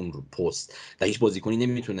توی اون پست و هیچ بازیکنی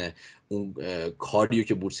نمیتونه اون کاریو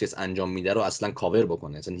که بوسکتس انجام میده رو اصلا کاور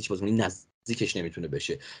بکنه، اصلا هیچ بازیکنی نزدیکش نمیتونه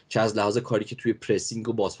بشه، چه از لحاظ کاری که توی پرسینگ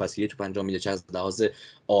و بازپسگیری توپ انجام میده، چه از لحاظ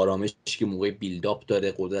آرامشی که موقع بیلداپ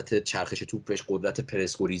داره، قدرت چرخش توپش، قدرت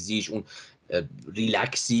پرسکوریزیش، اون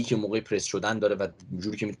ریلکسی که موقع پرس شدن داره و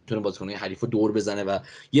جوری که میتونه بازیکن‌های حریفو دور بزنه و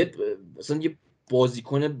مثلا یه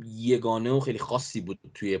بازیکن یگانه و خیلی خاصی بود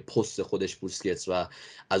توی پست خودش بوسکتس و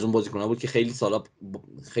از اون بازیکن‌ها بود که خیلی سالا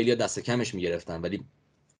خیلی دست کمش میگرفتن ولی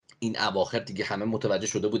این اواخر دیگه همه متوجه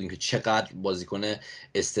شده بودیم که چقدر بازیکن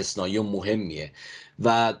استثنایی و مهمیه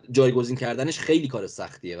و جایگزین کردنش خیلی کار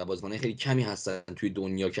سختیه و بازیکن‌های خیلی کمی هستن توی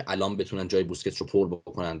دنیا که الان بتونن جای بوسکتس رو پر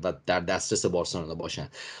بکنن و در دسترس بارسلونا باشن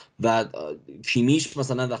و کیمیش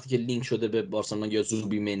مثلا وقتی که لینک شده به بارسلونا یا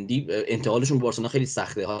زوبیمندی انتقالشون به بارسلونا خیلی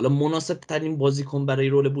سخته. حالا مناسب ترین بازیکن برای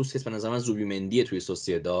رول بوسکتس به نظر من زوبیمندیه توی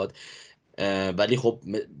سوسییداد، ولی خب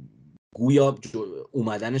گویا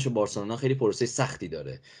اومدنش به بارسلونا خیلی پروسه سختی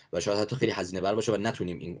داره و شاید حتی خیلی هزینه بر باشه و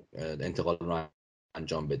نتونیم این انتقال رو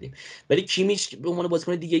انجام بدیم. ولی کیمیچ به عنوان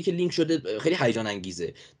بازیکن دیگه‌ای که لینک شده خیلی هیجان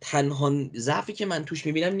انگیزه. تنها ضعفی که من توش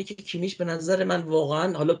میبینم اینه که کیمیچ به نظر من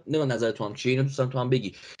واقعا، حالا نمیدونم نظر تو هم چیه، اینو دوستم تو هم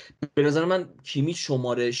بگی، به نظر من کیمیچ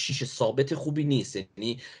شماره 6 ثابت خوبی نیست.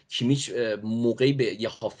 یعنی کیمیچ موقعی به یه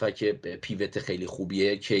هافک پیوت خیلی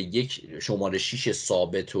خوبیه که یک شماره 6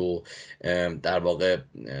 ثابت و در واقع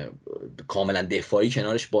کاملا دفاعی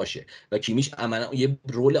کنارش باشه و کیمیچ عملا یه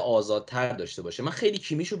رول آزادتر داشته باشه. من خیلی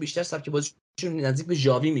کیمیچ رو بیشتر سبک بازیش نزدیک به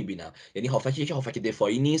ژاوی میبینم، یعنی هافکی که هافک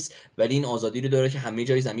دفاعی نیست ولی این آزادی رو داره که همه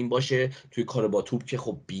جای زمین باشه، توی کار با توپ که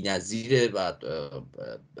خب بی‌نظیره و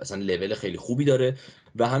اصلا لول خیلی خوبی داره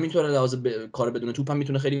و همینطور لحاظ کار بدون توپ هم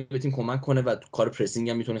میتونه خیلی به تیم کمک کنه و کار پرسینگ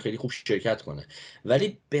هم میتونه خیلی خوب شرکت کنه.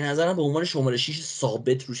 ولی به نظرم به عنوان شماره 6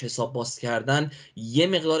 ثابت روش حساب باز کردن یه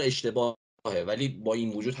مقدار اشتباهه. ولی با این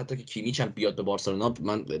وجود حتی که کیمیچ هم بیاد به بارسلونا،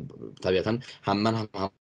 من طبیعتا هم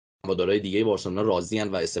هوادارهای دیگه بارسلونا راضی ان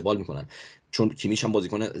و استقبال میکنن، چون کیمیچ هم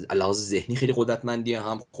بازیکن لحاظ ذهنی خیلی قدرتمندیه،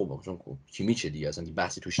 هم خب چون کیمیچ دیگه اصلا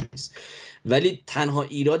بحثی توش نیست. ولی تنها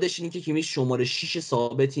ایرادش اینه که کیمیچ شماره 6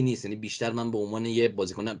 ثابتی نیست، یعنی بیشتر من به عنوان یه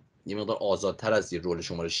بازیکن یه مقدار آزادتر از یه رول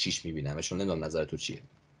شماره 6 میبینم. چون نمیدونم نظر تو چیه.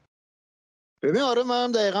 ببین آره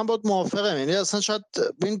منم دقیقاً باهات موافقم، یعنی اصلا شاید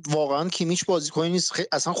ببین واقعا کیمیچ بازیکنی نیست،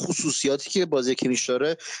 اصلا خصوصیاتی که بازی کیمیچ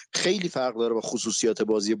داره خیلی فرق داره با خصوصیات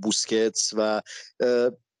بازی بوسکتس و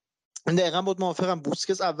دقیقاً باید موافقم.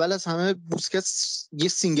 بوسکتس اول از همه بوسکتس یه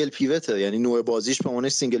سینگل پیوته، یعنی نوع بازیش به عنوان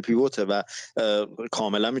سینگل پیوته و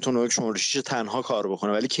کاملا میتونه یک شماره 6 تنها کار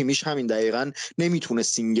بکنه، ولی کیمیش همین دقیقاً نمیتونه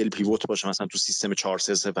سینگل پیوت باشه مثلا تو سیستم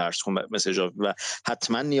 4-3-3 فرض کن مثل ژاوی و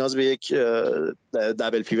حتما نیاز به یک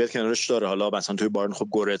دبل پیوت کنارش داره. حالا مثلا توی بارن خب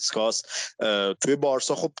گورتسکاس، توی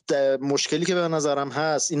بارسا خب مشکلی که به نظرم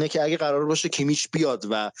هست اینه که اگه قرار باشه کیمیچ بیاد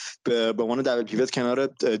و به عنوان دبل پیوت کنار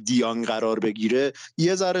دیانگ قرار بگیره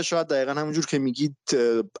یه ذره شاید دقیقاً همونجور که میگید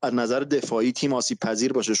از نظر دفاعی تیم آسیب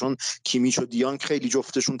پذیر باشه، چون کیمیچ و دیانگ خیلی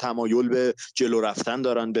جفتشون تمایل به جلو رفتن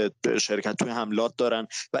دارن، به شرکت توی حملات دارن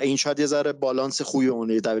و این شاید یه ذره بالانس خوبی اون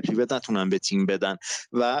دبل پیوت نتونن به تیم بدن.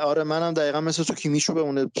 و آره منم دقیقاً مثل تو کیمیچ رو به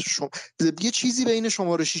اون یه چیزی بین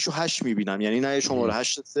شماره 6 و 8 میبینم، یعنی نه شماره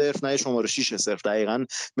 8 صرف نه شماره 6 صرف، دقیقاً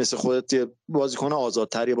مثل خودت بازیکن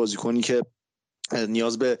آزادتر، بازیکنی که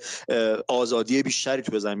نیاز به آزادی بیشتری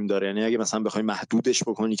تو زمین داره. یعنی اگه مثلا بخوای محدودش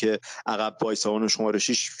بکنی که عقب وایسان شماره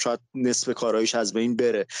 6 شاید نصف کارایش از بین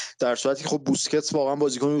بره، در صورتی که خب بوسکتس واقعا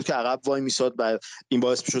بازیکنی بود که عقب وای میساد و این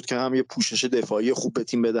باعث میشد که هم یه پوشش دفاعی خوب به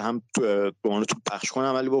تیم بده، هم به عنوان توپ پخش کنه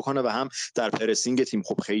عملی بکنه و هم در پرسینگ تیم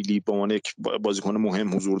خب خیلی به عنوان یک بازیکن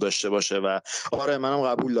مهم حضور داشته باشه. و آره منم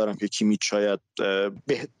قبول دارم که کیمیچ شاید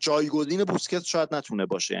به جایگزین بوسکتس شاید نتونه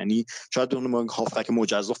باشه، یعنی شاید اون هافبک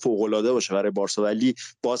مجزا فوق العاده باشه برای بارسا، ولی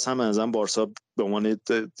باز هم از بارسا به عنوان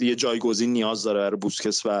یه جایگزین نیاز داره برای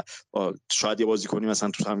بوسکتس و شاید یه بازیکنی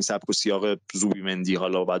مثلا تو همین سبک و سیاق زوبیمندی.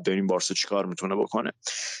 حالا بعد ببینیم بارسا چیکار میتونه بکنه.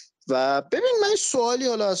 و ببین من سوالی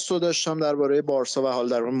حالا از تو داشتم درباره بارسا و حال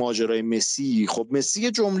در ماجرای مسی. خب مسی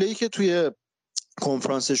یه جمله‌ای که توی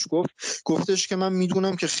کنفرانسش گفتش که من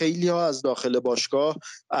میدونم که خیلی ها از داخل باشگاه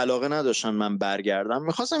علاقه نداشتن من برگردم.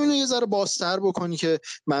 میخواستم اینو یه ذره بازتر بکنی که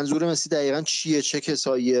منظور مسی دقیقاً چیه، چه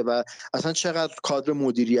کساییه و اصلا چقدر کادر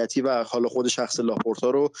مدیریتی و حالا خود شخص لاپورتا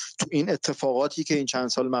رو تو این اتفاقاتی که این چند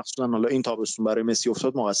سال مخصوصا حالا این تابستون برای مسی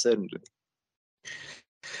افتاد مقصر میدونی؟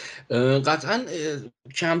 قطعا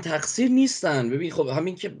کم تقصیر نیستن. ببین خب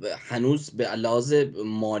همین که هنوز به لحاظ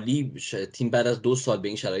مالی تیم بعد از 2 سال به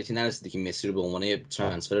این شرایطی نرسیده که مسی رو به عنوان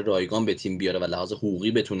ترانسفر رایگان به تیم بیاره و لحاظ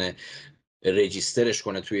حقوقی بتونه رجیسترش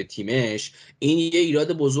کنه توی تیمش، این یه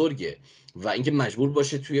ایراد بزرگه. و اینکه مجبور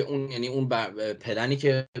باشه توی اون، یعنی اون پلنی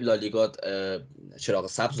که لالیگا چراغ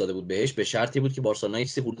سبز داده بود بهش، به شرطی بود که بارسلونا یه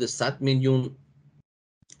چیزی حدود 100 میلیون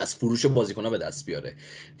از فروش بازیکن‌ها به دست بیاره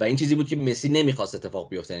و این چیزی بود که مسی نمیخواست اتفاق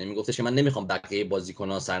بیفته. یعنی میگفتش که من نمیخوام بقیه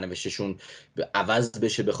بازیکن‌ها سرنوشتشون عوض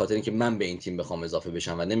بشه به خاطر اینکه من به این تیم بخوام اضافه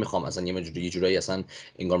بشم و نمیخوام اصلا یه جورایی اصلا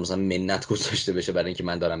انگار مثلا منت گذاشته بشه برای اینکه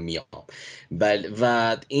من دارم میام.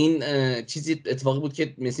 و این چیزی اتفاقی بود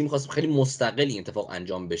که مسی میخواست خیلی مستقل این اتفاق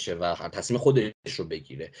انجام بشه و تصمیم خودش رو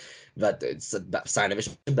بگیره و سرنوشت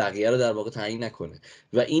بقیه رو در واقع تعیین نکنه.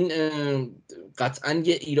 و این قطعا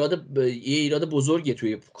یه ایراد بزرگه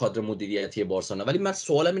توی کادر مدیریتی بارسلونا. ولی من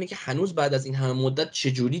سوالم اینه که هنوز بعد از این همه مدت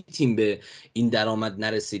چجوری تیم به این درآمد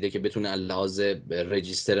نرسیده که بتونه لحاظ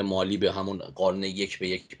رجیستر مالی به همون قانون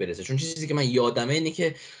 1-1 برسه؟ چون چیزی که من یادمه اینه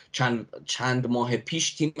که چند ماه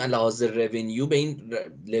پیش تیم لحاظ رونیو به این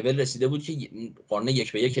لول رسیده بود که قانون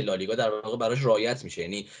 1-1 لالیگا در واقع براش رعایت میشه،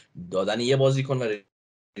 یعنی دادن یه بازیکن و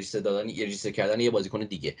رجیستر کردن یه بازیکن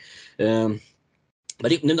دیگه.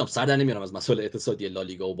 ولی نمیدونم، سر در نمیارم از مسائل اقتصادی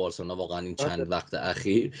لالیگا و بارسلونا واقعا این چند وقت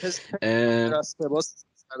اخیر.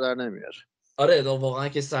 سر در نمیاره. آره واقعا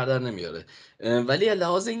که سر در نمیاره. ولی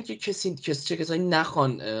لحاظ این که چه کسایی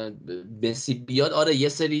نخوان مسی بیاد، آره یه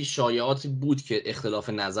سری شایعات بود که اختلاف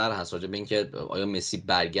نظر هست راجع به اینکه آیا مسی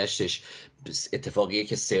برگشتش اتفاقیه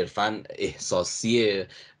که صرفاً احساسیه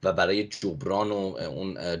و برای جبران و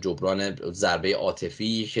اون جبران ضربه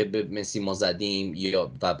عاطفی که به مسی ما زدیم،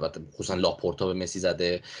 یا خصوصا لاپورتا به مسی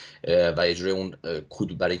زده و یه جوری اون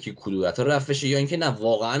برای اینکه کدورت‌ها رفع بشه، یا اینکه نه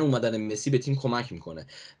واقعا اومدن مسی به تیم کمک میکنه.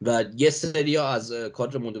 و یه سری از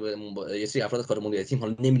یه سری افراد کادر مدیریتی تیم،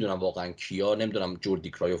 حالا نمیدونم واقعا کیا، نمیدونم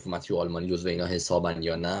جوردی کرایوف و ماتیو آلمانی جزو اینا حسابن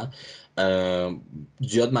یا نه،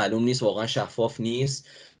 زیاد معلوم نیست، واقعا شفاف نیست.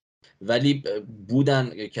 ولی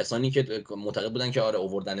بودن کسانی که معتقد بودن که آره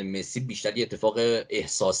آوردن مسی بیشتر یه اتفاق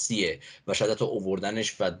احساسیه و شاید حتی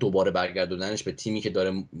آوردنش و دوباره برگردوندنش به تیمی که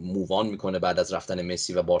داره مووان میکنه بعد از رفتن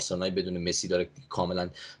مسی و بارسلونای بدون مسی داره کاملا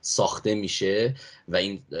ساخته میشه و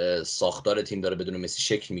این ساختار تیم داره بدون مسی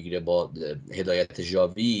شکل میگیره با هدایت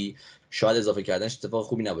ژاوی، شاید اضافه کردنش اتفاق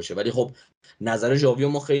خوبی نباشه. ولی خب نظر ژاوی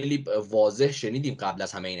ما خیلی واضح شنیدیم قبل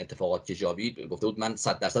از همه این اتفاقات که ژاوی گفته بود من 100%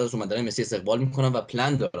 از اومدن مسی استقبال میکنم و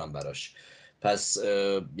پلن دارم براش. پس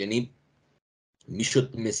یعنی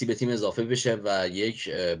میشد مسی به تیم اضافه بشه و یک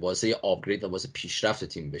باعث یه آپگرید و باعث پیشرفت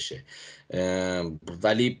تیم بشه،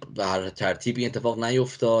 ولی به هر ترتیبی اتفاق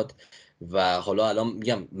نیفتاد. و حالا الان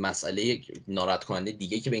میگم مسئله ناراحت کننده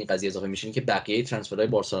دیگه که به این قضیه اضافه میشه که بقیه ترانسفرهای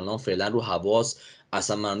بارسلونا فعلا رو حواس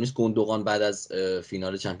اصلا معلوم نیست گوندوغان بعد از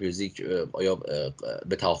فینال چمپیونز لیگ آیا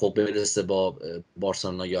به توافق برسه با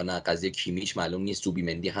بارسلونا یا نه. قضیه کیمیچ معلوم نیست،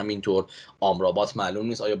 زوبیمندی همینطور، آمرابات معلوم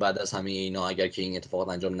نیست آیا بعد از همه اینا اگر که این اتفاقات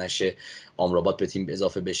انجام نشه آمرابات به تیم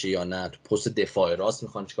اضافه بشه یا نه. تو پست دفاع راست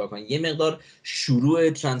میخوان چیکار کنن. یه مقدار شروع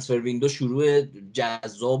ترانسفر ویندو شروع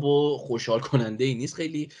جذاب و خوشحال کننده ای نیست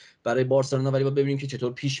خیلی برای بارسلونا، ولی با ببینیم که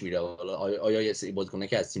چطور پیش میره. آیا یه سری بازیکن‌ها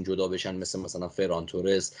که از تیم جدا بشن مثلا فران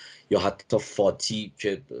تورس یا حتی فاتی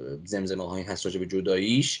که زمزمه‌هایی هست راجع به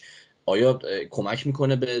جداییش، آیا کمک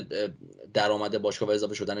میکنه به درآمد باشگاه و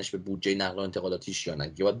اضافه شدنش به بودجه نقل و انتقالاتیش یا نه.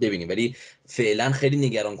 باید ببینیم، ولی فعلا خیلی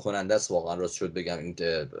نگران کننده است واقعا، راست شد بگم این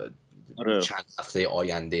چند هفته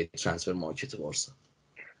آینده ترانسفر مارکت بارسا.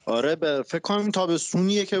 آره فکر کنم این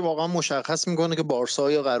تابستونیه که واقعا مشخص میکنه که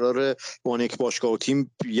بارسا یا قراره با یک باشگاه و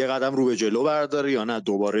تیم یه قدم رو به جلو برداره یا نه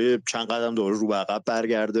دوباره چند قدم دوباره رو به عقب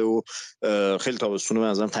برگرده و خیلی تابستون به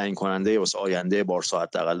نظرم تعیین کننده واسه آینده بارسا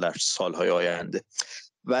حداقل در سالهای آینده.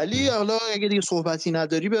 ولی حالا اگه دیگه صحبتی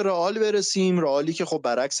نداری به رئال برسیم. رئالی که خب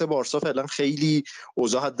برعکس بارسا فعلا خیلی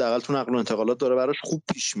اوضاع حداقل تو نقل و انتقالات داره براش خوب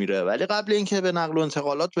پیش میره، ولی قبل اینکه به نقل و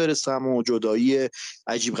انتقالات برسم و جدایی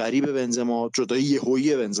عجیب غریب بنزما، جدایی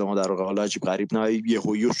یهویی بنزما در واقع، حالا عجیب غریب نه،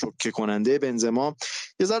 یهویی و شوکه کننده بنزما،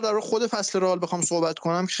 یه ذره در خود فصل رئال بخوام صحبت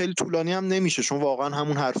کنم که خیلی طولانی هم نمیشه، چون واقعا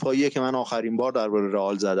همون حرفاییه که من آخرین بار درباره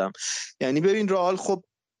رئال زدم. یعنی ببین رئال خب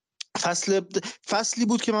فصلی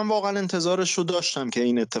بود که من واقعا انتظارش رو داشتم که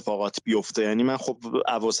این اتفاقات بیفته. یعنی من خب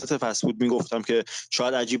اواسط فصل بود میگفتم که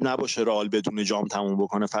شاید عجیب نباشه رئال بدون جام تموم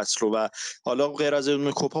بکنه فصل رو، و حالا غیر از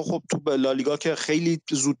اون کوپا خب تو لالیگا که خیلی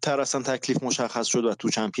زودتر اصلا تکلیف مشخص شد و تو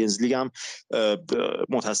چمپیونز لیگ هم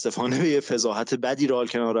متاسفانه به فضاحت بدی رئال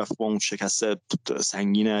کنار رفت با اون شکست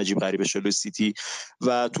سنگین عجیب غریب جلوی سیتی،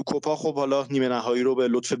 و تو کوپا خب حالا نیمه نهایی رو به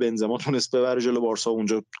لطف بنزما تونست ببره جلو بارسا،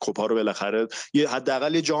 اونجا کوپا رو بالاخره یه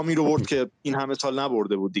حداقل یه جامی رو برد که این همه سال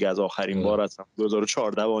نبرده بود دیگه، از آخرین بار از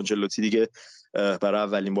 2014 با آنچلوتی دیگه برای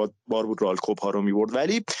اولین بار بود رئال کوپا رو میبرد.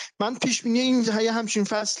 ولی من پیش بینی این همچین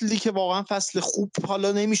فصلی که واقعا فصل خوب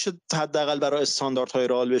حالا نمیشه حداقل برای استانداردهای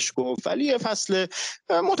رئال بهش گفت، ولی یه فصل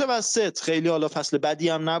متوسط، خیلی حالا فصل بدی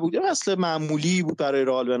هم نبود، یه فصل معمولی بود برای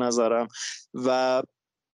رئال به نظرم. و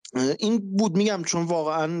این بود میگم چون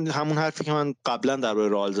واقعا همون حرفی که من قبلا درباره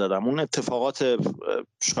رئال زدم، اون اتفاقات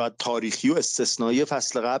شاید تاریخی و استثنایی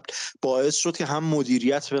فصل قبل باعث شد که هم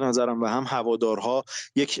مدیریت به نظرم و هم هوادارها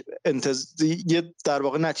یک در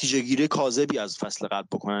واقع نتیجه گیری کاذبی از فصل قبل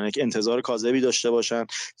بکنن، یک انتظار کاذبی داشته باشن،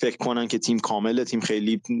 فکر کنن که تیم کامله، تیم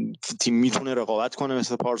خیلی تیم میتونه رقابت کنه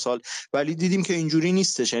مثل پارسال، ولی دیدیم که اینجوری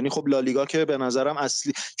نیستش. یعنی خب لالیگا که به نظرم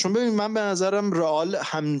اصلی، چون ببین من به نظرم رئال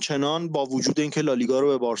همچنان با وجود اینکه لالیگا رو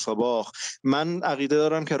به بارسا باخت، من عقیده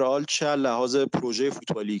دارم که رئال چه لحاظ پروژه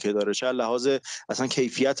فوتبالی که داره، چه لحاظ اصلا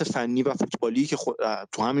کیفیت فنی و فوتبالی که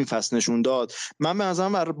تو همین فصل نشون داد، من به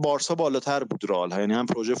نظرم بر بارسا بالاتر بود رئال. یعنی هم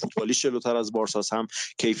پروژه فوتبالیش جلوتر از بارساست، هم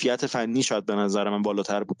کیفیت فنی شاید به نظر من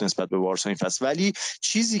بالاتر بود نسبت به بارسا این فصل. ولی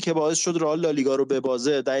چیزی که باعث شد رئال لالیگا رو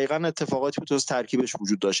ببازه دقیقاً اتفاقاتی بود که ترکیبش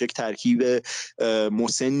وجود داشت، یک ترکیب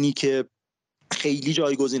مسنی که خیلی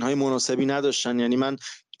جایگزین‌های مناسبی نداشتن. یعنی من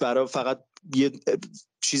برای فقط یه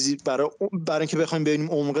چیزی برای اینکه بخوایم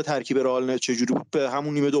ببینیم عمق ترکیب رئال چجوری بود، به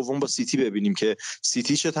همون نیمه دوم با سیتی ببینیم که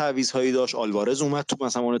سیتی چه تعویض‌هایی داشت. آلوارز اومد تو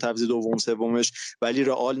مثلا اون تعویض دوم سومش، ولی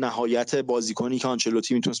رئال نهایت بازیکنی که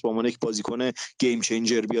آنچلوتی میتونست با عنوان یک بازیکن گیم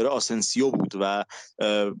چنجر بیاره آسنسیو بود، و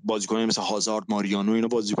بازیکنایی مثل هازارد، ماریانو، اینا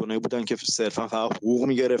بازیکنایی بودن که صرفا فقط حقوق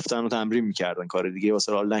میگرفتن و تمرین میکردن، کار دیگه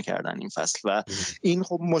واسه رئال نکردن این فصل. و این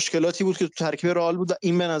خب مشکلاتی بود که تو ترکیب رئال بود.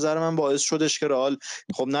 این به نظر من باعث شدش که رئال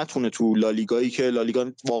خب نتونه تو لالیگایی که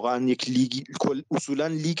لالیگا واقعا یک لیگ، اصولا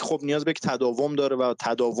لیگ خب نیاز به یک تداوم داره و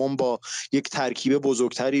تداوم با یک ترکیب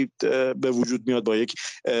بزرگتری به وجود میاد، با یک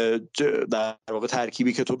در واقع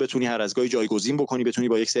ترکیبی که تو بتونی هر از گاهی جایگزین بکنی، بتونی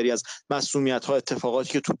با یک سری از معصومیت‌ها، اتفاقاتی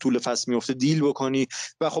که تو طول فصل میفته دیل بکنی.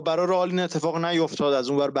 و خب برای رئال این اتفاق نیفتاد. از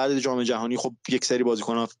اون ور بعد جام جهانی خب یک سری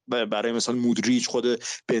بازیکن‌ها برای مثال مودریچ، خود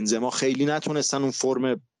بنزما خیلی نتونستن اون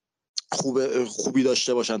فرم خوبی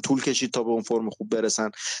داشته باشن، طول کشید تا به اون فرم خوب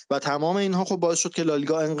برسن، و تمام اینها خب باعث شد که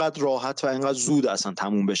لالیگا انقدر راحت و انقدر زود اصلا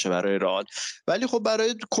تموم بشه برای رئال. ولی خب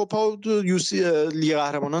برای کوپا و لیگ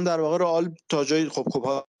قهرمانان در واقع رئال تا جایی خب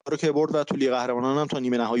کوپا رو که برد و تو لیگ قهرمانان هم تا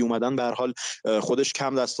نیمه نهایی اومدن، به هر حال خودش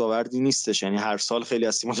کم دستاوردی نیستش. یعنی هر سال خیلی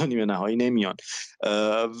از تیم‌ها تا نیمه نهایی نمیان،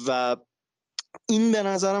 و این به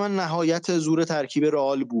نظر من نهایت زور ترکیب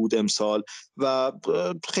رئال بود امسال، و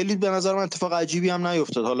خیلی به نظر من اتفاق عجیبی هم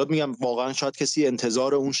نیفتاد. حالا میگم واقعا شاید کسی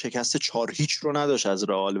انتظار اون شکست 4-0 رو نداشت از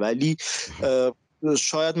رئال، ولی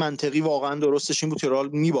شاید منطقی واقعا درستش این بود که رئال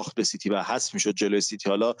میباخت به سیتی و حذف میشد جلوی سیتی.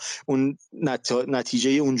 حالا اون نتیجه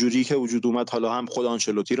اونجوری که وجود اومد، حالا هم خود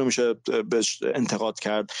آنچلوتی رو میشه بهش انتقاد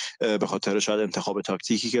کرد به خاطر شاید انتخاب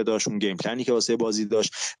تاکتیکی که داشت، اون گیم پلنی که واسه بازی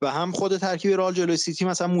داشت، و هم خود ترکیب رئال جلوی سیتی،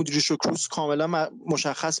 مثلا مودریچ و کروس کاملا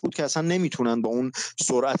مشخص بود که اصلا نمیتونن با اون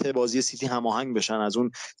سرعت بازی سیتی هماهنگ بشن، از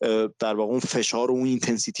اون در واقع اون فشار و اون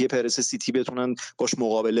اینتنسیتی پرس سیتی بتونن باش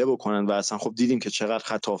مقابله بکنن، و اصلا خب دیدیم که چقدر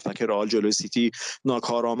خط هافبک رئال جلوی سیتی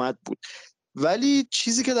ناکارآمد بود. ولی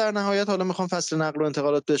چیزی که در نهایت حالا میخوام فصل نقل و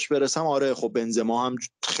انتقالات بهش برسم، آره خب بنزما هم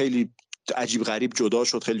خیلی عجیب غریب جدا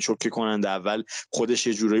شد، خیلی شوکه کننده. اول خودش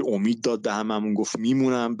یه جورایی امید داد به هممون، گفت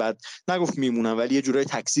میمونم، بعد نگفت میمونم ولی یه جورایی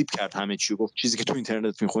تکذیب کرد همه چی، گفت چیزی که تو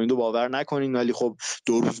اینترنت میخونید و باور نکنین، ولی خب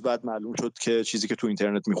 2 روز بعد معلوم شد که چیزی که تو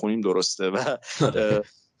اینترنت میخونیم درسته، و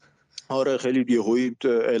آره خیلی یهویی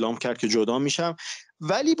اعلام کرد که جدا میشم.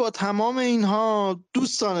 ولی با تمام اینها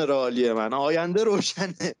دوستان رئالی من آینده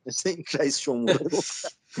روشنه، مثل این رئیس جمهور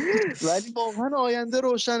ولی واقعا آینده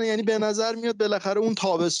روشنه. یعنی به نظر میاد بالاخره اون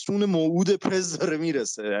تابستون موعود پرز داره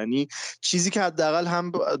میرسه. یعنی چیزی که حداقل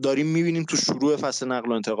هم داریم میبینیم تو شروع فصل نقل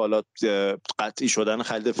و انتقالات، قطعی شدن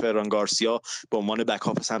خالد فران گارسیا به عنوان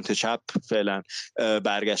بکاپ سمت چپ، فعلا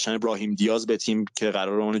برگشتن ابراهیم دیاز به تیم که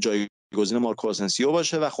قراره اون جایگزین مارکو آسنسیو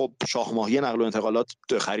باشه و خب شاهماهی نقل و انتقالات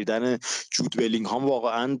خریدن جود بلینگهام.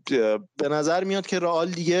 واقعا به نظر میاد که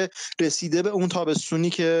رئال دیگه رسیده به اون تابستونی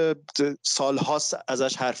که سالهاست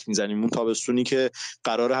ازش حرف میزنیم، اون تابستونی که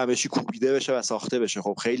قراره همه چی کوبیده بشه و ساخته بشه.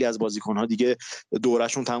 خب خیلی از بازیکن‌ها دیگه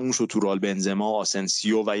دورشون تموم شد تو رئال، بنزما،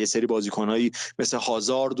 آسنسیو و یه سری بازیکنایی مثل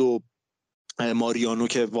هازارد و ماریانو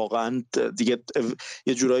که واقعا دیگه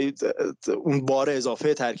یه جورایی اون بار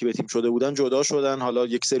اضافه ترکیب تیم شده بودن جدا شدن. حالا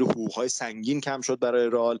یک سری حقوق‌های سنگین کم شد برای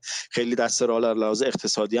رئال، خیلی دست رئال از لحاظ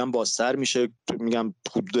اقتصادی هم بازتر میشه. میگم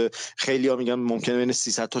خیلی‌ها میگن ممکنه بین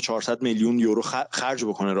 300 تا 400 میلیون یورو خرج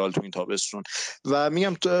بکنه رئال تو این تابستون. و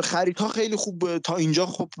میگم خریدها خیلی خوب تا اینجا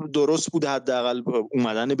خب درست بود، حداقل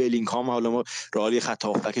اومدن بلینگهام. حالا ما رئال خط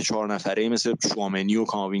هافبک 4 نفره مثل شوامنی و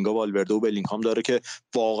کاماوینگا، والورده و بلینگهام داره که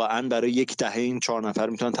واقعا برای یک دهه این 4 نفر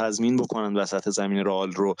میتونن تضمین بکنن وسط زمین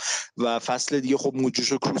رئال رو. و فصل دیگه خب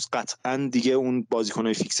موجوش و کروس قطعا دیگه اون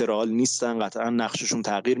بازیکنای فیکس رئال نیستن، قطعا نقششون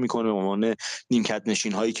تغییر میکنه به عنوان نیمکت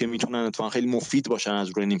نشین هایی که میتونن اتفاقا خیلی مفید باشن از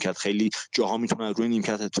روی نیمکت، خیلی جاها میتونن از روی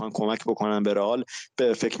نیمکت اتفاقا کمک بکنن به رئال.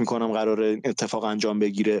 فکر میکنم قراره اتفاق انجام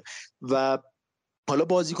بگیره. و حالا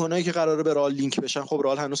بازیکنایی که قراره به رئال لینک بشن، خب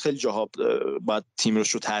رئال هنوز خیلی جاها باید تیمش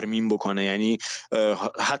رو ترمیم بکنه. یعنی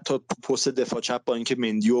حتی پست دفاع چپ با اینکه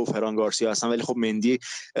مندی و فران گارسیا هستن، ولی خب مندی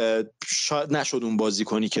شاید نشد اون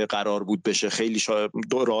بازیکنی که قرار بود بشه. خیلی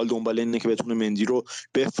رئال دنبال اینه که بتونه مندی رو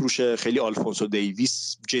بفروشه. خیلی آلفونسو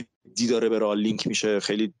دیویس جدی داره به رئال لینک میشه،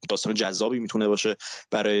 خیلی داستان جذابی میتونه باشه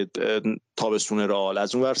برای تابستون رئال.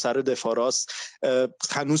 از اون ور سر دفاع راست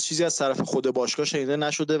هنوز چیزی از طرف خود باشگاه شنیده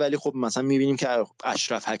نشده، ولی خب مثلا میبینیم که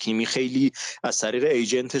اشرف حکیمی خیلی از طریق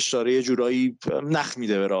ایجنتش داره یه جورایی نخ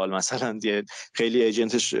میده به رئال. مثلا خیلی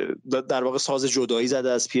ایجنتش در واقع ساز جدایی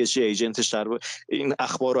زده از پی اس جی. ایجنتش در این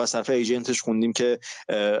اخبار رو از طرف ایجنتش خوندیم که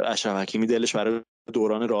اشرف حکیمی دلش برای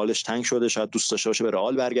دوران رئالش تنگ شده، شاید دوست داشته باشه به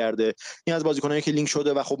رئال برگرده. این از بازیکنایی که لینک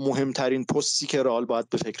شده. و خب مهمترین پستی که رئال باید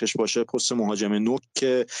به فکرش باشه پست مهاجم نوک،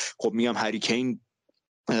 که خب میگم هری کین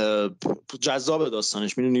جذاب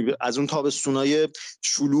داستانش. میدونی از اون تابستونای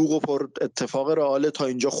شلوغ و پر اتفاق رئال تا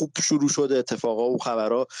اینجا خوب شروع شده، اتفاقا و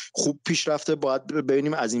خبرها خوب پیش رفته. باید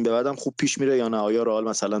ببینیم از این به بعدم خوب پیش میره یا نه. آیا رئال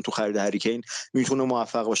مثلا تو خرید هری کین میتونه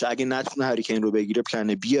موفق باشه؟ اگه نتونه هری کین رو بگیره،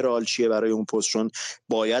 پلن بی رئال چیه برای اون پست؟ چون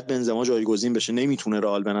باید بنزما جایگزین بشه. نمیتونه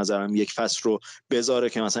رئال به نظرم یک فصل رو بذاره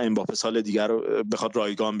که مثلا امباپه سال دیگر رو بخواد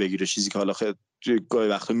رایگان بگیره، چیزی که حالا گاهی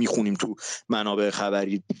وقتا میخونیم تو منابع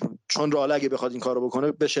خبری. چون رئال اگه بخواد این کارو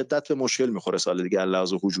بکنه به شدت به مشکل میخوره سال دیگه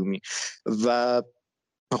لحاظ هجومی. و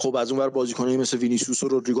خب از اون ور بازیکنایی مثل وینیسیوس و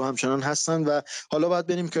رودریگو همچنان هستن. و حالا باید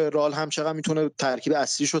ببینیم که رئال هم چقدر میتونه ترکیب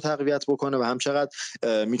اصلیش رو تقویت بکنه و هم چقدر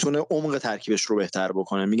میتونه عمق ترکیبش رو بهتر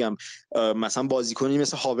بکنه. میگم مثلا بازیکنی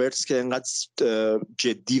مثل هاورتس که انقدر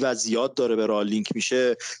جدی و زیاد داره به رئال لینک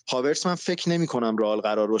میشه، هاورتس من فکر نمی‌کنم رئال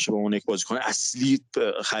قرار باشه به اون یک بازیکن اصلی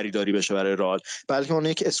خریداری بشه برای رئال، بلکه اون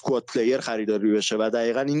یک اسکواد پلیر خریداری بشه. و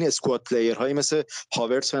دقیقاً این اسکواد پلیرهایی مثل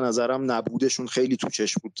هاورتس به نظرم نبودشون خیلی تو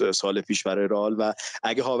چشم بود سال پیش برای رئال. و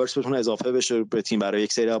اگه هاورتس بتونه اضافه بشه به تیم برای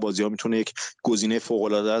یک سری بازی‌ها، میتونه یک گزینه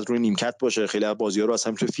فوق‌العاده از روی نیمکت باشه. خیلی از بازی‌ها رو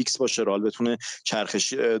اصلا میتونه فیکس باشه، رئال بتونه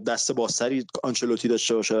چرخش دست بازتری آنچلوتی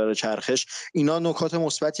داشته باشه برای چرخش. اینا نکات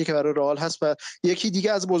مثبتی که برای رئال هست. و یکی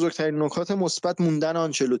دیگه از بزرگترین نکات مثبت موندن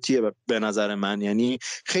آنچلوتیه به نظر من. یعنی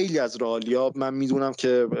خیلی از رئالیا من میدونم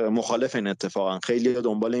که مخالف این اتفاقن، خیلی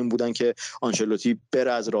دنبال این بودن که آنچلوتی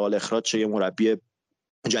بره از رئال اخراج شه، مربی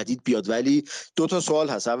جدید بیاد. ولی دو تا سوال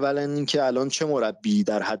هست. اولا اینکه الان چه مربی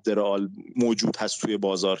در حد رئال موجود هست توی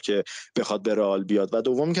بازار که بخواد به رئال بیاد، و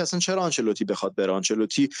دوم که اصلا چرا آنچلوتی بخواد بره.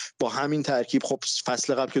 آنچلوتی با همین ترکیب خب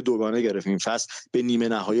فصل قبل که دوگانه گرفت، این فصل به نیمه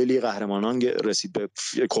نهایی لیگ قهرمانان رسید، به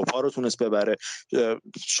کوپا رو تونست ببره.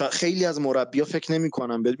 خیلی از مربی‌ها فکر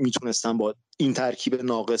نمی‌کنن میتونستن با این ترکیب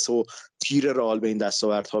ناقص و تیر رئال به این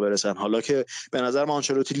دستاوردها برسن. حالا که به نظر من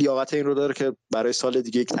آنچلوتی لیاقت این رو داره که برای سال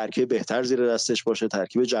دیگه یک ترکیب بهتر زیر دستش باشه،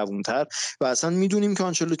 ترکیب جوان‌تر. و اصلا میدونیم که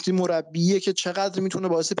آنچلوتی مربیه که چقدر میتونه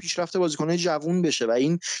باعث پیشرفت بازیکن‌های جوان بشه و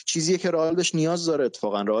این چیزیه که رئال بهش نیاز داره.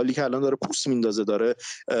 اتفاقا رئالی که الان داره پوست میندازه، داره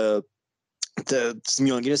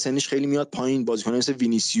میانگین سنیش خیلی میاد پایین. بازیکنان مثل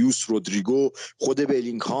وینیسیوس، رودریگو، خود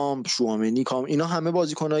بلینگهام، شوامنی، اینا همه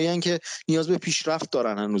بازیکنایی هستن که نیاز به پیشرفت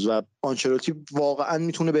دارن هنوز و آنچلوتی واقعا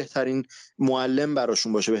میتونه بهترین معلم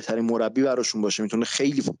براشون باشه، بهترین مربی براشون باشه، میتونه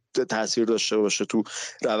خیلی تاثیر داشته باشه تو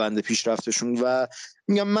روند پیشرفتشون. و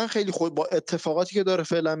میگم من خیلی با اتفاقاتی که داره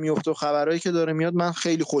فعلا میفته و خبرایی که داره میاد، من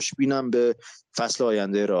خیلی خوشبینم به فصل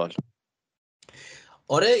آینده رئال.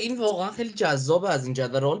 آره این واقعا خیلی جذابه از این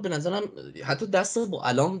جدول. رئال به نظرم حتی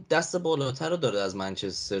الان دست بالاتر رو داره از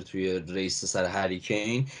منچستر توی ریس سر هری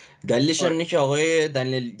کین. دلیلش هم اینه که آقای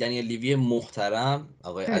دنیل لیوی محترم،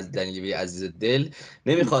 آقای دنیل لیوی عزیز دل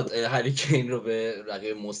نمیخواد هری کین رو به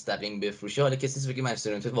رقیب مستقیم بفروشه. حالا کسی فکر منچستر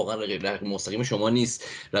یونایتد واقعا رقیب مستقیم شما نیست،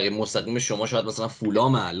 رقیب مستقیم شما شاید مثلا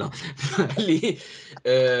فولام الان، ولی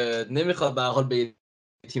نمیخواد به هر حال به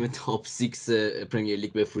تیم تاپ 6 پرمیر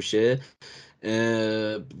لیگ بفروشه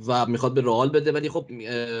و میخواد به رئال بده. ولی خب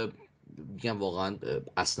میگم واقعا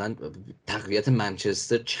اصلا تقویت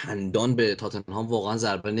منچستر چندان به تاتنهام واقعا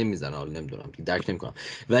ضربه نمیزنه. حالا نمیدونم، درک نمیکنم،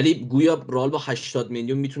 ولی گویا رئال با 80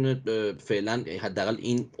 میلیون میتونه فعلا حداقل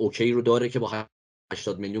این اوکی رو داره که با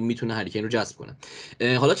 80 میلیون میتونه هری کین رو جذب کنه.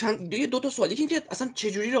 حالا دو تا سوالی که اصلا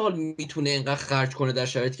چجوری رئال میتونه اینقدر خرج کنه در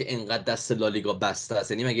شرایطی که اینقدر دست لالیگا بسته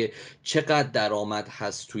است؟ یعنی مگه چقدر درآمد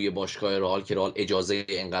هست توی باشگاه رئال که رئال اجازه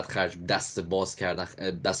اینقدر خرج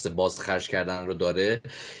دست باز خرج کردن رو داره؟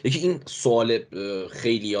 یکی این سوال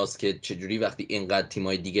خیلی هست که چجوری وقتی اینقدر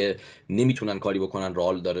تیمای دیگه نمیتونن کاری بکنن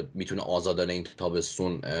رئال داره میتونه آزادانه این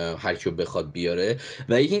تابستون هر کیو بخواد بیاره.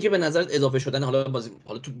 و یکی اینکه به نظرت اضافه شدن حالا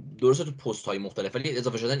تو درسته تو پست های مختلف، ولی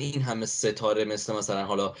اضافه شدن این همه ستاره مثلا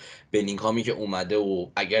حالا بلینگهامی که اومده و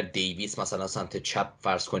اگر دیویس مثلا سمت چپ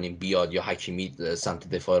فرض کنیم بیاد یا حکیمی سمت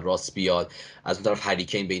دفاع راست بیاد، از اون طرف هری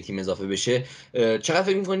کین به این تیم اضافه بشه، چقدر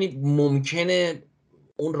فکر می‌کنی ممکنه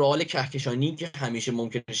اون رئال کهکشانی که همیشه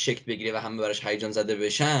ممکنه شکل بگیره و همه براش هیجان زده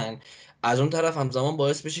بشن، از اون طرف همزمان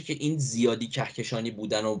باعث بشه که این زیادی کهکشانی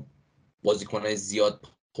بودن و بازیکن‌های زیاد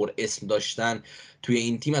پر اسم داشتن توی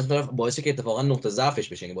این تیم از اون طرف باعث که اتفاقا نقطه ضعفش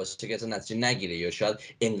بشه، یعنی باعث که اصلا نتیجه نگیره یا شاید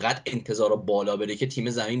انقدر انتظار بالا بره که تیم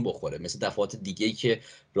زمین بخوره، مثل دفعات دیگه‌ای که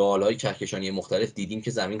رئال‌های کهکشانی مختلف دیدیم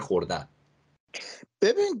که زمین خوردن.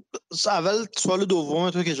 ببین اول سوال دوم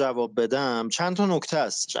تو که جواب بدم، چند تا نکته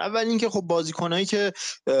است. اول اینکه خب بازیکنایی که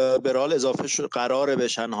به رئال اضافه قراره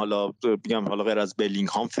بشن، حالا میگم حالا غیر از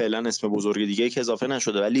بلینگهام فعلا اسم بزرگ دیگه که اضافه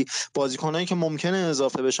نشده، ولی بازیکنایی که ممکنه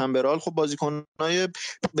اضافه بشن به رئال خب بازیکنای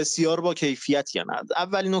بسیار با کیفیتی هستند.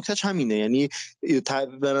 اولین نکتهش همینه، یعنی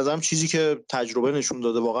به نظرم چیزی که تجربه نشون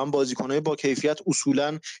داده واقعا بازیکنای با کیفیت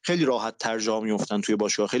اصولا خیلی راحت تر جا میافتن توی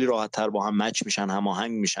باشگاه، خیلی راحت تر با هم مچ میشن،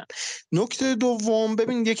 هماهنگ میشن. نکته دوم،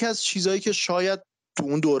 ببین یکی از چیزایی که شاید تو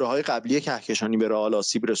اون دوره‌های قبلی کهکشانی به رئال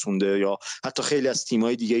آسیب رسونده یا حتی خیلی از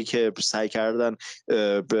تیم‌های دیگه‌ای که سعی کردن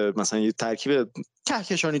به مثلا یه ترکیب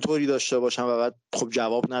کهکشانی طوری داشته باشن و بعد خب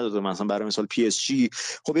جواب نداده، مثلا برای مثال پی اس جی،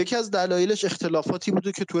 خب یکی از دلایلش اختلافاتی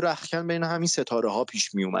بوده که تو رختکن بین همین ستاره‌ها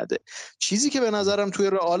پیش می اومده. چیزی که به نظرم توی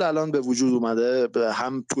رئال الان به وجود اومده،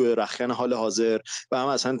 هم توی رختکن حال حاضر و هم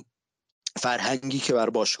اصلا فرهنگی که بر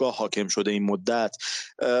باشگاه حاکم شده این مدت،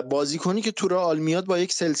 بازیکنی که تو رئال میاد با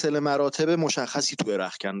یک سلسله مراتب مشخصی تو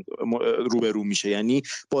رختکن روبرو میشه. یعنی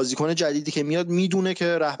بازیکن جدیدی که میاد میدونه که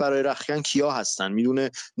رهبرای رختکن کیا هستن،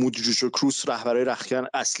 میدونه مودریچ و کروس رهبرای رختکن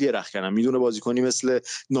اصلی رختکنن، میدونه بازیکنی مثل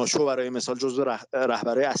ناشو برای مثال جزو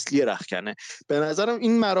رهبرای اصلی رختکنه. به نظرم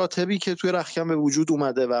این مراتبی که توی رختکن به وجود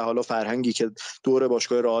اومده و حالا فرهنگی که دور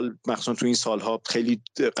باشگاه رئال مخصوصا تو این سالها خیلی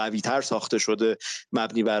قوی‌تر ساخته شده،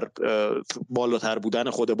 مبنی بر بالاتر بودن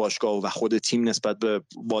خود باشگاه و خود تیم نسبت به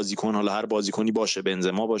بازیکن، حالا هر بازیکنی باشه،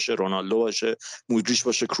 بنزما باشه، رونالدو باشه، مودریچ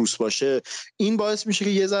باشه، کروس باشه، این باعث میشه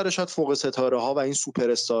که یه ذره شاید فوق ستاره ها و این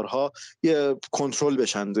سوپر استارها یه کنترل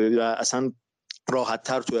بشن و اصلا راحت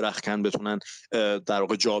تر توی رختکن بتونن در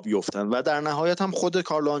واقع جا بیفتن. و در نهایت هم خود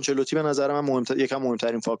کارلو آنچلوتی به نظر من یکم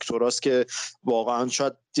مهمترین فاکتوراست که واقعا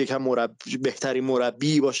شاید یکم بهترین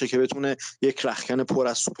مربی باشه که بتونه یک رختکن پر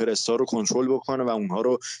از سوپر استار رو کنترل بکنه و اونها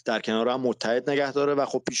رو در کنار هم متحد نگه داره و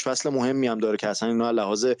خب پیش فصل مهمی هم داره که اصلا اینا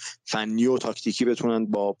لحاظ فنی و تاکتیکی بتونن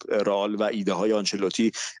با رئال و ایده های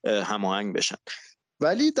آنچلوتی هماهنگ بشن.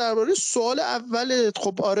 ولی درباره سوال اول،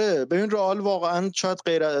 خب آره ببین رئال واقعا شاید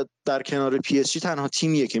غیر در کنار پی اس جی تنها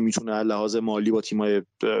تیمیه که میتونه لحاظ مالی با تیمای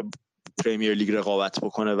پریمیر لیگ رقابت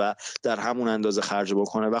بکنه و در همون اندازه خرج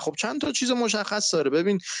بکنه و خب چند تا چیز مشخص داره.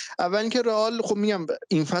 ببین اول اینکه رئال خب میگم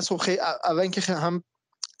این فصل خب اول اینکه هم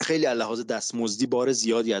خیلی از لحاظ دستمزدی بار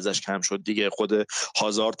زیادی ازش کم شد دیگه. خود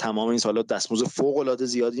هازارد تمام این سالا دستمزد فوق العاده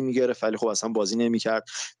زیادی میگرفت ولی خب اصلا بازی نمیکرد.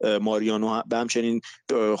 ماریانو به همچنین،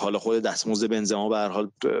 حالا خود دستمزد بنزما به هر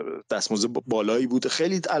حال دستمزد بالایی بود.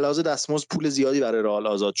 خیلی از لحاظ دستمزد پول زیادی برای رئال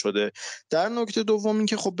آزاد شده. در نکته دوم این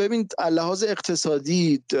که خب ببین از لحاظ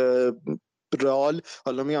اقتصادی رئال،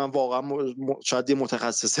 حالا میگم واقعا شاید یه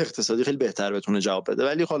متخصص اقتصادی خیلی بهتر بتونه جواب بده،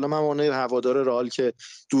 ولی حالا من اون هوادار رئال که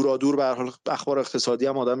دورادور به هر حال اخبار اقتصادی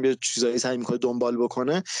هم آدم یه چیزایی سعی میکنه دنبال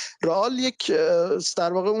بکنه، رئال یک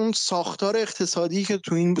در واقع اون ساختار اقتصادی که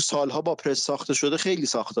تو این سالها با پرس ساخته شده خیلی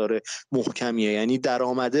ساختار محکمیه. یعنی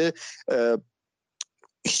درآمده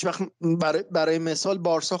هیچ وقت برای مثال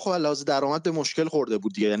بارسا خب لحاظ درآمد به مشکل خورده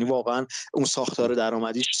بود دیگه، یعنی واقعا اون ساختار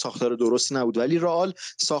درآمدیش ساختار درستی نبود. ولی رئال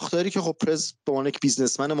ساختاری که خب پرز به عنوان یک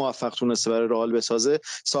بیزنسمن موفق تونسته برای رئال بسازه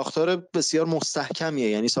ساختار بسیار مستحکمیه.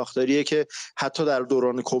 یعنی ساختاریه که حتی در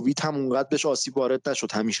دوران کووید هم اونقدر بهش آسیب وارد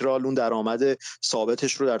نشد. همیشه رئال اون درآمد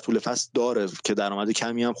ثابتش رو در طول فصل داره که درآمد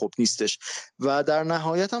کمی هم خب نیستش. و در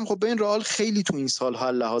نهایت هم خب ببین رئال خیلی تو این سال‌ها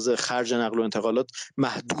لحاظ خرج نقل و انتقالات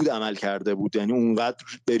محدود عمل کرده بود، یعنی اونقدر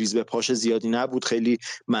بریز به پاش زیادی نبود، خیلی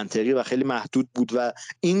منطقی و خیلی محدود بود و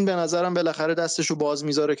این به نظرم بالاخره دستشو باز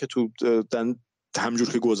میذاره که تو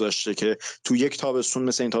همجور که گذاشته که تو یک تابستون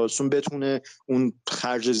مثل این تابستون بتونه اون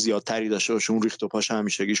خرج زیادتری داشته باشه، اون ریخت و پاش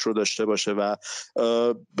همیشگیش رو داشته باشه و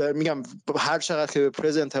میگم هر چقدر که به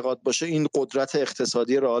پرز انتقاد باشه این قدرت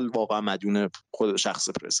اقتصادی رئال واقعا مدیون خود شخص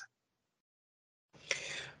پرزه.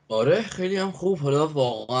 آره خیلی هم خوب. حالا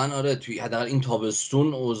واقعا آره توی حداقل این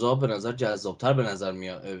تابستون اوضاع به نظر جذابتر به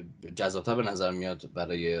نظر میاد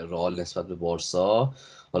برای رئال نسبت به بارسا.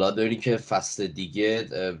 حالا ببینیم که فصل دیگه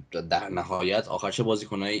در نهایت آخر چه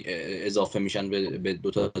بازیکنایی اضافه میشن به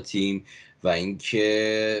دو تا تیم و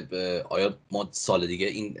اینکه آیا ما سال دیگه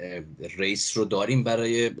این ریس رو داریم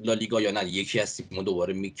برای لالیگا یا نه یکی از تیم‌ها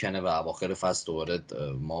دوباره میکنه و اواخر فصل دوباره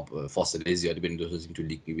ما فاصله زیادی بین دو تا تیم تو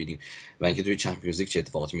لیگ می‌بینیم و اینکه توی چمپیونز لیگ چه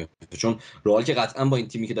اتفاقاتی میفته، چون رئال که قطعا با این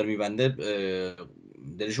تیمی که داره میبنده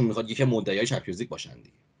دلشون میخواد یکی مدعیای چمپیونز لیگ باشن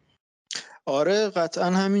دیگه. آره قطعا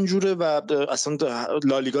همین جوره و اصلا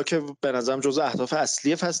لالیگا که به نظرم جزء اهداف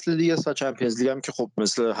اصلی فصل دیگه است و چمپیونز لیگ هم که خب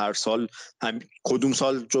مثل هر سال کدوم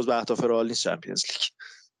سال جزء اهداف رئال نیست چمپیونز لیگ.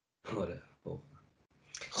 آره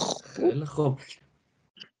خیلی خب.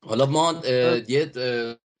 حالا ما یه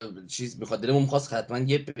چیز دلمون می‌خواست حتما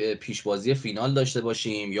یه پیشبازی فینال داشته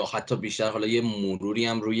باشیم یا حتی بیشتر حالا یه مروری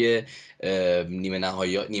هم روی نیمه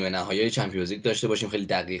نهایی چمپیونز لیگ داشته باشیم خیلی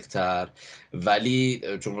دقیق تر، ولی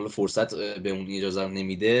چون حالا فرصت به اون اجازه رو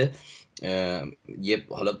نمیده یه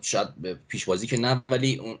حالا شاید پیشبازی که نه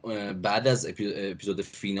ولی بعد از اپیزود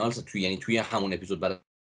فینال توی همون اپیزود بعد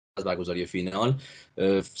از برگزاری فینال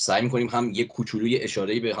سعی می‌کنیم هم یه کوچولوی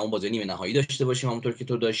اشاره‌ای به همون بازی نیمه نهایی داشته باشیم همونطور که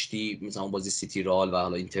تو داشتی مثل همون بازی سیتی رئال و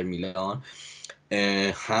حالا اینتر میلان،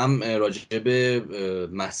 هم راجع به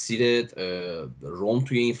مسیر روم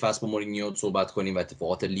توی این فصل با مورینیو صحبت کنیم و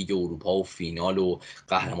اتفاقات لیگ اروپا و فینال و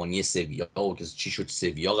قهرمانی سویا و که چی شد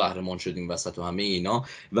سویا قهرمان شد این وسط و همه اینا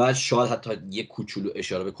و شاید حتی یک کوچولو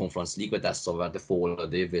اشاره به کنفرانس لیگ و دستاورد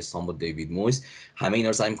فوق‌العاده وست هم با دیوید مویس. همه اینا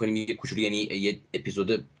رو سعی می‌کنیم یک کوچولو یعنی یه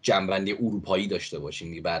اپیزود جنبندی اروپایی داشته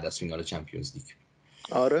باشیم بعد از فینال چمپیونز لیگ.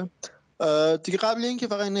 آره دیگه قبل اینکه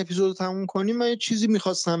فقط این اپیزود رو تموم کنیم من یه چیزی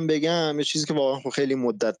میخواستم بگم، یه چیزی که واقعا خیلی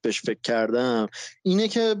مدت بهش فکر کردم، اینه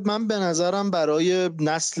که من به نظرم برای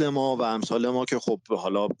نسل ما و امثال ما که خب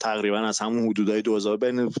حالا تقریبا از همون حدودای 2000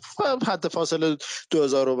 بین حد فاصله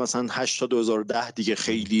 2008 تا 2010 دیگه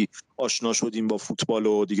خیلی آشنا شدیم با فوتبال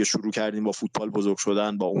و دیگه شروع کردیم با فوتبال بزرگ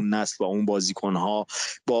شدن، با اون نسل، با اون بازیکن‌ها،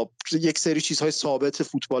 با یک سری چیزهای ثابت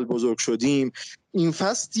فوتبال بزرگ شدیم. این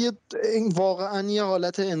فصل واقعا یه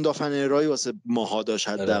حالت اندافنرایی واسه ماها داشت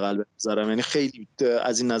حداقل به نظرم، یعنی خیلی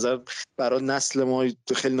از این نظر برای نسل ما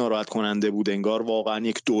خیلی ناراحت کننده بود. انگار واقعا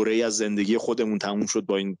یک دوره از زندگی خودمون تموم شد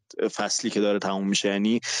با این فصلی که داره تموم میشه.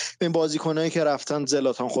 یعنی این بازیکنایی که رفتن،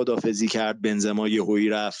 زلاتان خدافظی کرد، بنزما یهویی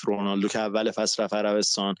رفت، رونالدو که اول فصل رفت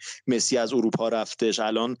عربستان، مسی از اروپا رفتش،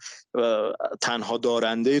 الان تنها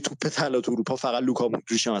دارنده توپ طلا تو اروپا فقط لوکا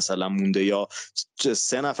مودریچ مثلا مونده، یا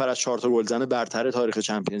 3 نفر از 4 تا گلزن برتر تاریخ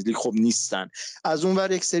چمپیونز لیگ خب نیستن. از اون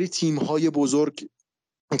ور یک سری تیم‌های بزرگ،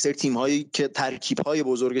 یک سری تیم‌هایی که ترکیب‌های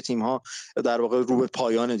بزرگ تیم‌ها در واقع رو به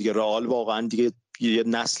پایان دیگه. رئال واقعا دیگه یه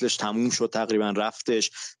نسلش تموم شد تقریبا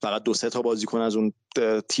رفتش، فقط 2-3 تا بازیکن از اون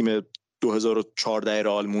تیم 2014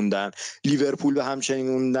 رئال موندن. لیورپول به همچنین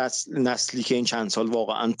اون نسلی که این چند سال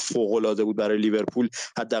واقعا فوق‌العاده بود برای لیورپول،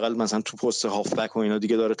 حداقل مثلا تو پست هافبک و اینا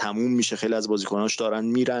دیگه داره تموم میشه، خیلی از بازیکناش دارن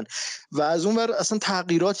میرن و از اون ور اصلا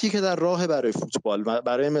تغییراتی که در راه برای فوتبال.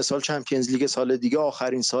 برای مثال چمپیونز لیگ سال دیگه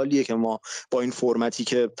آخرین سالیه که ما با این فرمتی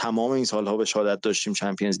که تمام این سالها به شهادت داشتیم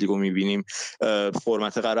چمپیونز لیگو میبینیم،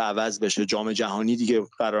 فرمت قرار عوض بشه. جام جهانی دیگه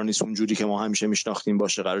قرار نیست اونجوری که ما همیشه میشناختیم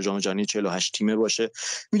باشه، قرار جام جهانی 48 تیمه باشه.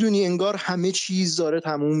 میدونی انگار همه چیز داره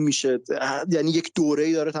تموم میشه، یعنی یک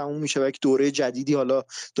دوره‌ای داره تموم میشه و یک دوره جدیدی حالا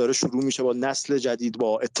داره شروع میشه با نسل جدید،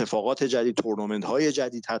 با اتفاقات جدید، تورنمنت‌های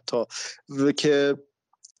جدید حتی، که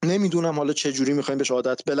نمیدونم حالا چه جوری میخوایم بهش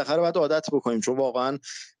بالاخره باید عادت بکنیم، چون واقعا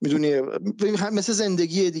میدونی مثل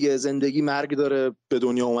زندگی دیگه، زندگی مرگ داره، به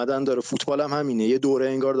دنیا اومدن داره، فوتبال هم همینه، یه دوره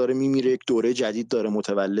انگار داره میمیره، یک دوره جدید داره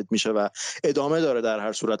متولد میشه و ادامه داره. در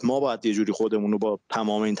هر صورت ما باید یه جوری خودمون رو با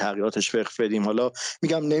تمام این تغییراتش وقف بدیم. حالا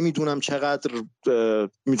میگم نمیدونم چقدر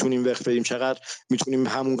میتونیم وقف بدیم، چقدر میتونیم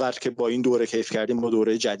همونقدر که با این دوره کیف کردیم با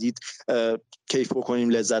دوره جدید کیف بکنیم،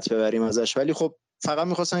 لذت ببریم ازش. ولی خب فقط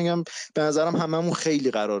می‌خواستم بگم به نظرم هممون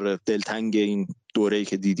خیلی قراره دلتنگ این دوره‌ای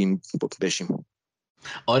که دیدیم بشیم.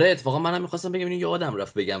 آره اتفاقا منم می‌خواستم بگم، اینو یادم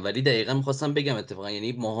رفت بگم، ولی دقیقاً می‌خواستم بگم اتفاقا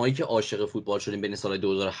یعنی ماهایی که عاشق فوتبال شدیم بین سال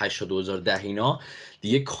 2008 تا 2010 اینا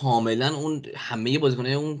دیگه کاملا اون همه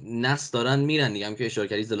بازیکن‌های اون نسل دارن میرن دیگه. هم که اشاره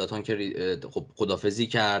کردی زلاتان که خب خدافظی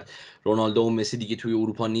کرد، رونالدو و مسی دیگه توی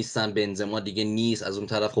اروپا نیستن، بنزما دیگه نیست، از اون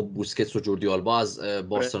طرف خب بوسکتس و جوردی آلبا از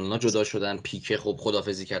بارسلونا جدا شدن، پیکه خب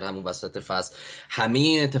خدافظی کرد همون وسط فصل. همه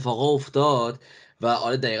این اتفاقا افتاد و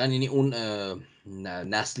آره دقیقاً یعنی اون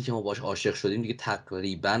نسلی که ما باش عاشق شدیم دیگه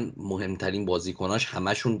تقریبا مهمترین بازیکناش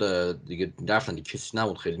همشون دیگه رفتن دیگه. کسی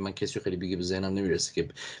نبود خیلی، من کسی خیلی دیگه به ذهنم نمیرسه که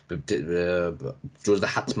جزء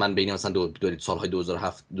حتما بین مثلا سالهای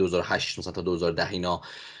 2007 2008 مثلا تا 2010 اینا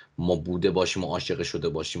ما بوده باشیم و عاشق شده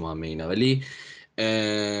باشیم و همه اینا. ولی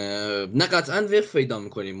نه قطعا وقف پیدا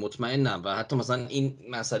میکنیم مطمئنم. و حتی مثلا این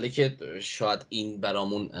مسئله که شاید این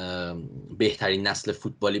برامون بهترین نسل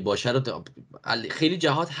فوتبالی باشه رو خیلی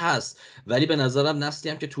جهات هست، ولی به نظرم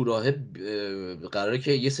نسلی هم که تو راه قراره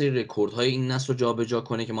که یه سری رکوردهای این نسل رو جابجا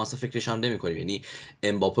کنه که ما اصلا فکرش هم نمی‌کنیم. یعنی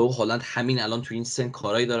امباپه و هالند همین الان تو این سن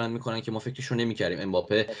کارایی دارن میکنن که ما فکرشو نمی‌کردیم.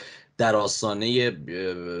 امباپه در آستانه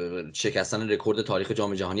شکستن رکورد تاریخ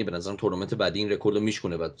جام جهانی، به نظرم تورنمنت بعدی این رکورد رو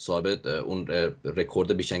میشکنه و صاحب اون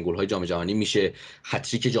رکورد بیشترین گل‌های جام جهانی میشه.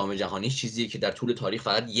 هتریک جام جهانی چیزیه که در طول تاریخ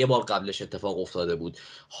فقط یه بار قبلش اتفاق افتاده بود.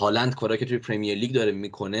 هالند کاری که توی پرمیر لیگ داره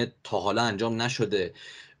میکنه تا حالا انجام نشده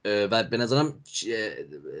و به نظرم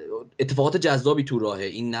اتفاقات جذابی تو راهه.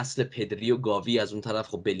 این نسل پدری و گاوی، از اون طرف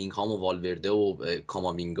خب بلینگهام و والورده و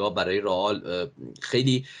کاماوینگا برای رئال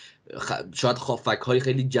خیلی شاید هافبک‌های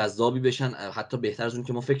خیلی جذابی بشن، حتی بهتر از اون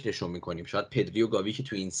که ما فکرشو میکنیم. شاید پدری و گاوی که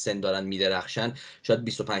تو این سن دارن میدرخشن شاید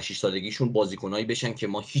 25 6 سالگیشون بازیکنایی بشن که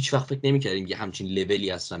ما هیچ وقت فکر نمی‌کردیم یه همچین لولی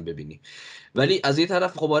هستن ببینیم. ولی از یه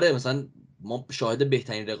طرف خب آره مثلا ما شاهد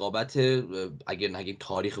بهترین رقابت اگر نگیم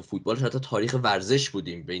تاریخ فوتبال، شاید تاریخ ورزش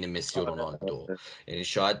بودیم بین مسی و رونالدو. یعنی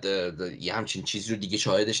شاید یه همچین چیزی رو دیگه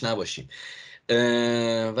شاهدش نباشیم.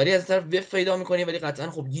 ولی از طرف وقت پیدا میکنیم، ولی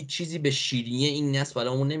قطعا خب هیچ چیزی به شیرینی این نسل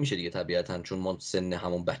برامون نمیشه دیگه طبیعتا، چون ما سن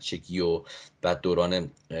همون بچگی و بعد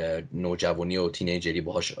دوران نوجوانی و تینیجری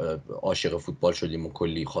باهاش عاشق فوتبال شدیم و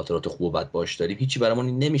کلی خاطرات خوب و بد باش داریم، هیچی برامون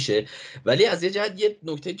این نمیشه. ولی از یه جهت یه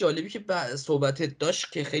نکته جالبی که صحبتت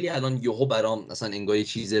داشت که خیلی الان یهو برام مثلا انگار یه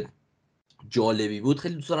چیز جالبی بود،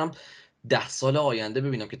 خیلی دوست دارم 10 سال آینده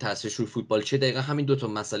ببینم که تاثیرش روی فوتبال چه. دقیقا همین دو تا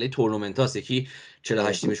مسئله تورنمنت هاست، یکی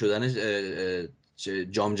 48 تیمه شدن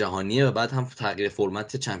جام جهانیه و بعد هم تغییر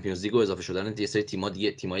فرمت چمپیونز لیگ و اضافه شدن یه سری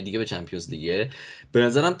تیمای دیگه به چمپیونز لیگ. به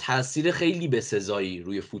نظرم تاثیر خیلی بسزایی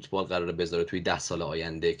روی فوتبال قراره بذاره توی 10 سال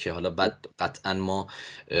آینده که حالا بعد قطعا ما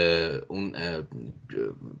اون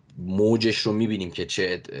موجش رو میبینیم که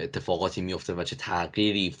چه اتفاقاتی میفته و چه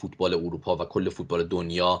تغییری فوتبال اروپا و کل فوتبال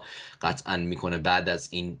دنیا قطعا میکنه بعد از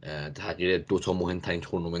این تغییر دو تا مهمترین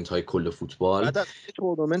تورنمنت های کل فوتبال. بعد از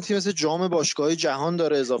تورنمنتی مثل جام باشگاه‌های جهان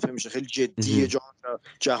داره اضافه میشه، خیلی جدیه. جام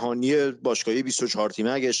جهانی باشگاهی 24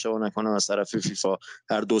 تیمه اگه اشتباه نکنم از طرف فیفا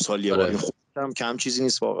هر 2 سال یه بار. خودم کم چیزی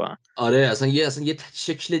نیست واقعا. آره اصلا یه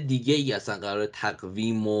شکل دیگه ای اصلا قرار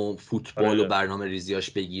تقویم و فوتبال و برنامه ریزیاش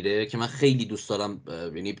بگیره که من خیلی دوست دارم.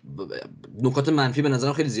 یعنی نکات منفی به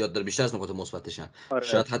نظرم خیلی زیاد داره، بیشتر از نکات مثبتشن.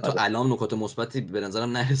 شاید حتی الان نکات مثبتی به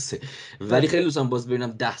نظرم نرسه، ولی خیلی دوست دارم باز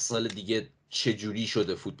ببینم 10 سال دیگه چه جوری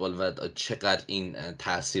شده فوتبال و چقدر این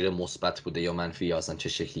تاثیر مثبت بوده یا منفی یا اصلا چه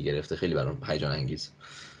شکلی گرفته. خیلی برام هیجان انگیز.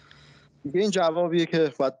 دیگه این جوابیه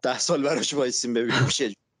که بعد 10 سال براش وایسیم ببینیم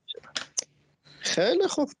چه. خیلی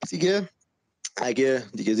خوب دیگه، اگه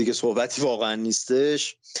دیگه صحبتی واقعا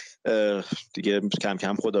نیستش دیگه کم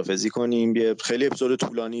کم خداحافظی کنیم. خیلی اپیزود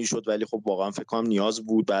طولانی شد ولی خب واقعا فکر کنم نیاز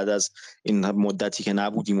بود بعد از این مدتی که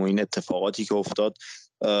نبودیم و این اتفاقاتی که افتاد.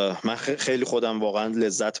 من خیلی خودم واقعا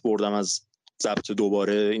لذت بردم از ضبط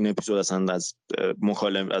دوباره این اپیزود، اصلا از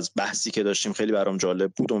مکالمه، از بحثی که داشتیم خیلی برام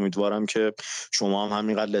جالب بود. امیدوارم که شما هم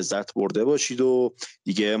همینقدر لذت برده باشید و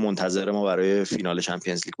دیگه منتظر ما برای فینال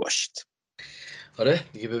چمپیونز لیگ باشید. آره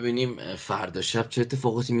دیگه ببینیم فردا شب چه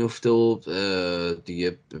اتفاقاتی میفته و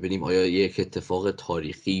دیگه ببینیم آیا یک اتفاق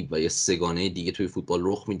تاریخی و یه سگانه دیگه توی فوتبال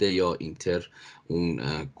رخ میده یا اینتر اون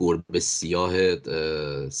گربه سیاه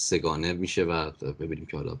سگانه میشه و ببینیم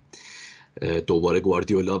که حالا دوباره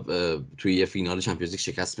گواردیولا توی یه فینال چمپیونز لیگ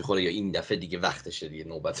شکست میخوره یا این دفعه دیگه وقتشه، دیگه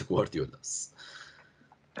نوبت گواردیولاست.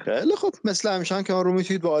 خیلی خب، مثل همیشه که ما رو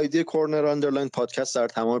میتونید با آیدی کورنر آندرلاین پادکست در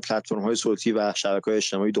تمام پلتفرم‌های صوتی و شبکه‌های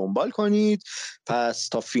اجتماعی دنبال کنید. پس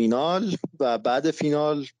تا فینال و بعد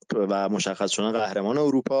فینال و مشخص شدن قهرمان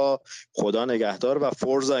اروپا، خدا نگهدار و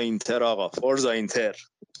فورزا اینتر. آقا فورزا اینتر.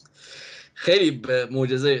 خیلی به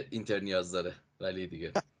معجزه اینتر نیاز داره ولی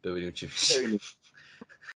دیگه ببینیم چی میشه.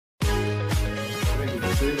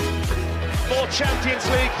 For Champions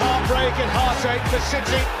League, heartbreak and heartache for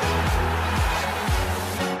City.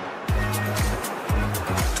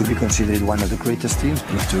 To be considered one of the greatest teams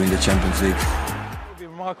to win the Champions League. It would be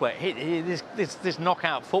remarkable. This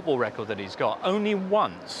knockout football record that he's got, only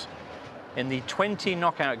once in the 20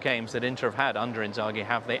 knockout games that Inter have had under Inzaghi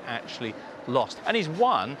have they actually lost. And he's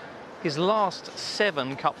won his last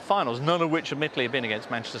 7 cup finals, none of which admittedly have been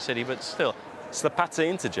against Manchester City, but still. It's the Pazza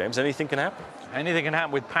Inter, James. Anything can happen. Anything can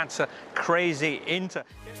happen with Pazza, crazy Inter.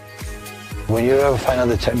 When you have a final of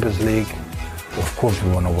the Champions League, of course we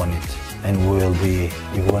want to win it. And we will be,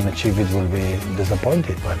 if we won't achieve it, we'll be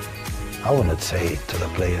disappointed. But I would not say to the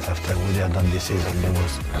players after what they have done this season,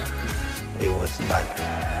 it was bad.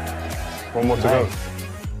 One more to go.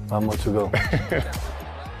 One more to go.